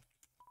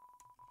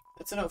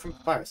 It's a note from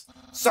Papyrus.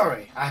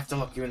 Sorry, I have to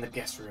lock you in the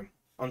guest room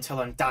until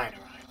Undyne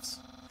arrives.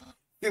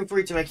 Feel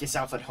free to make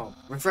yourself at home.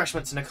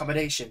 Refreshments and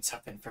accommodations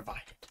have been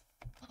provided.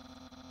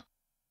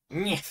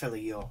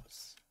 Fully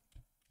yours.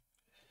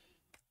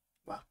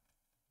 Wow.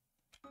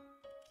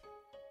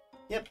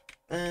 Yep,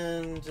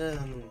 and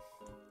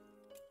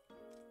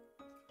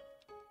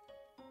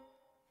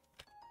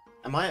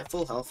am I at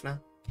full health now?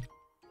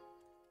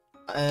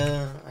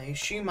 I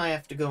assume I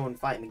have to go and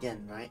fight him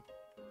again, right?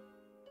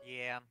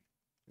 Yeah.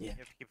 Yeah. You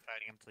have to keep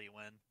fighting until you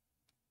win.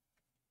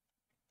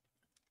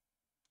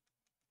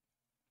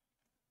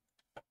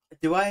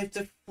 Do I have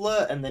to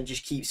flirt and then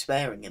just keep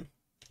sparing him?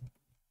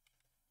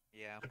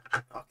 Yeah.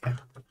 Okay,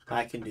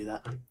 I can do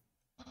that.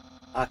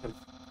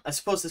 I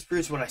suppose this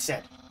proves what I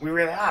said. We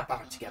really are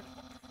bound together.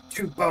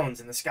 Two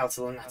bones in the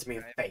skeletal anatomy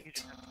of Okay, you fate.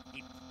 just have to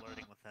keep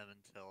flirting with him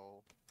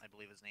until I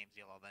believe his name's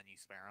Yellow, then you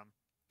spare him.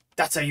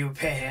 That's how you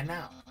appear here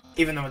now,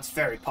 even though it's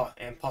very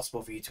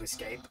impossible for you to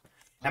escape.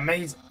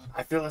 Amazing.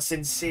 I feel a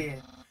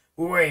sincere...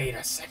 Wait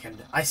a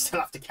second. I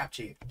still have to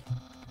capture you.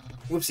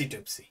 Whoopsie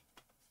doopsie.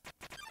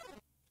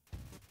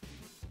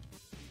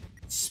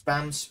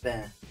 Spam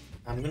spare.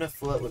 I'm gonna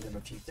flirt with him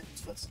a few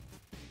things first.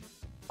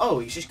 Oh,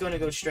 he's just gonna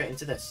go straight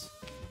into this.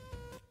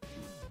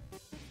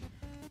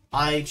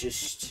 I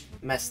just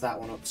messed that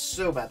one up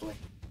so badly.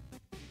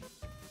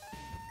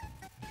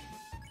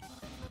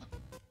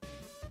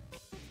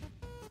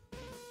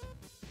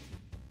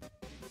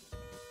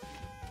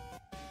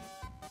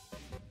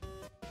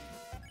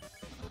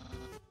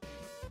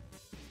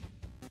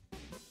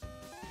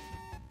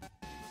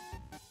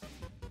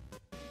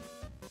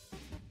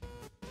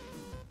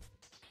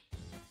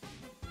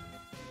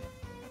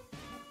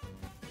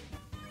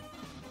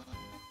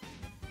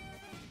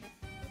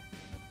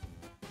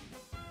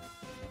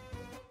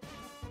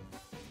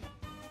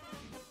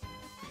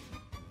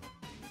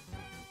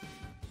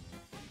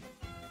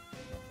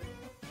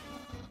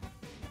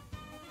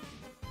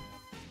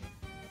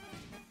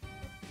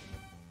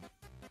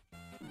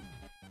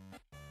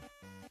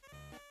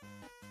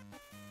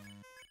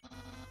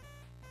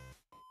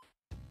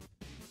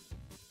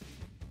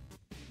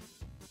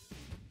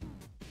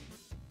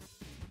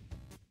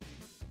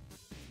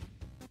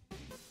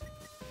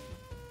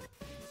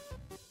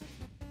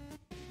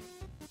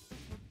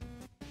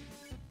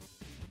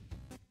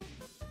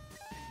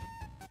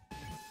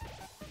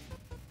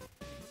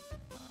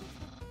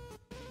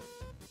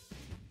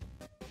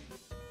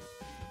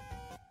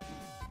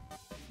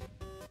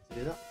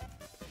 Do that.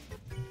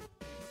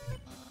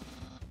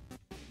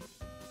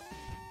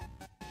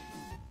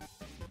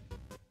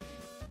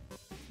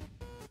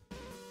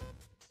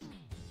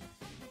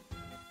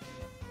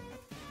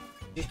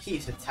 Just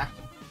keeps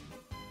attacking.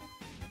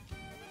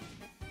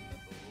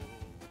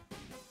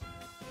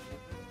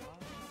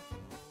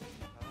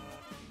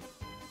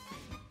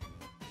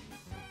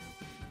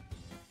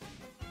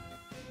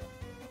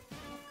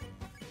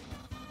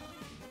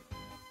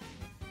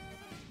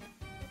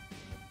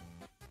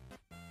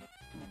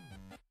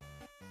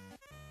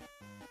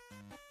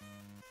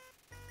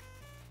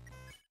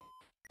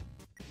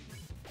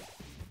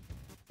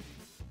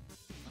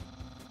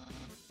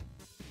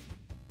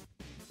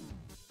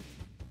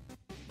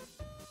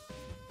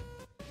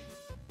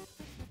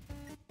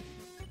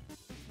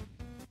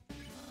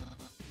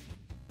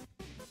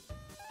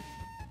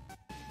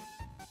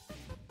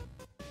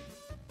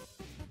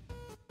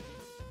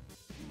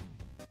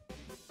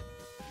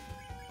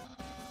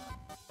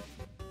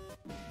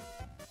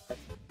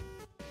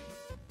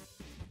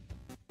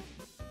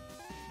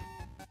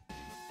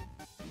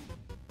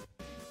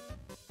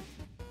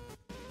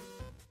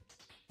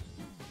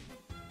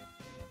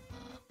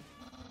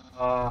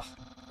 Oh,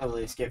 I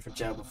really escaped from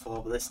jail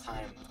before, but this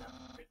time...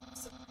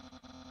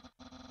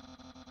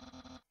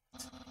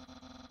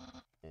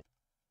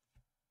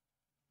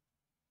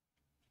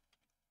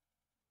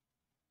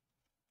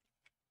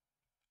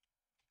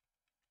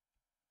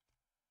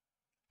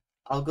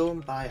 I'll go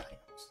and buy items.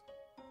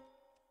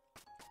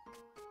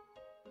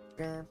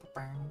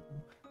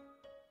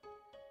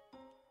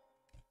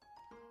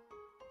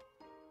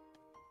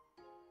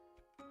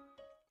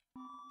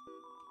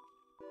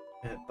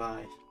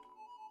 Bye.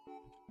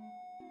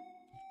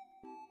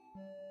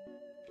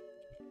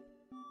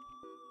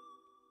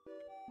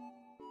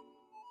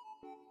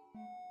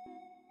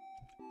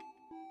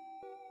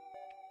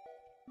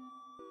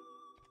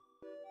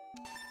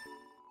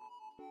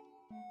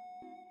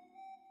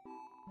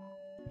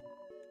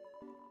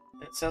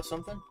 It sells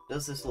something?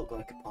 Does this look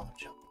like a pawn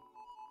shop?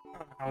 I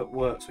don't know how it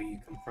works where you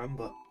come from,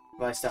 but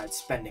if I started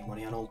spending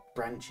money on old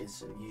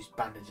branches and used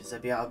bandages,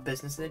 I'd be out of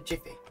business in a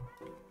jiffy.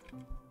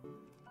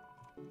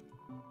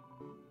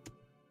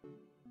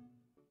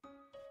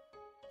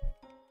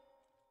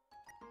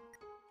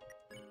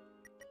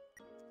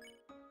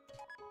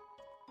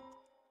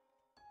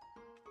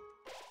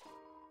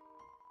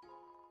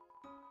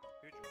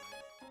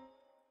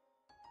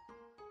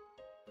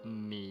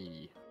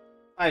 Me.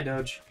 Hi,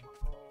 Doge.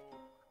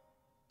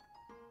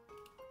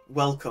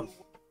 Welcome.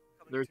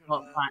 There's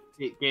not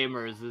backseat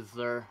gamers, is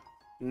there?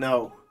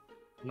 No.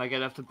 Am I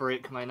gonna have to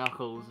break my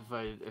knuckles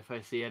if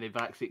I see any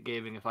backseat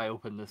gaming if I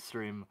open this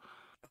stream?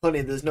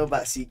 Honey, there's no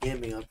backseat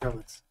gaming, I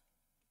promise.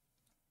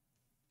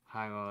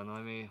 Hang on,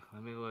 let me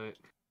look.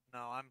 No,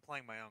 I'm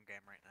playing my own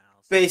game right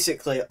now. So...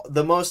 Basically,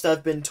 the most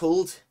I've been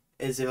told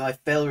is if I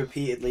fail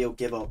repeatedly, you'll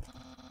give up.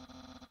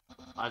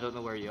 I don't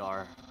know where you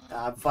are.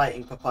 I'm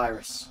fighting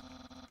Papyrus.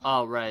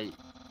 Oh right,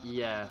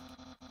 yeah.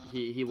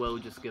 He will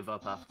just give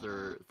up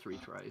after 3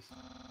 tries.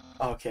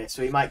 Okay,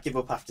 so he might give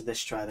up after this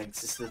try then,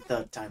 'cause this is the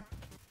 3rd time.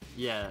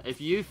 Yeah,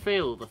 if you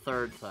fail the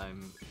 3rd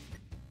time,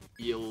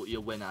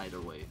 you'll win either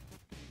way.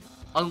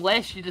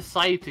 Unless you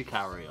decide to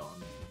carry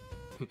on.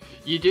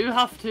 You do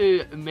have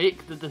to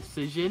make the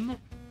decision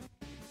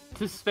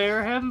to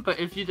spare him, but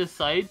if you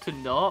decide to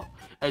not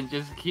and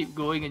just keep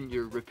going in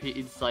your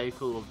repeated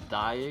cycle of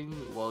dying,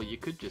 well, you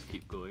could just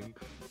keep going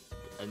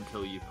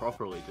until you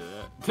properly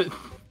do it.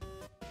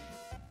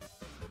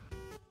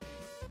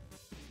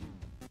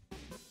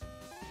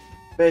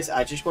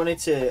 Basically, I just wanted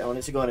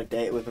to go on a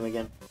date with him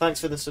again. Thanks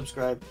for the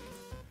subscribe.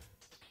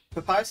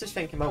 Papyrus is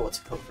thinking about what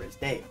to cook for his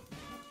date.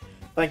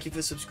 Thank you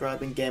for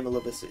subscribing,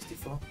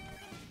 GamerLover64.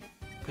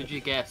 Could you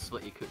guess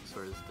what he cooks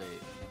for his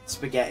date?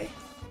 Spaghetti.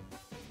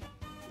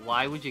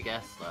 Why would you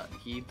guess that?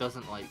 He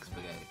doesn't like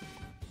spaghetti.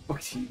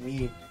 What do you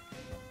mean?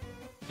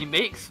 He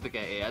makes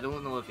spaghetti. I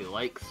don't know if he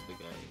likes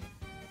spaghetti.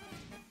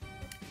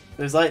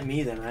 There's like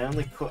me then. I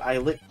only cook.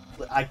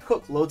 I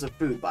cook loads of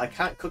food, but I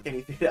can't cook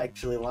anything I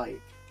actually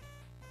like.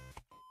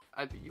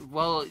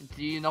 Well,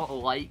 do you not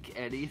like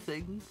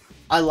anything?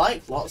 I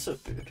like lots of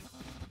food.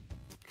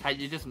 Can't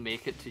you just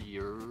make it to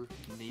your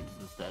needs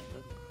instead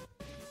then?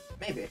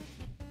 Maybe.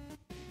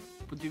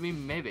 What do you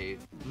mean maybe?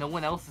 No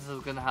one else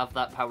is gonna have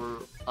that power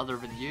other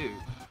than you.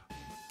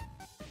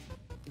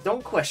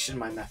 Don't question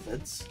my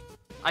methods.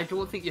 I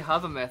don't think you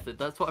have a method,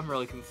 that's what I'm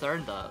really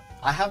concerned at.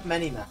 I have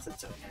many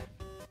methods, okay?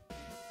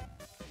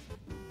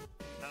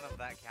 None of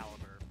that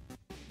caliber.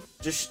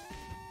 Just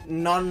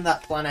none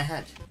that plan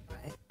ahead,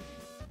 right?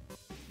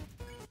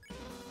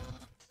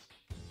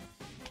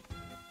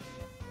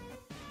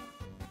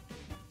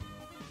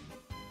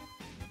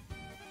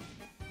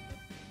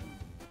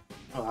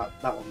 Oh,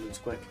 that one moves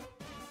quick.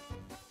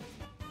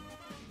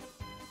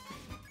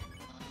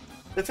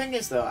 The thing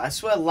is, though, I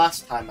swear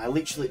last time I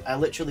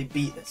literally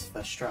beat this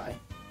first try.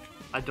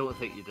 I don't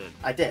think you did.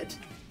 I did.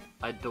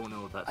 I don't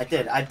know if that's I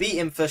did. I beat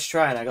him first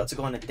try and I got to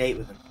go on a date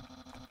with him.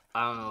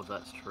 I don't know if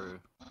that's true.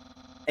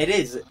 It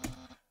is.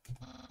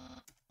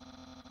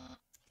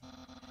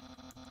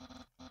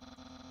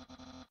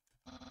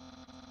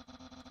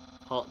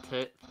 Hot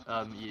tip,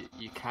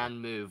 you can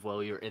move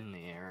while you're in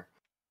the air.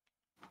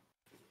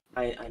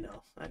 I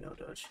know,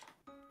 Dodge.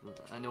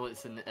 I know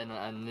it's in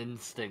an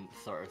instinct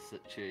sort of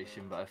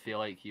situation, but I feel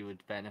like you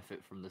would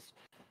benefit from this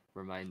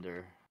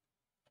reminder.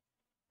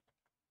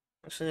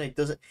 Actually, he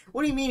doesn't.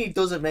 What do you mean he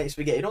doesn't make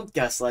spaghetti? Don't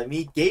gaslight me.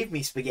 He gave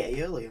me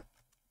spaghetti earlier.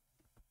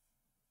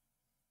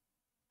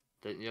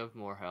 Didn't you have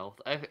more health?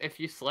 If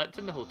you slept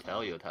in the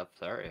hotel, you'd have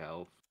 30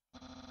 health.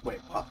 Wait,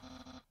 what?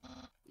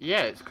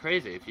 Yeah, it's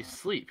crazy. If you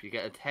sleep, you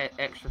get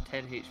a extra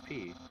 10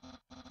 HP.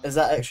 Is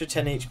that extra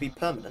 10 HP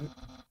permanent?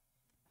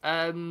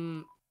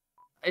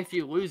 If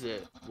you lose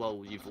it,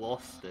 well, you've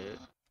lost it.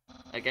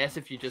 I guess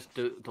if you just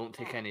don't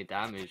take any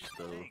damage,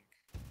 though.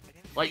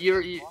 Like,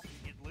 you'd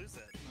lose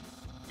it.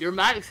 Your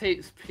max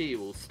HP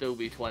will still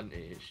be 20,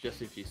 it's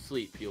just if you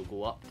sleep, you'll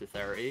go up to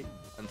 30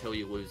 until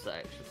you lose the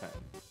extra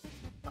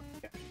 10.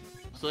 Okay.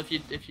 So if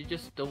you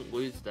just don't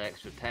lose the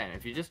extra 10,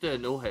 if you just do a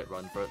no-hit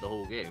run throughout the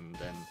whole game,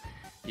 then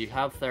you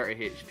have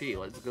 30 HP,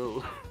 let's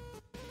go.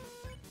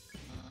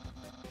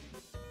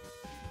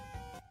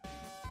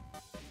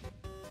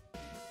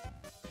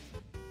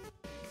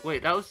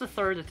 Wait, that was the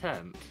third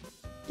attempt?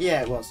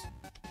 Yeah, it was.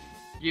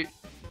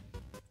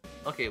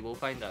 Okay, we'll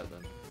find out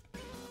then.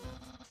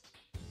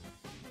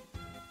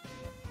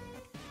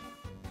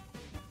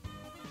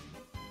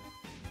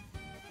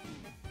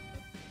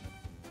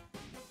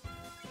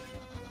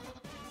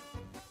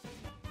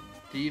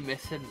 Do you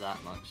miss him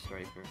that much,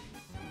 Striker?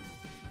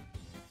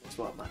 It's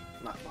what, not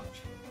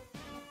much.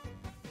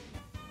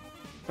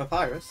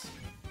 Papyrus?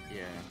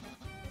 Yeah.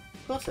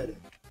 Of course I do.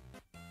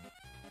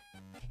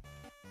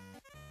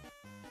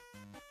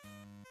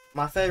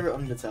 My favourite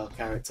Undertale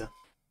character.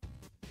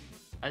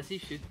 As he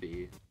should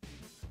be.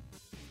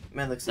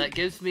 Man, looks That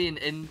gives me an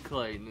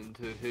incline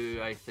into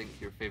who I think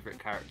your favourite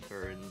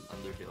character in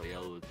Undertale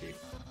Yellow would be.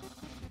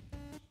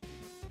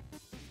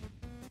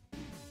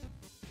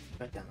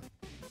 God damn it.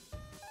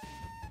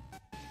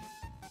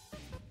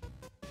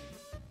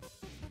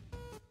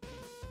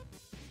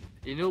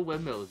 You know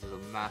Windmills is a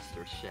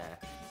master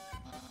chef.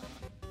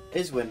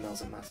 Is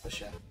Windmills a master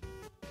chef?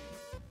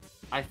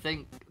 I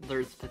think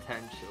there's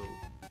potential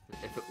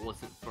if it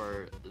wasn't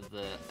for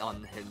the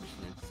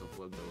unhingedness of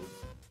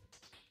Windmills.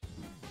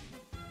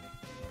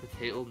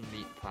 Potato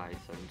meat pie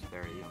sounds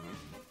very yummy.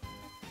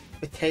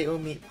 Potato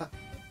meat pie?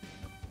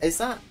 Is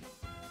that?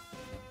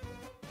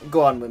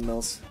 Go on,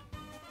 Windmills.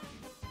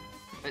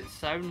 It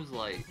sounds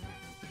like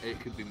it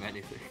could be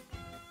many things.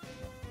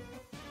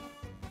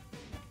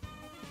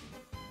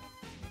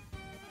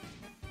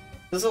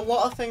 There's a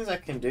lot of things I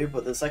can do,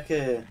 but there's like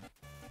a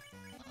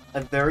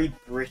very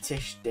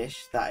British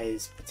dish that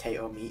is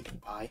potato meat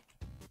and pie.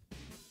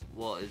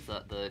 What, is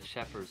that the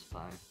shepherd's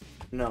pie?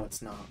 No,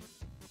 it's not.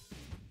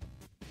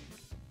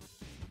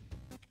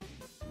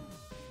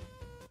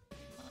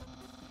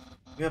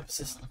 You're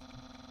persistent.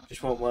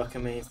 Just won't work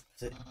on me.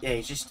 Yeah,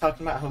 he's just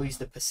talking about how he's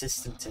the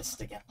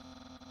persistentist again.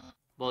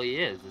 Well, he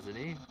is, isn't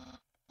he?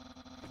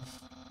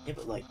 Yeah,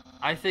 but like,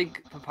 I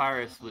think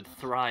Papyrus would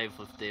thrive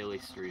with daily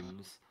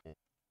streams.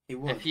 he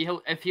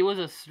would. If he was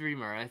a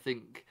streamer, I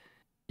think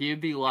he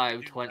would be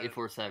live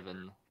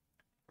 24/7.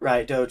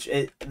 Right, Doge.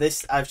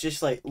 I've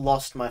just like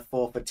lost my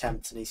 4th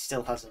attempt, and he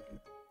still hasn't.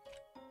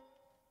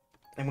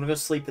 I'm gonna go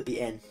sleep at the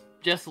inn.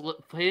 Just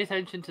pay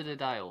attention to the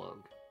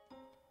dialogue.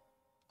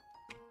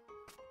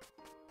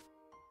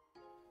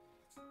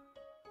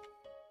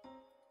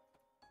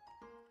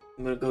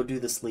 I'm gonna go do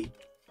the sleep.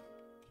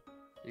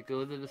 You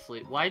go to the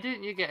sleep. Why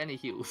didn't you get any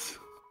heals?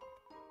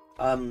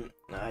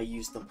 I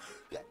used them.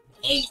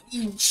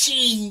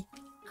 AEG.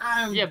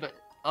 Yeah, but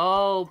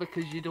oh,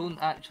 because you don't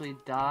actually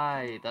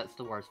die. That's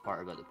the worst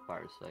part about the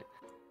papyrus fight.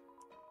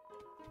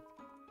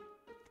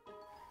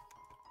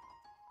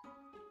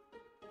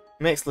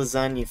 Makes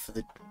lasagna for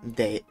the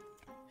date.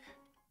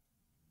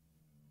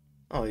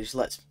 Oh,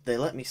 they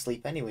let me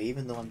sleep anyway,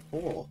 even though I'm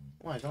poor.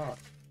 Oh my god.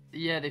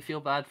 Yeah, they feel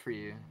bad for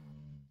you.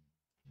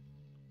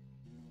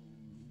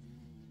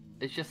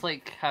 It's just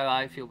like how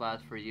I feel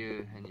bad for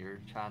you and your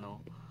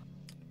channel.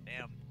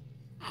 Damn.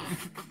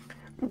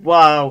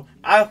 Wow,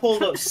 I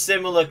hold up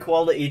similar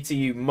quality to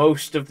you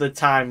most of the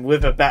time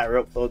with a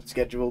better upload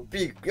schedule.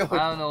 I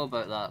don't know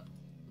about that,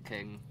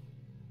 King.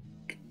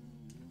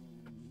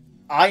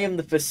 I am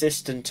the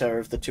persistenter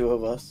of the two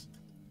of us.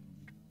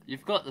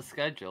 You've got the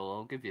schedule,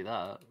 I'll give you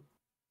that.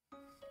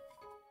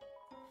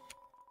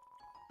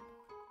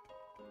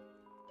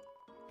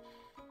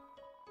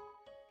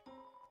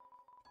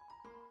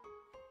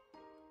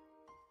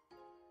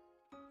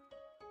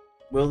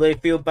 Will they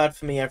feel bad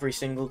for me every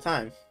single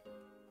time?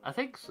 I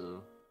think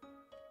so.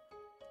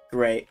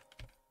 Great.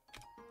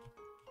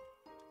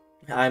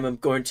 I'm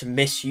going to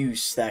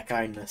misuse their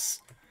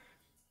kindness.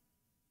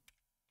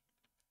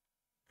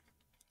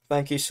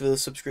 Thank you for the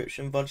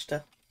subscription,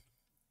 Bodgster.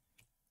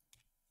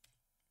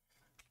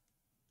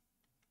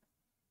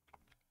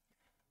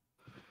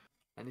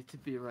 I need to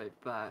be right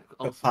back.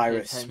 Also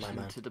Papyrus, pay my attention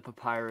man. to the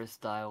papyrus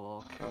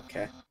dialogue.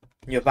 Okay.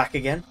 You're back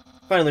again?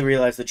 Finally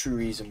realised the true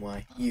reason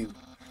why. You.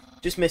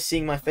 Just miss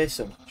seeing my face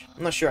so much.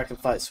 I'm not sure I can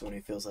fight someone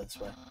who feels this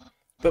way.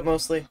 But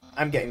mostly,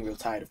 I'm getting real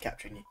tired of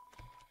capturing you.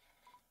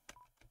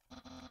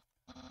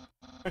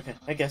 Okay,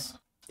 I guess.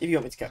 If you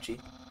want me to capture you,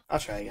 I'll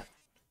try again.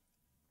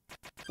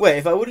 Wait,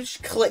 if I would have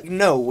just clicked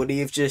no, would he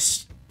have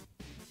just...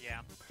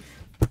 Yeah.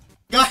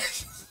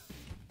 Guys!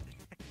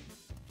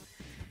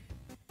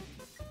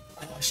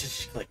 Oh, I should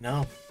just click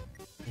no.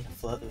 I need to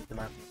flirt with the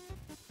man.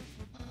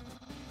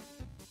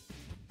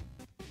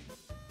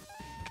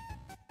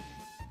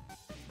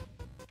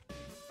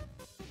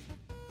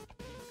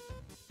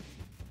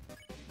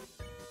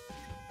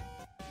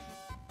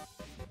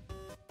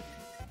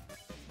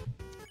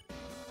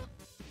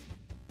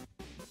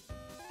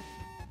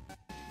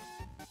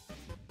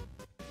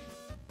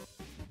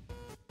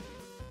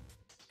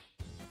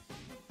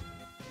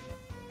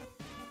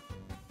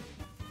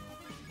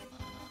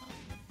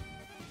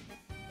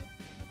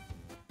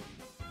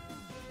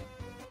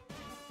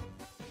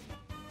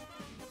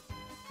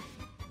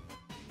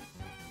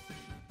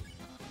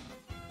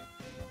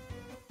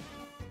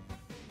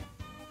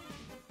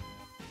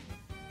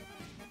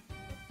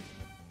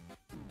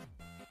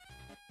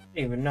 I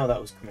didn't even know that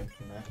was coming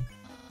from there.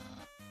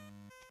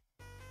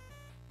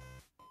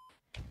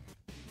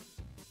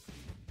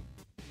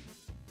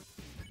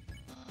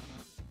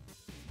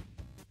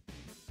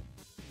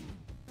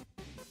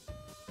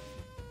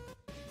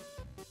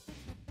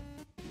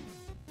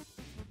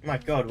 My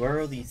god, where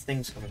are all these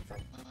things coming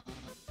from?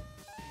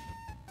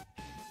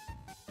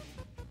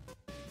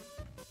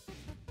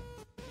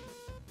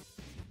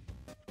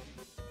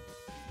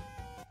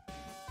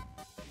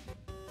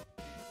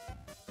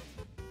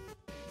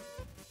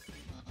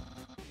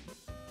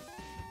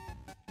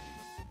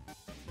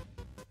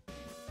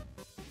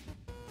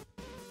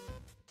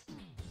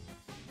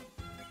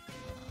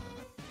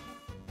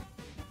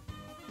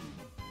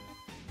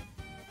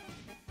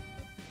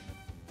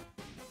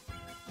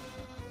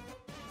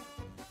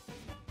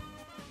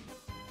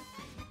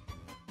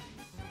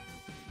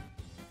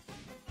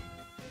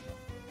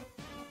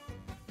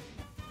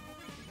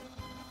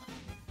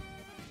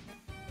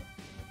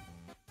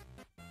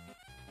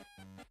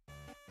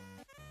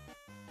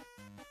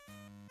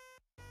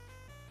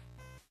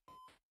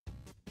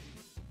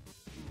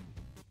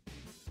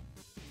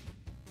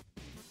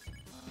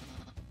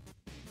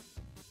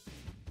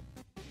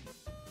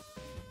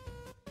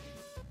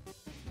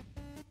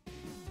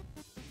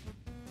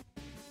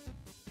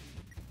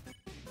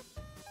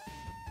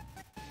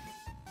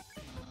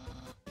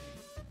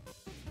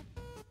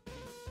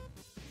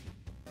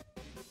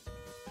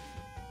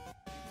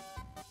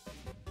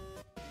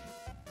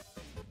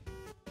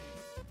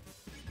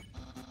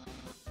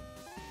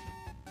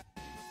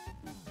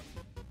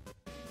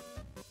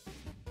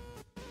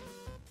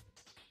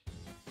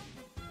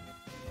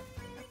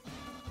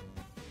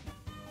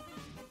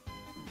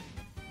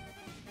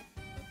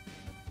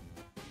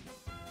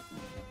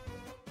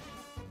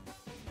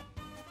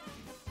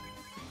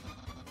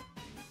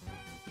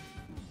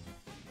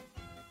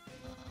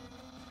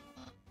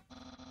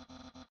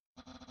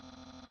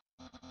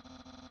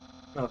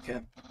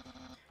 Okay.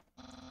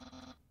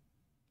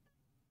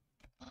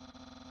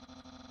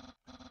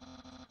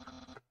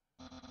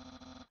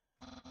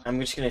 I'm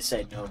just gonna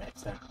say no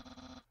next time.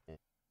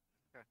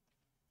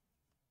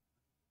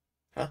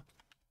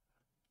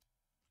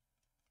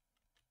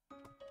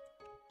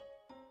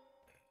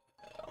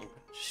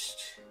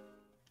 Just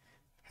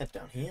head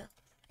down here.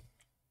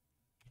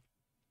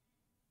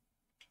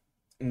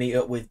 Meet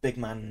up with big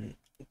man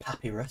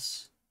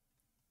Papyrus.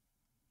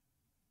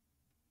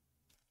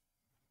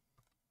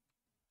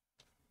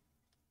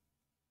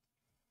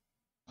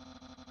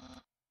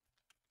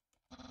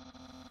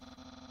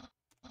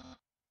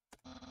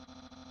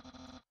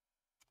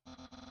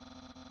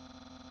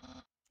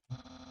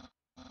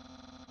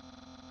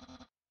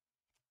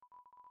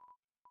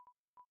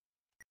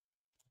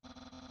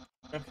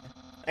 Okay,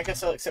 I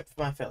guess I'll accept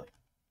my failure.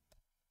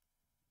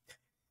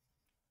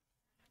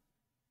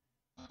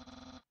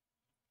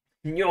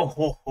 Yo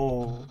ho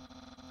ho!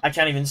 I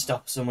can't even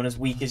stop someone as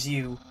weak as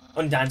you.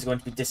 Undyne's going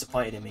to be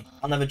disappointed in me.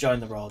 I'll never join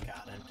the Royal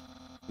Guard, and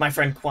my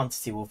friend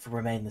Quantity will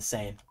remain the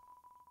same.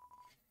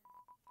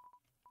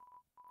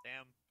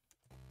 Damn.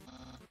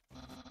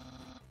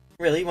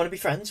 Really, you want to be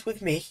friends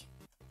with me?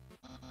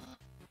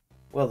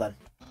 Well then,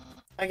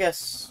 I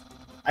guess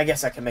I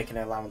can make an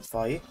allowance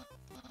for you.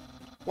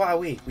 Why are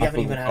we? We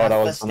haven't even had I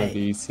our was first on a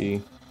date.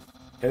 VC.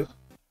 Who?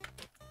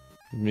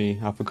 Me.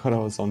 I forgot I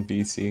was on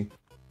VC.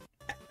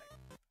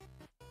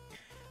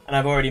 And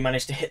I've already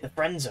managed to hit the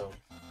friend zone.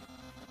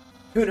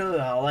 Who knew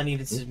that all I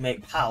needed to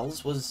make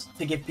pals was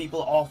to give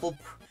people awful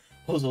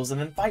puzzles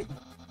and then fight them?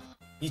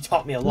 You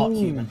taught me a lot,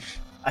 human.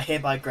 I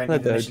hereby grant you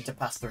permission to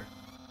pass through.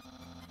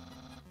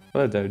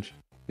 Hello, Doge.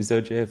 Is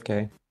Doge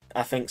AFK?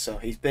 I think so.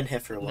 He's been here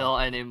for a while.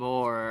 Not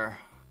anymore.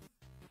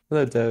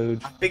 Hello,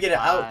 Doge. I figured it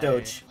out,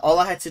 Doge. All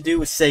I had to do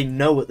was say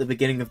no at the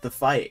beginning of the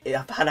fight.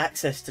 I've had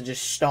access to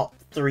just stop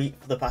for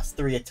the past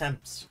 3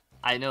 attempts.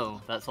 I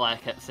know, that's why I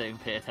kept saying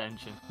pay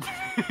attention.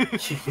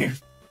 You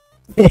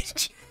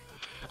bitch.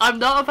 I'm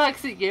not a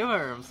backseat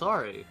gamer, I'm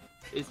sorry.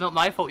 It's not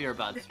my fault you're a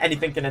bad.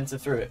 Anything can enter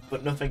through it,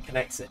 but nothing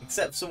connects it,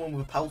 except someone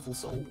with a powerful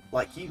soul,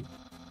 like you.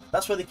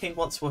 That's why the king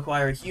wants to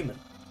acquire a human.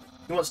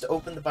 He wants to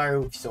open the barrier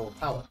with soul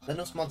power,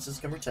 then us monsters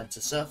can return to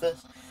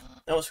surface.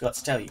 I almost forgot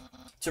to tell you,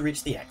 to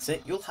reach the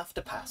exit, you'll have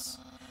to pass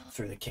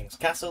through the king's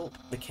castle,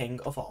 the king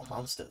of all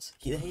monsters.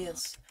 Here he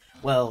is.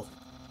 Well,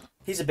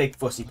 he's a big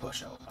fussy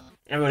pushover.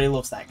 Everybody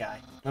loves that guy.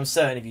 I'm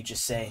certain if you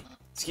just say,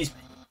 "Excuse me,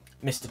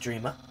 Mr.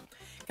 Dreamer,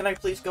 can I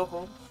please go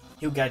home?"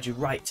 He'll guide you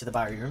right to the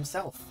barrier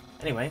himself.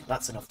 Anyway,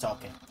 that's enough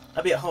talking.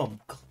 I'll be at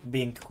home,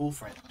 being a cool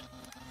friend.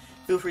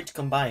 Feel free to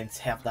come by and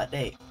have that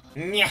date.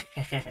 The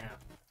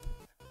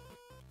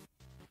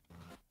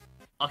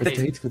Okay.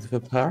 date with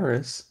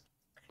Papyrus.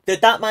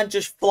 Did that man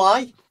just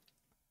fly?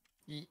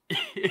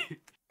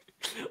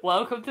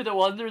 Welcome to the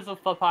wonders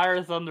of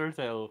Papyrus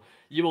Undertale.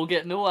 You will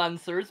get no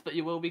answers, but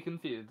you will be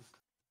confused.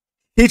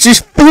 He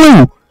just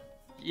flew!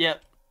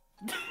 Yep.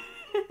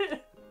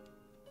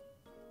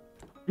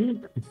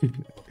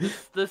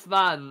 This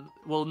man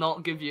will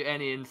not give you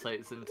any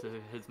insights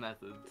into his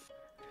methods.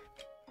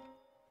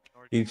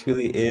 He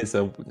truly is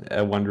a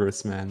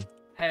wondrous man.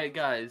 Hey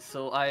guys,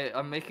 so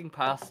I'm making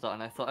pasta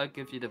and I thought I'd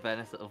give you the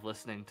benefit of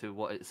listening to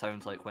what it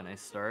sounds like when I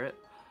stir it.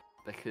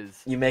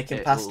 Because You making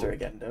it pasta will-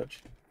 again, don't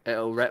you?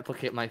 It'll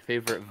replicate my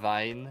favourite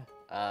vine.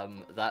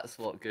 That's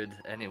what good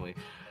anyway.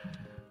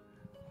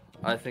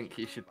 I think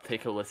you should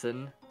take a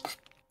listen.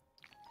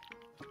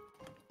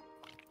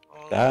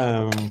 Oh,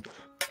 Damn.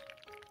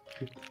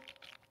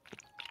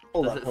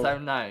 Hold Does on, it hold on.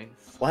 sound nice?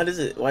 Why does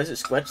it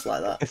squelch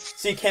like that?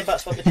 So you came back to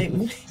spot the date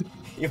with me?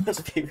 You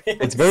must be really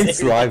It's very serious.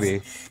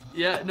 slimy.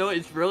 Yeah, no,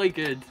 it's really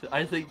good.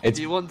 I think. It's-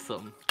 Do you want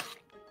some?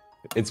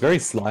 It's very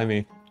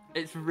slimy.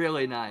 It's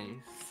really nice.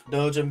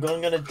 Doge, I'm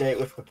going on a date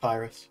with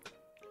Papyrus.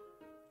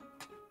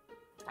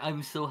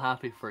 I'm so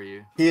happy for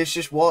you. He has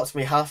just walked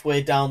me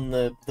halfway down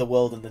the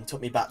world and then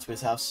took me back to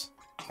his house.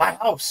 My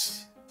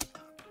house!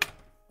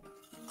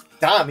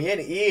 Damn,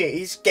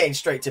 he's getting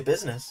straight to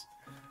business.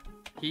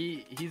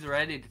 He's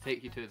ready to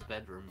take you to his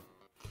bedroom.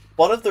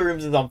 One of the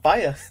rooms is on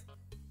fire.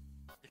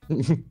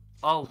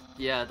 Oh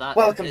yeah, that.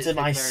 Welcome it's to a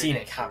my very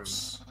scenic nice room.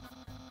 house.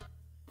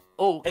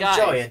 Oh, guys,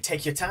 Enjoy and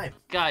take your time.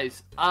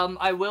 guys,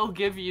 I will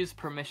give you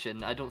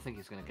permission. I don't think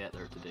he's gonna get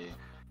there today.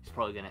 He's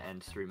probably gonna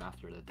end stream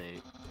after the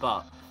day.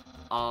 But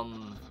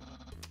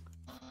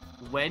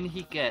when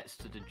he gets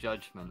to the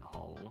Judgment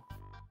Hall,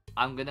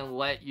 I'm gonna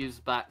let use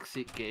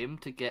backseat game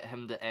to get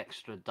him the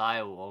extra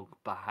dialogue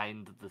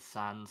behind the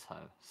Sans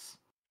house.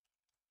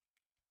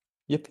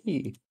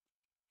 Yippee.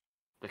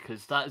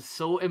 Because that is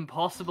so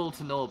impossible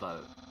to know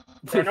about.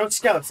 There are no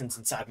skeletons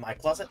inside my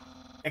closet.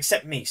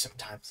 Except me,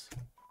 sometimes.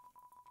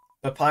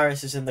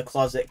 Papyrus is in the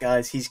closet,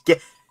 guys.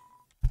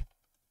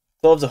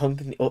 Clothes are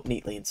hung up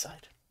neatly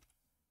inside.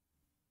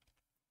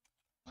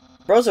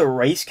 Bro's a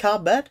race car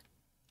bed?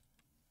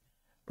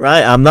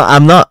 Right,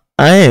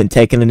 I ain't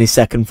taking any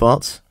second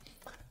thoughts.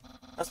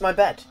 That's my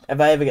bed.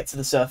 If I ever get to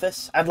the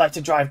surface, I'd like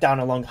to drive down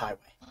a long highway.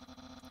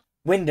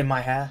 Wind in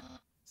my hair,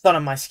 sun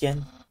on my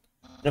skin,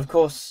 and of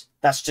course,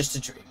 that's just a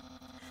dream.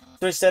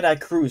 So instead I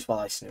cruise while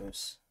I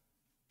snooze.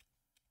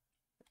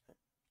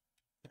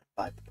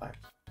 Bye, Papyrus.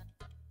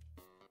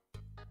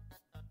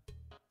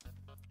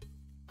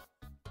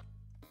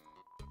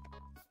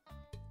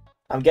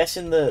 I'm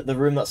guessing the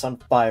room that's on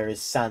fire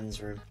is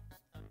Sans' room.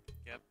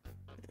 Yep.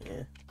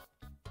 Yeah.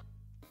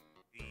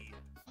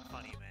 The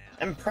funny man.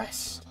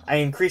 Impressed. I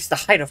increased the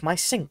height of my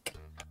sink.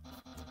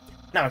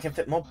 Now I can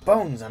fit more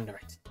bones under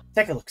it.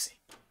 Take a look-see.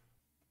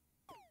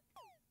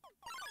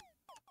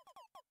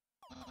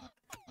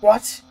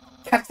 What?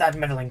 Catch that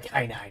meddling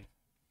canine.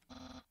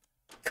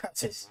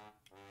 Curses.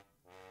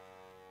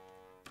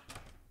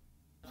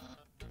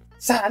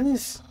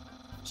 Sans!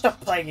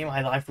 Stop plaguing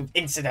my life with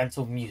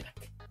incidental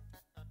music.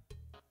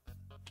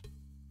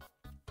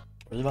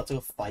 We're about to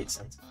go fight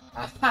Sans.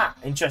 Aha!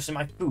 Interested in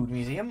my food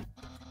museum?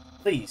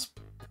 Please,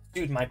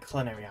 pursued my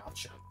culinary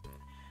archer.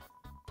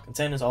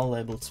 Containers all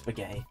labelled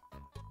spaghetti.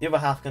 The other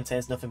half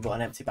contains nothing but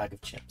an empty bag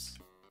of chips.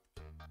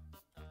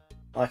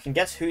 Well, I can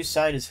guess whose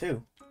side is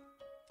who.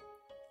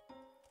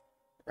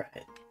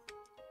 Right.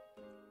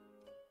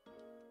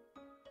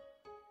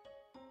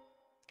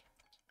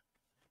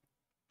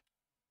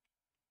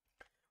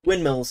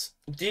 Windmills.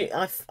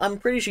 I'm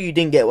pretty sure you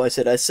didn't get what I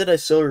said. I said I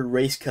saw a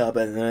race car,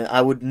 but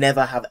I would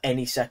never have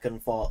any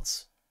second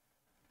thoughts.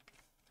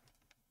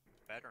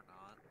 Better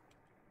not.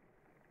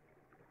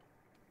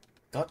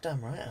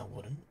 Goddamn right I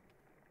wouldn't.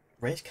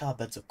 Race car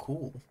beds are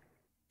cool.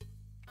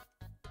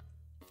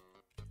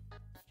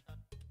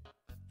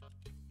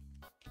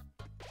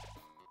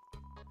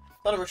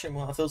 Not a rushing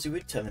water fills you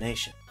with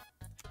determination.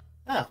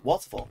 Ah,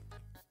 waterfall.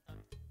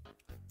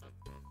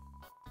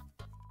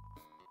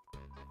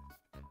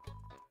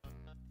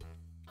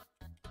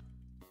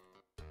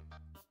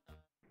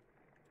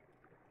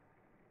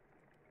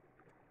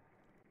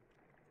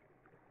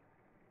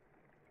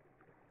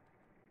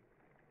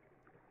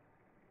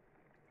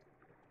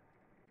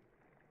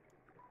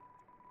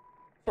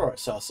 Thought I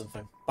saw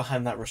something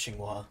behind that rushing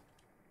water.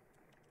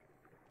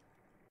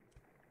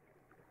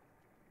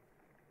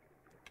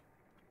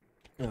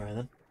 Alright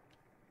then.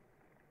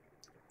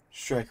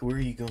 Striker, where are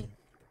you going?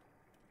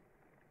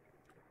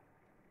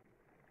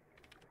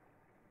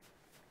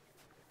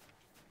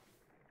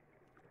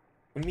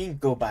 What do you mean,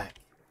 go back?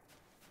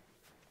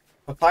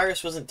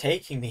 Papyrus wasn't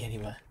taking me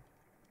anywhere.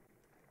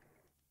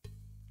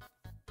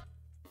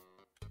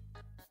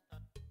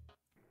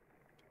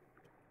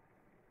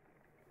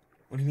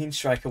 What do you mean,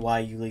 Striker, why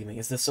are you leaving?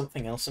 Is there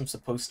something else I'm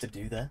supposed to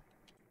do there?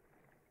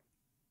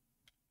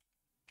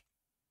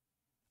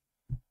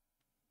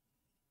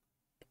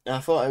 I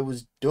thought I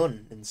was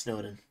done in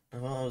Snowden. I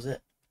thought that was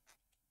it.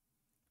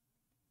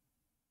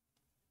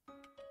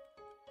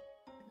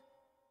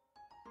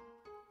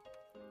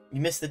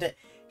 You missed the day.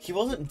 He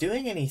wasn't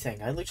doing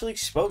anything. I literally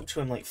spoke to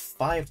him like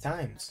 5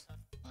 times.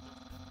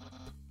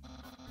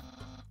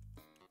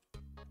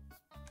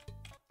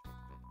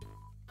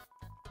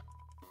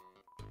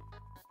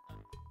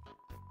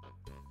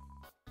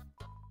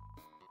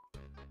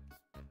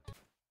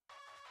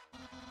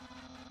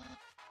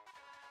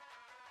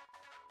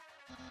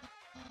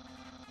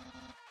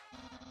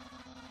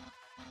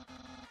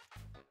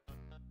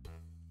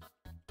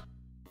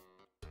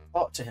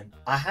 Talk to him.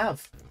 I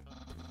have.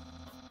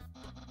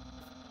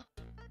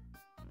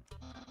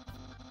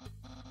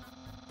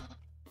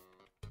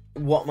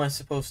 What am I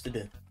supposed to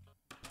do?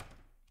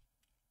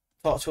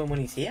 Talk to him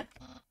when he's here?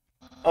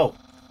 Oh.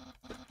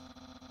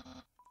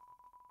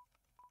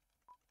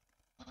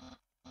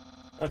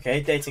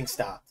 Okay, dating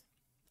start.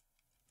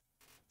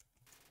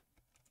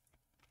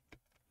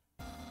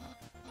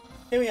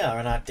 Here we are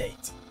on our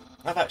date.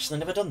 I've actually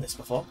never done this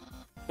before.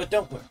 But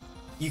don't worry,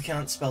 you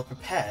can't spell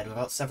prepared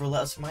without several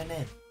letters for my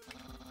name.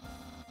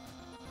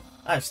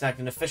 I've snagged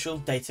an official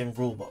dating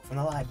rulebook from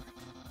the library.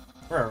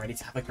 We're ready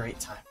to have a great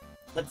time.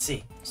 Let's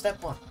see.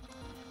 Step 1.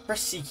 Press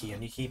C key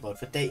on your keyboard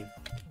for dating.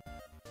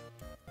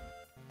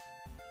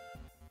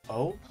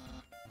 Oh?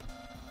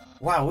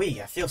 Wowee,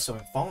 I feel so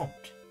informed.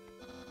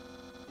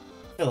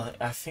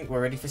 I think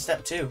we're ready for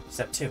step 2.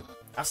 Step 2.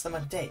 Ask them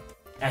on a date.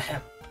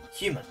 Ahem.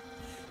 Human.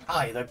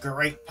 I, the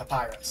great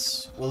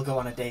Papyrus, will go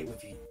on a date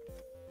with you.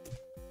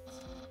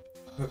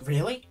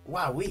 Really?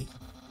 Wowee.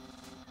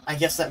 I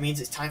guess that means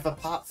it's time for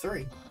part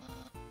 3.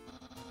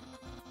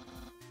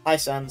 Hi,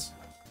 Sans.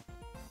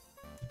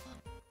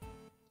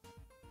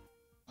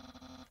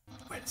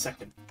 Wait a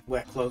second.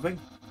 Wear clothing?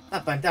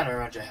 That bandana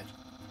around your head.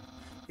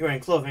 You're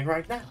wearing clothing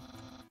right now.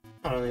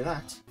 Not only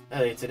that,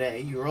 earlier today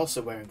you were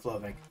also wearing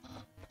clothing.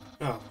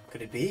 Oh,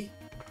 could it be?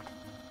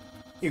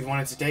 You've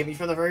wanted to date me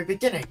from the very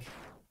beginning.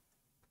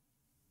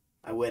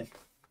 I win.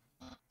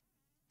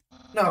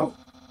 No!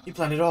 You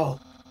planned it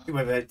all. You're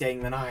way better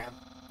dating than I am.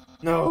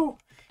 No!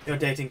 Your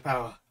dating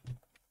power.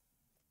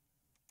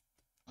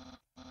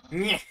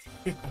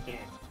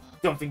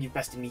 Don't think you've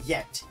bested me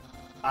yet.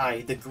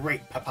 I, the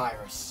great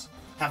Papyrus,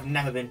 have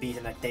never been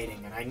beaten at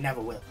dating, and I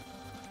never will.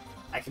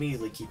 I can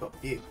easily keep up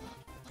with you.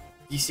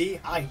 You see,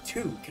 I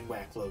too can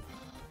wear clothing.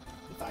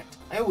 In fact,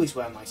 I always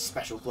wear my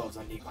special clothes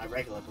underneath my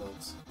regular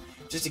clothes,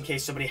 just in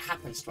case somebody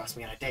happens to ask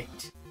me on a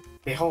date.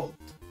 Behold.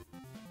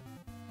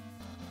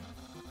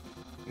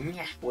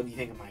 What do you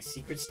think of my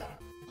secret style?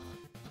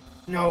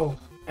 No,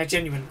 a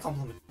genuine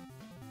compliment.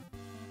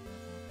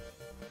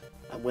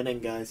 I'm winning,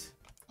 guys.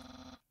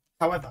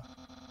 However,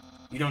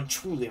 you don't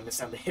truly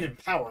understand the hidden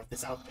power of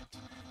this outfit.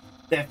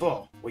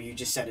 Therefore, what you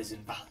just said is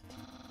invalid.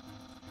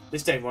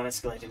 This date won't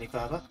escalate any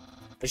further.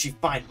 as you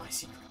find my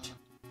secret.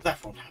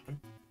 That won't happen.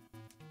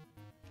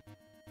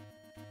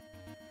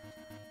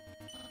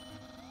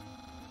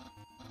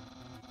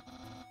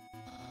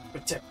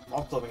 But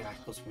all clothing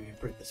articles will be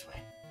improved this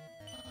way.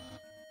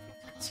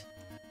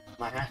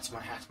 My hat, my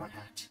hat, my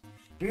hat.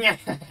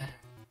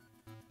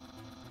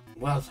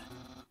 Well then,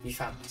 you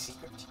found my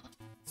secret.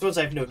 Suppose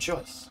I have no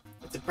choice.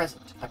 It's a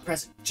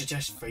present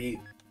just for you.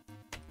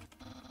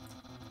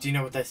 Do you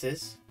know what this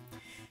is?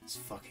 It's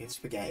fucking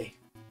spaghetti.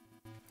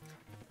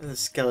 The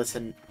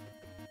skeleton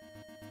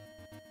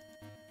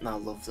now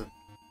loves them.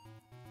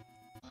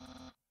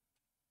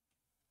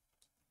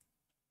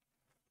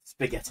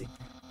 Spaghetti.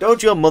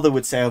 Don't your mother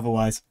would say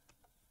otherwise.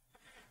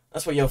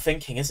 That's what you're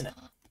thinking, isn't it?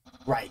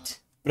 Right,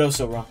 but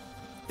also wrong.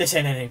 This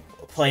ain't any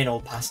plain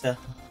old pasta.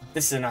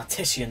 This is an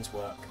artisan's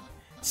work.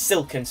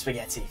 Silken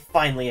spaghetti,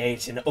 finely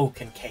aged in an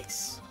oaken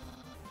case.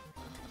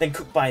 Then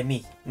cooked by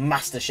me,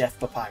 Master Chef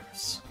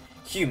Papyrus.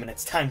 Human,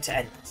 it's time to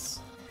end this.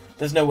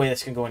 There's no way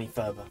this can go any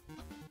further.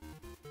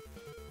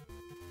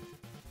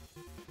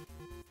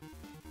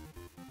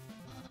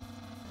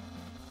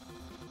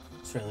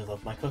 Just really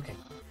love my cooking.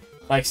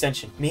 By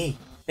extension, me.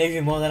 Maybe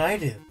more than I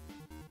do.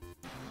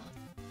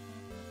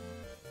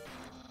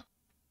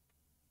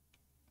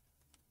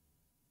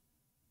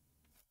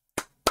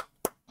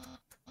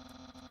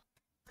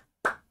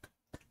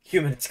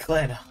 Human, it's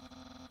clear now.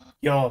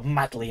 You're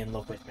madly in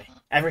love with me.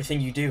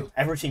 Everything you do,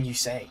 everything you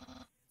say.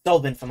 It's all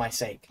been for my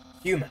sake.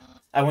 Human,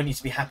 I want you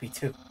to be happy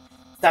too.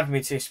 It's time for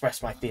me to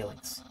express my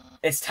feelings.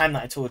 It's time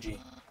that I told you.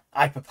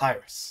 I,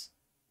 Papyrus.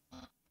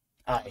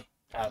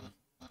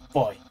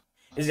 Boy.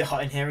 Is it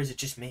hot in here or is it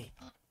just me?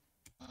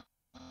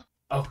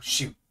 Oh,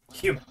 shoot.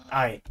 Human,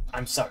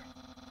 I'm sorry.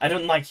 I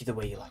don't like you the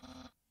way you like me.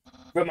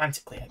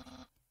 Romantically,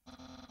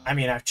 I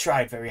mean, I've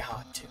tried very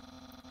hard to.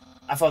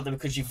 I thought that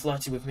because you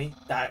flirted with me,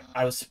 that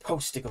I was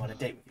supposed to go on a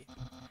date with you.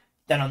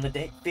 Then on the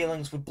date,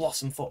 feelings would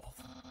blossom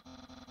forth.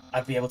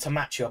 I'd be able to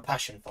match your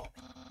passion for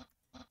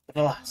me. But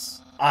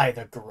alas, I,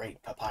 the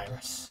great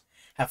Papyrus,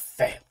 have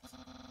failed.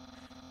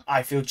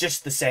 I feel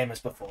just the same as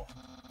before.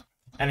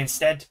 And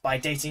instead, by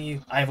dating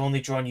you, I have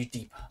only drawn you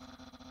deeper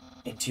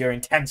into your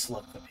intense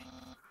love for me.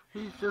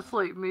 He's just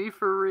like me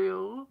for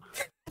real.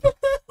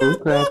 Oh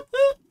crap.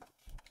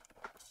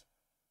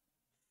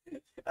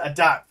 A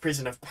dark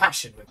prison of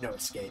passion with no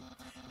escape.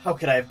 How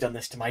could I have done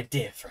this to my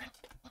dear friend?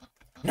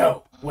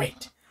 No,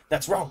 wait,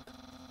 that's wrong.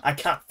 I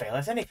can't fail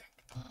at anything.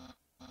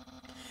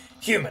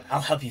 Human,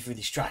 I'll help you through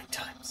these trying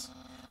times.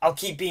 I'll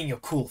keep being your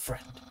cool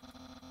friend.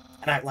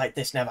 And act like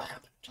this never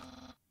happened.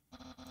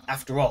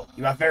 After all,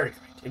 you are very great.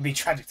 It'd be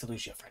tragic to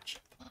lose your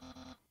friendship.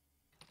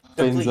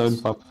 So Friend zone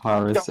please,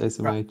 Papyrus don't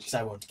SMH. promise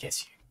I won't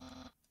kiss you.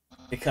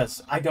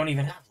 Because I don't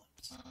even have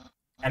lips.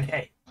 And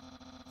hey,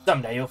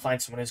 someday you'll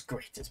find someone as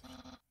great as me.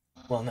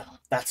 Well, no,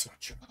 that's not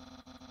true.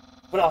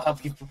 But I'll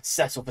help you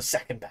settle for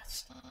second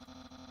best.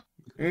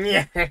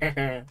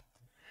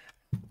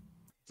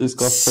 Just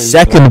got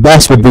Second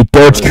best would be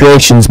Dirt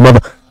Creation's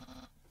mother.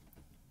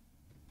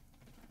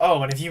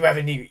 Oh, and if you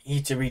ever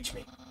need to reach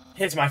me,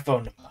 here's my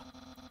phone number.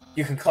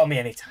 You can call me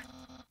anytime.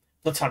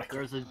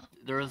 Platonically.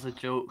 There was a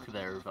joke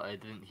there, but I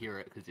didn't hear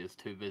it because he was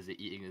too busy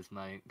eating his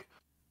mic.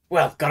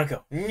 Well, gotta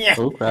go.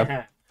 Oh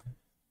crap.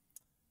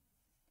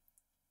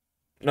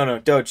 No,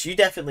 Dodge, you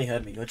definitely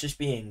heard me. You're just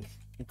being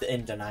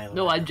in denial.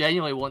 No, I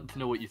genuinely want to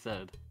know what you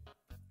said.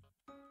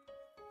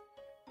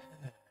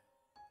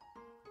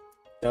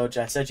 Dodge,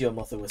 I said your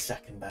mother was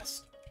second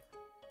best.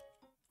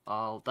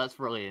 Oh, that's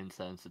really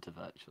insensitive,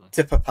 actually.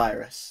 To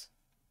Papyrus.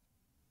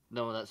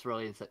 No, that's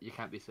really insensitive. You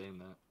can't be saying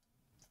that.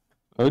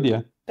 Oh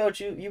dear.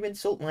 Dodge, you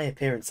insult my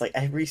appearance like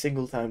every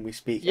single time we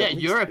speak. Yeah, At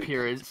least your three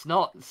appearance,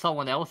 not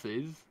someone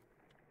else's. times.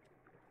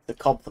 It's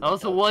a compliment.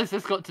 Also, Dodge. what has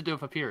this got to do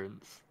with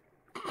appearance?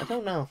 I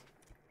don't know.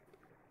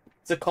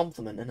 It's a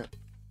compliment, isn't it?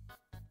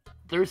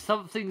 There's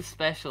something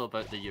special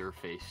about the your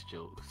face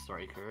joke,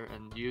 Striker,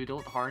 and you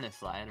don't harness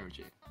that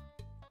energy.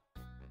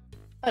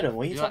 I don't know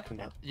what you're You know- talking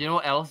about. You know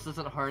what else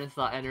doesn't harness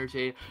that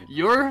energy?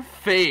 Your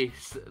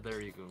face!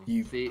 There you go.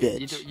 You See,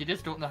 bitch. you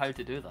just don't know how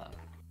to do that.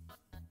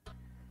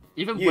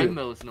 Even You.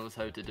 Windmills knows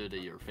how to do the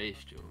your face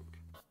joke.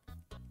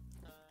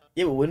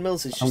 Yeah, but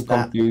Windmills is I'm just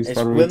that. confused. It's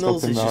What are we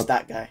Windmills talking is just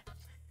about? that guy.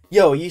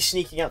 Yo, are you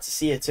sneaking out to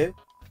see her too?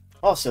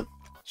 Awesome.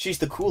 She's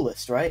the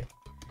coolest, right?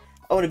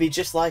 I want to be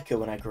just like her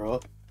when I grow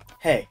up.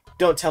 Hey,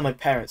 don't tell my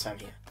parents I'm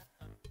here.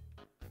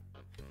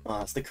 Oh,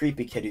 that's the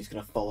creepy kid who's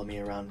gonna follow me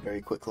around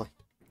very quickly.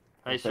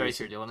 Hey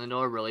Striker, do you want to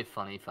know a really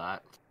funny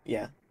fact?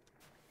 Yeah.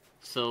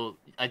 So,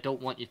 I don't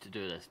want you to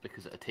do this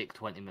because it'll take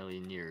 20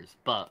 million years,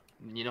 but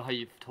you know how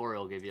your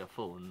tutorial gave you a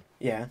phone?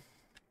 Yeah.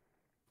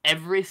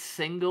 Every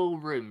single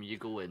room you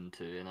go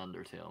into in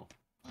Undertale,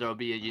 there'll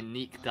be a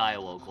unique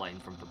dialogue line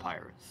from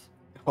Papyrus.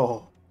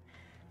 Oh.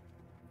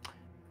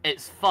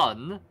 It's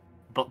fun,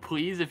 but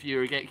please, if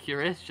you get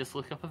curious, just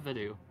look up a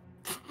video.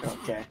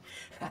 Okay.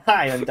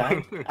 Hi,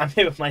 Undyne. I'm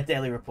here with my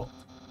daily report.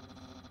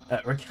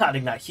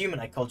 Regarding that human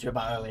I called you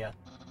about earlier.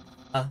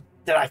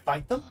 Did I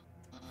fight them?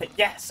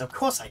 Yes, of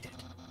course I did.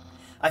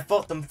 I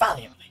fought them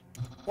valiantly.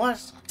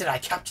 What? Did I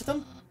capture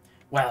them?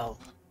 Well,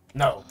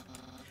 no.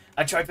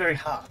 I tried very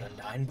hard,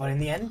 Undyne, but in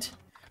the end,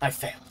 I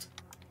failed.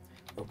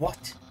 But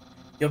what?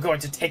 You're going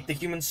to take the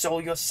human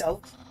soul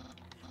yourself?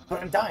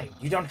 But Undyne,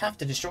 you don't have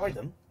to destroy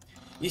them.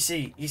 You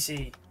see...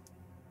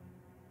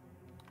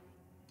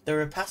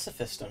 They're a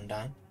pacifist,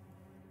 Undyne.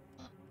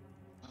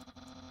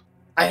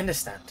 I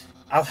understand.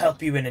 I'll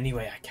help you in any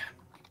way I can.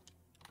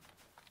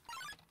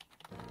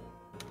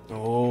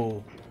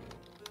 Oh.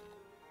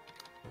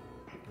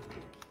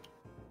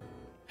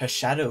 Her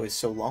shadow is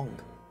so long.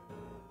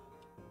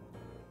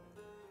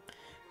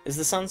 Is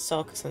the sun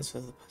stalker sense for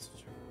the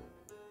passenger?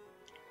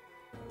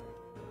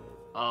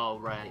 Oh,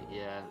 right,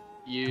 yeah.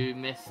 You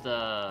missed,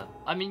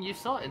 I mean, you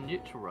saw it in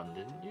Neutral Run,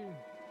 didn't you?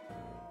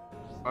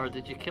 Or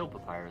did you kill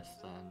Papyrus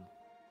then?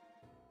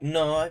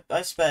 No,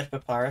 I spared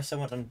Papyrus. I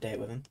went on a date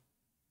with him.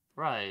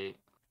 Right.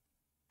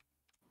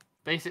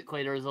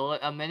 Basically, there's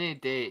a mini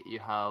date you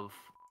have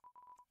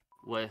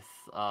with,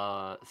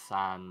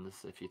 Sans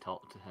if you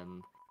talk to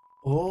him.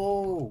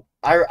 Oh,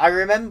 I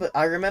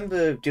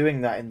remember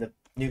doing that in the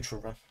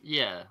Neutral Run.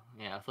 Yeah,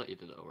 I thought you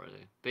did it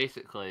already.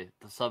 Basically,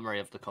 the summary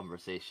of the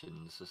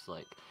conversation is just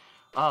like,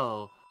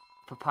 oh,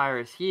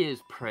 Papyrus, he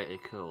is pretty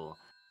cool.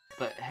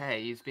 But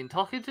hey, he's been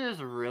talking to this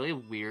really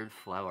weird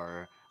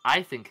flower.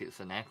 I think it's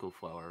an echo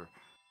flower.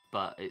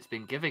 But it's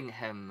been giving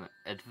him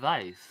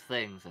advice,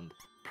 things, and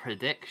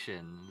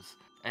predictions.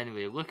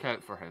 Anyway, look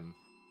out for him.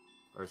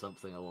 Or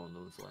something along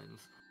those lines.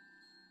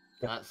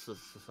 Yeah. That's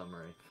just the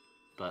summary.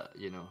 But,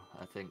 you know,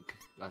 I think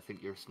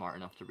you're smart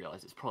enough to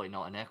realize it's probably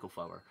not an echo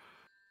flower.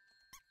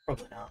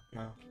 Probably not,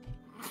 no.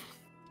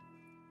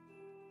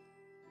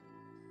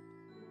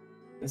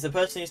 Is the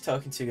person he's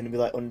talking to going to be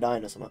like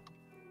Undyne or something?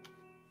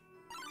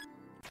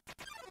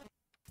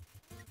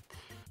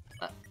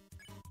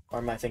 Or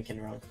am I thinking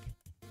wrong?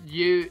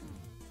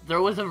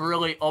 There was a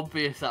really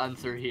obvious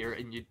answer here,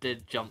 and you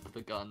did jump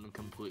the gun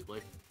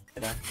completely.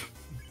 Did I?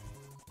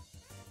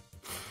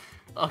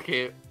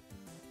 Okay.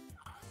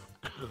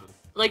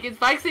 Like, it's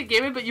backseat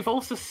gaming, but you've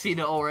also seen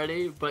it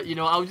already. But, you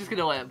know, I'm just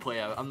gonna let it play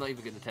out. I'm not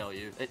even gonna tell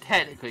you. It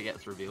technically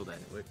gets revealed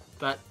anyway.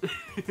 But...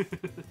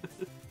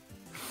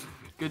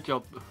 Good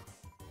job.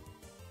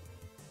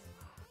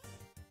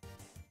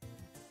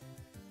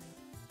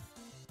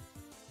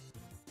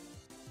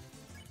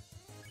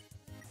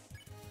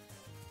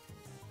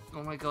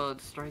 Oh my god,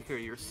 Striker,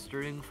 you're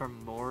stewing for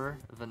more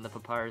than the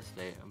Papyrus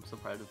Day. I'm so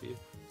proud of you.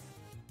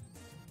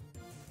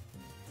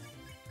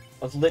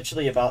 I was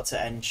literally about to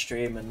end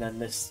stream and then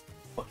this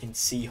fucking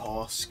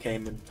seahorse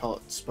came and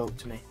spoke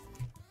to me.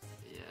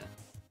 Yeah.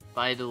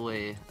 By the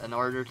way, in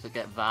order to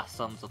get vast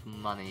sums of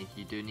money,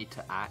 you do need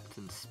to act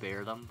and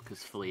spare them,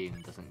 because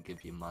fleeing doesn't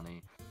give you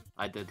money.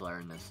 I did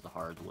learn this the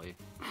hard way.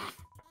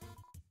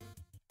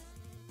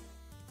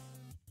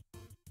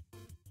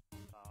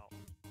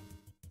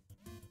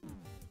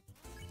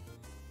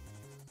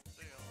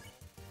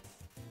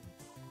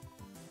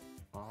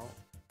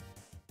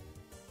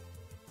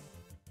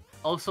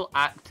 Also,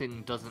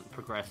 acting doesn't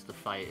progress the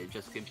fight, it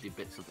just gives you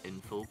bits of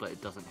info, but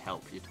it doesn't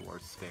help you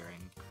towards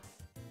sparing.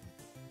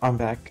 I'm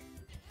back.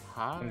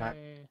 Hi. I'm back.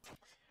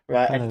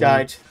 Right, Hello. I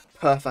died.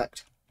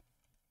 Perfect.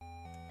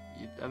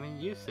 I mean,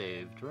 you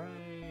saved, right?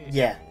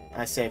 Yeah,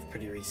 I saved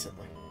pretty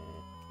recently.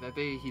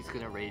 Maybe he's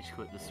gonna rage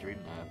quit the stream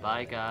now.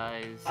 Bye,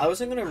 guys. I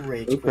wasn't gonna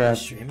rage quit the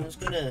stream, I was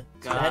gonna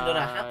end on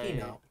a happy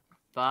note.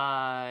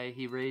 Bye.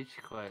 He rage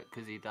quit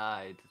because he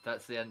died.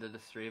 That's the end of the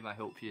stream. I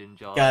hope you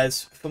enjoyed.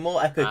 Guys, for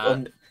more epic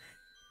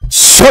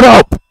Shut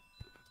up!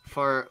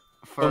 For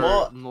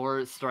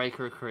more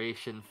Striker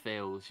creation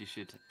fails, you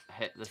should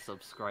hit the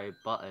subscribe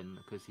button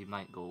because he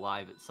might go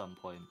live at some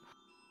point.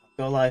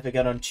 Go live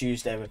again on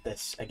Tuesday with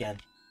this again.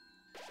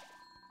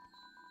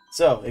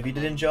 So, if you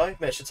did enjoy,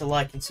 make sure to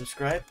like and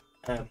subscribe.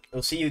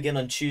 We'll see you again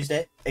on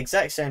Tuesday,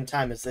 exact same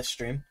time as this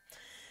stream.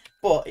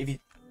 But if you...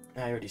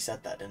 I already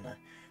said that, didn't I?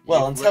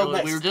 Well, until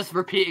next... We were just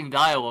repeating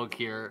dialogue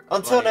here.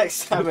 Until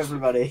next time,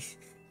 everybody.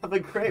 Have a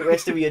great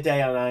rest of your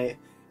day or night.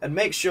 And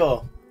make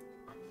sure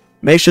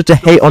to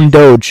hate on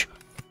Doge.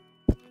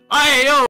 Hey, yo!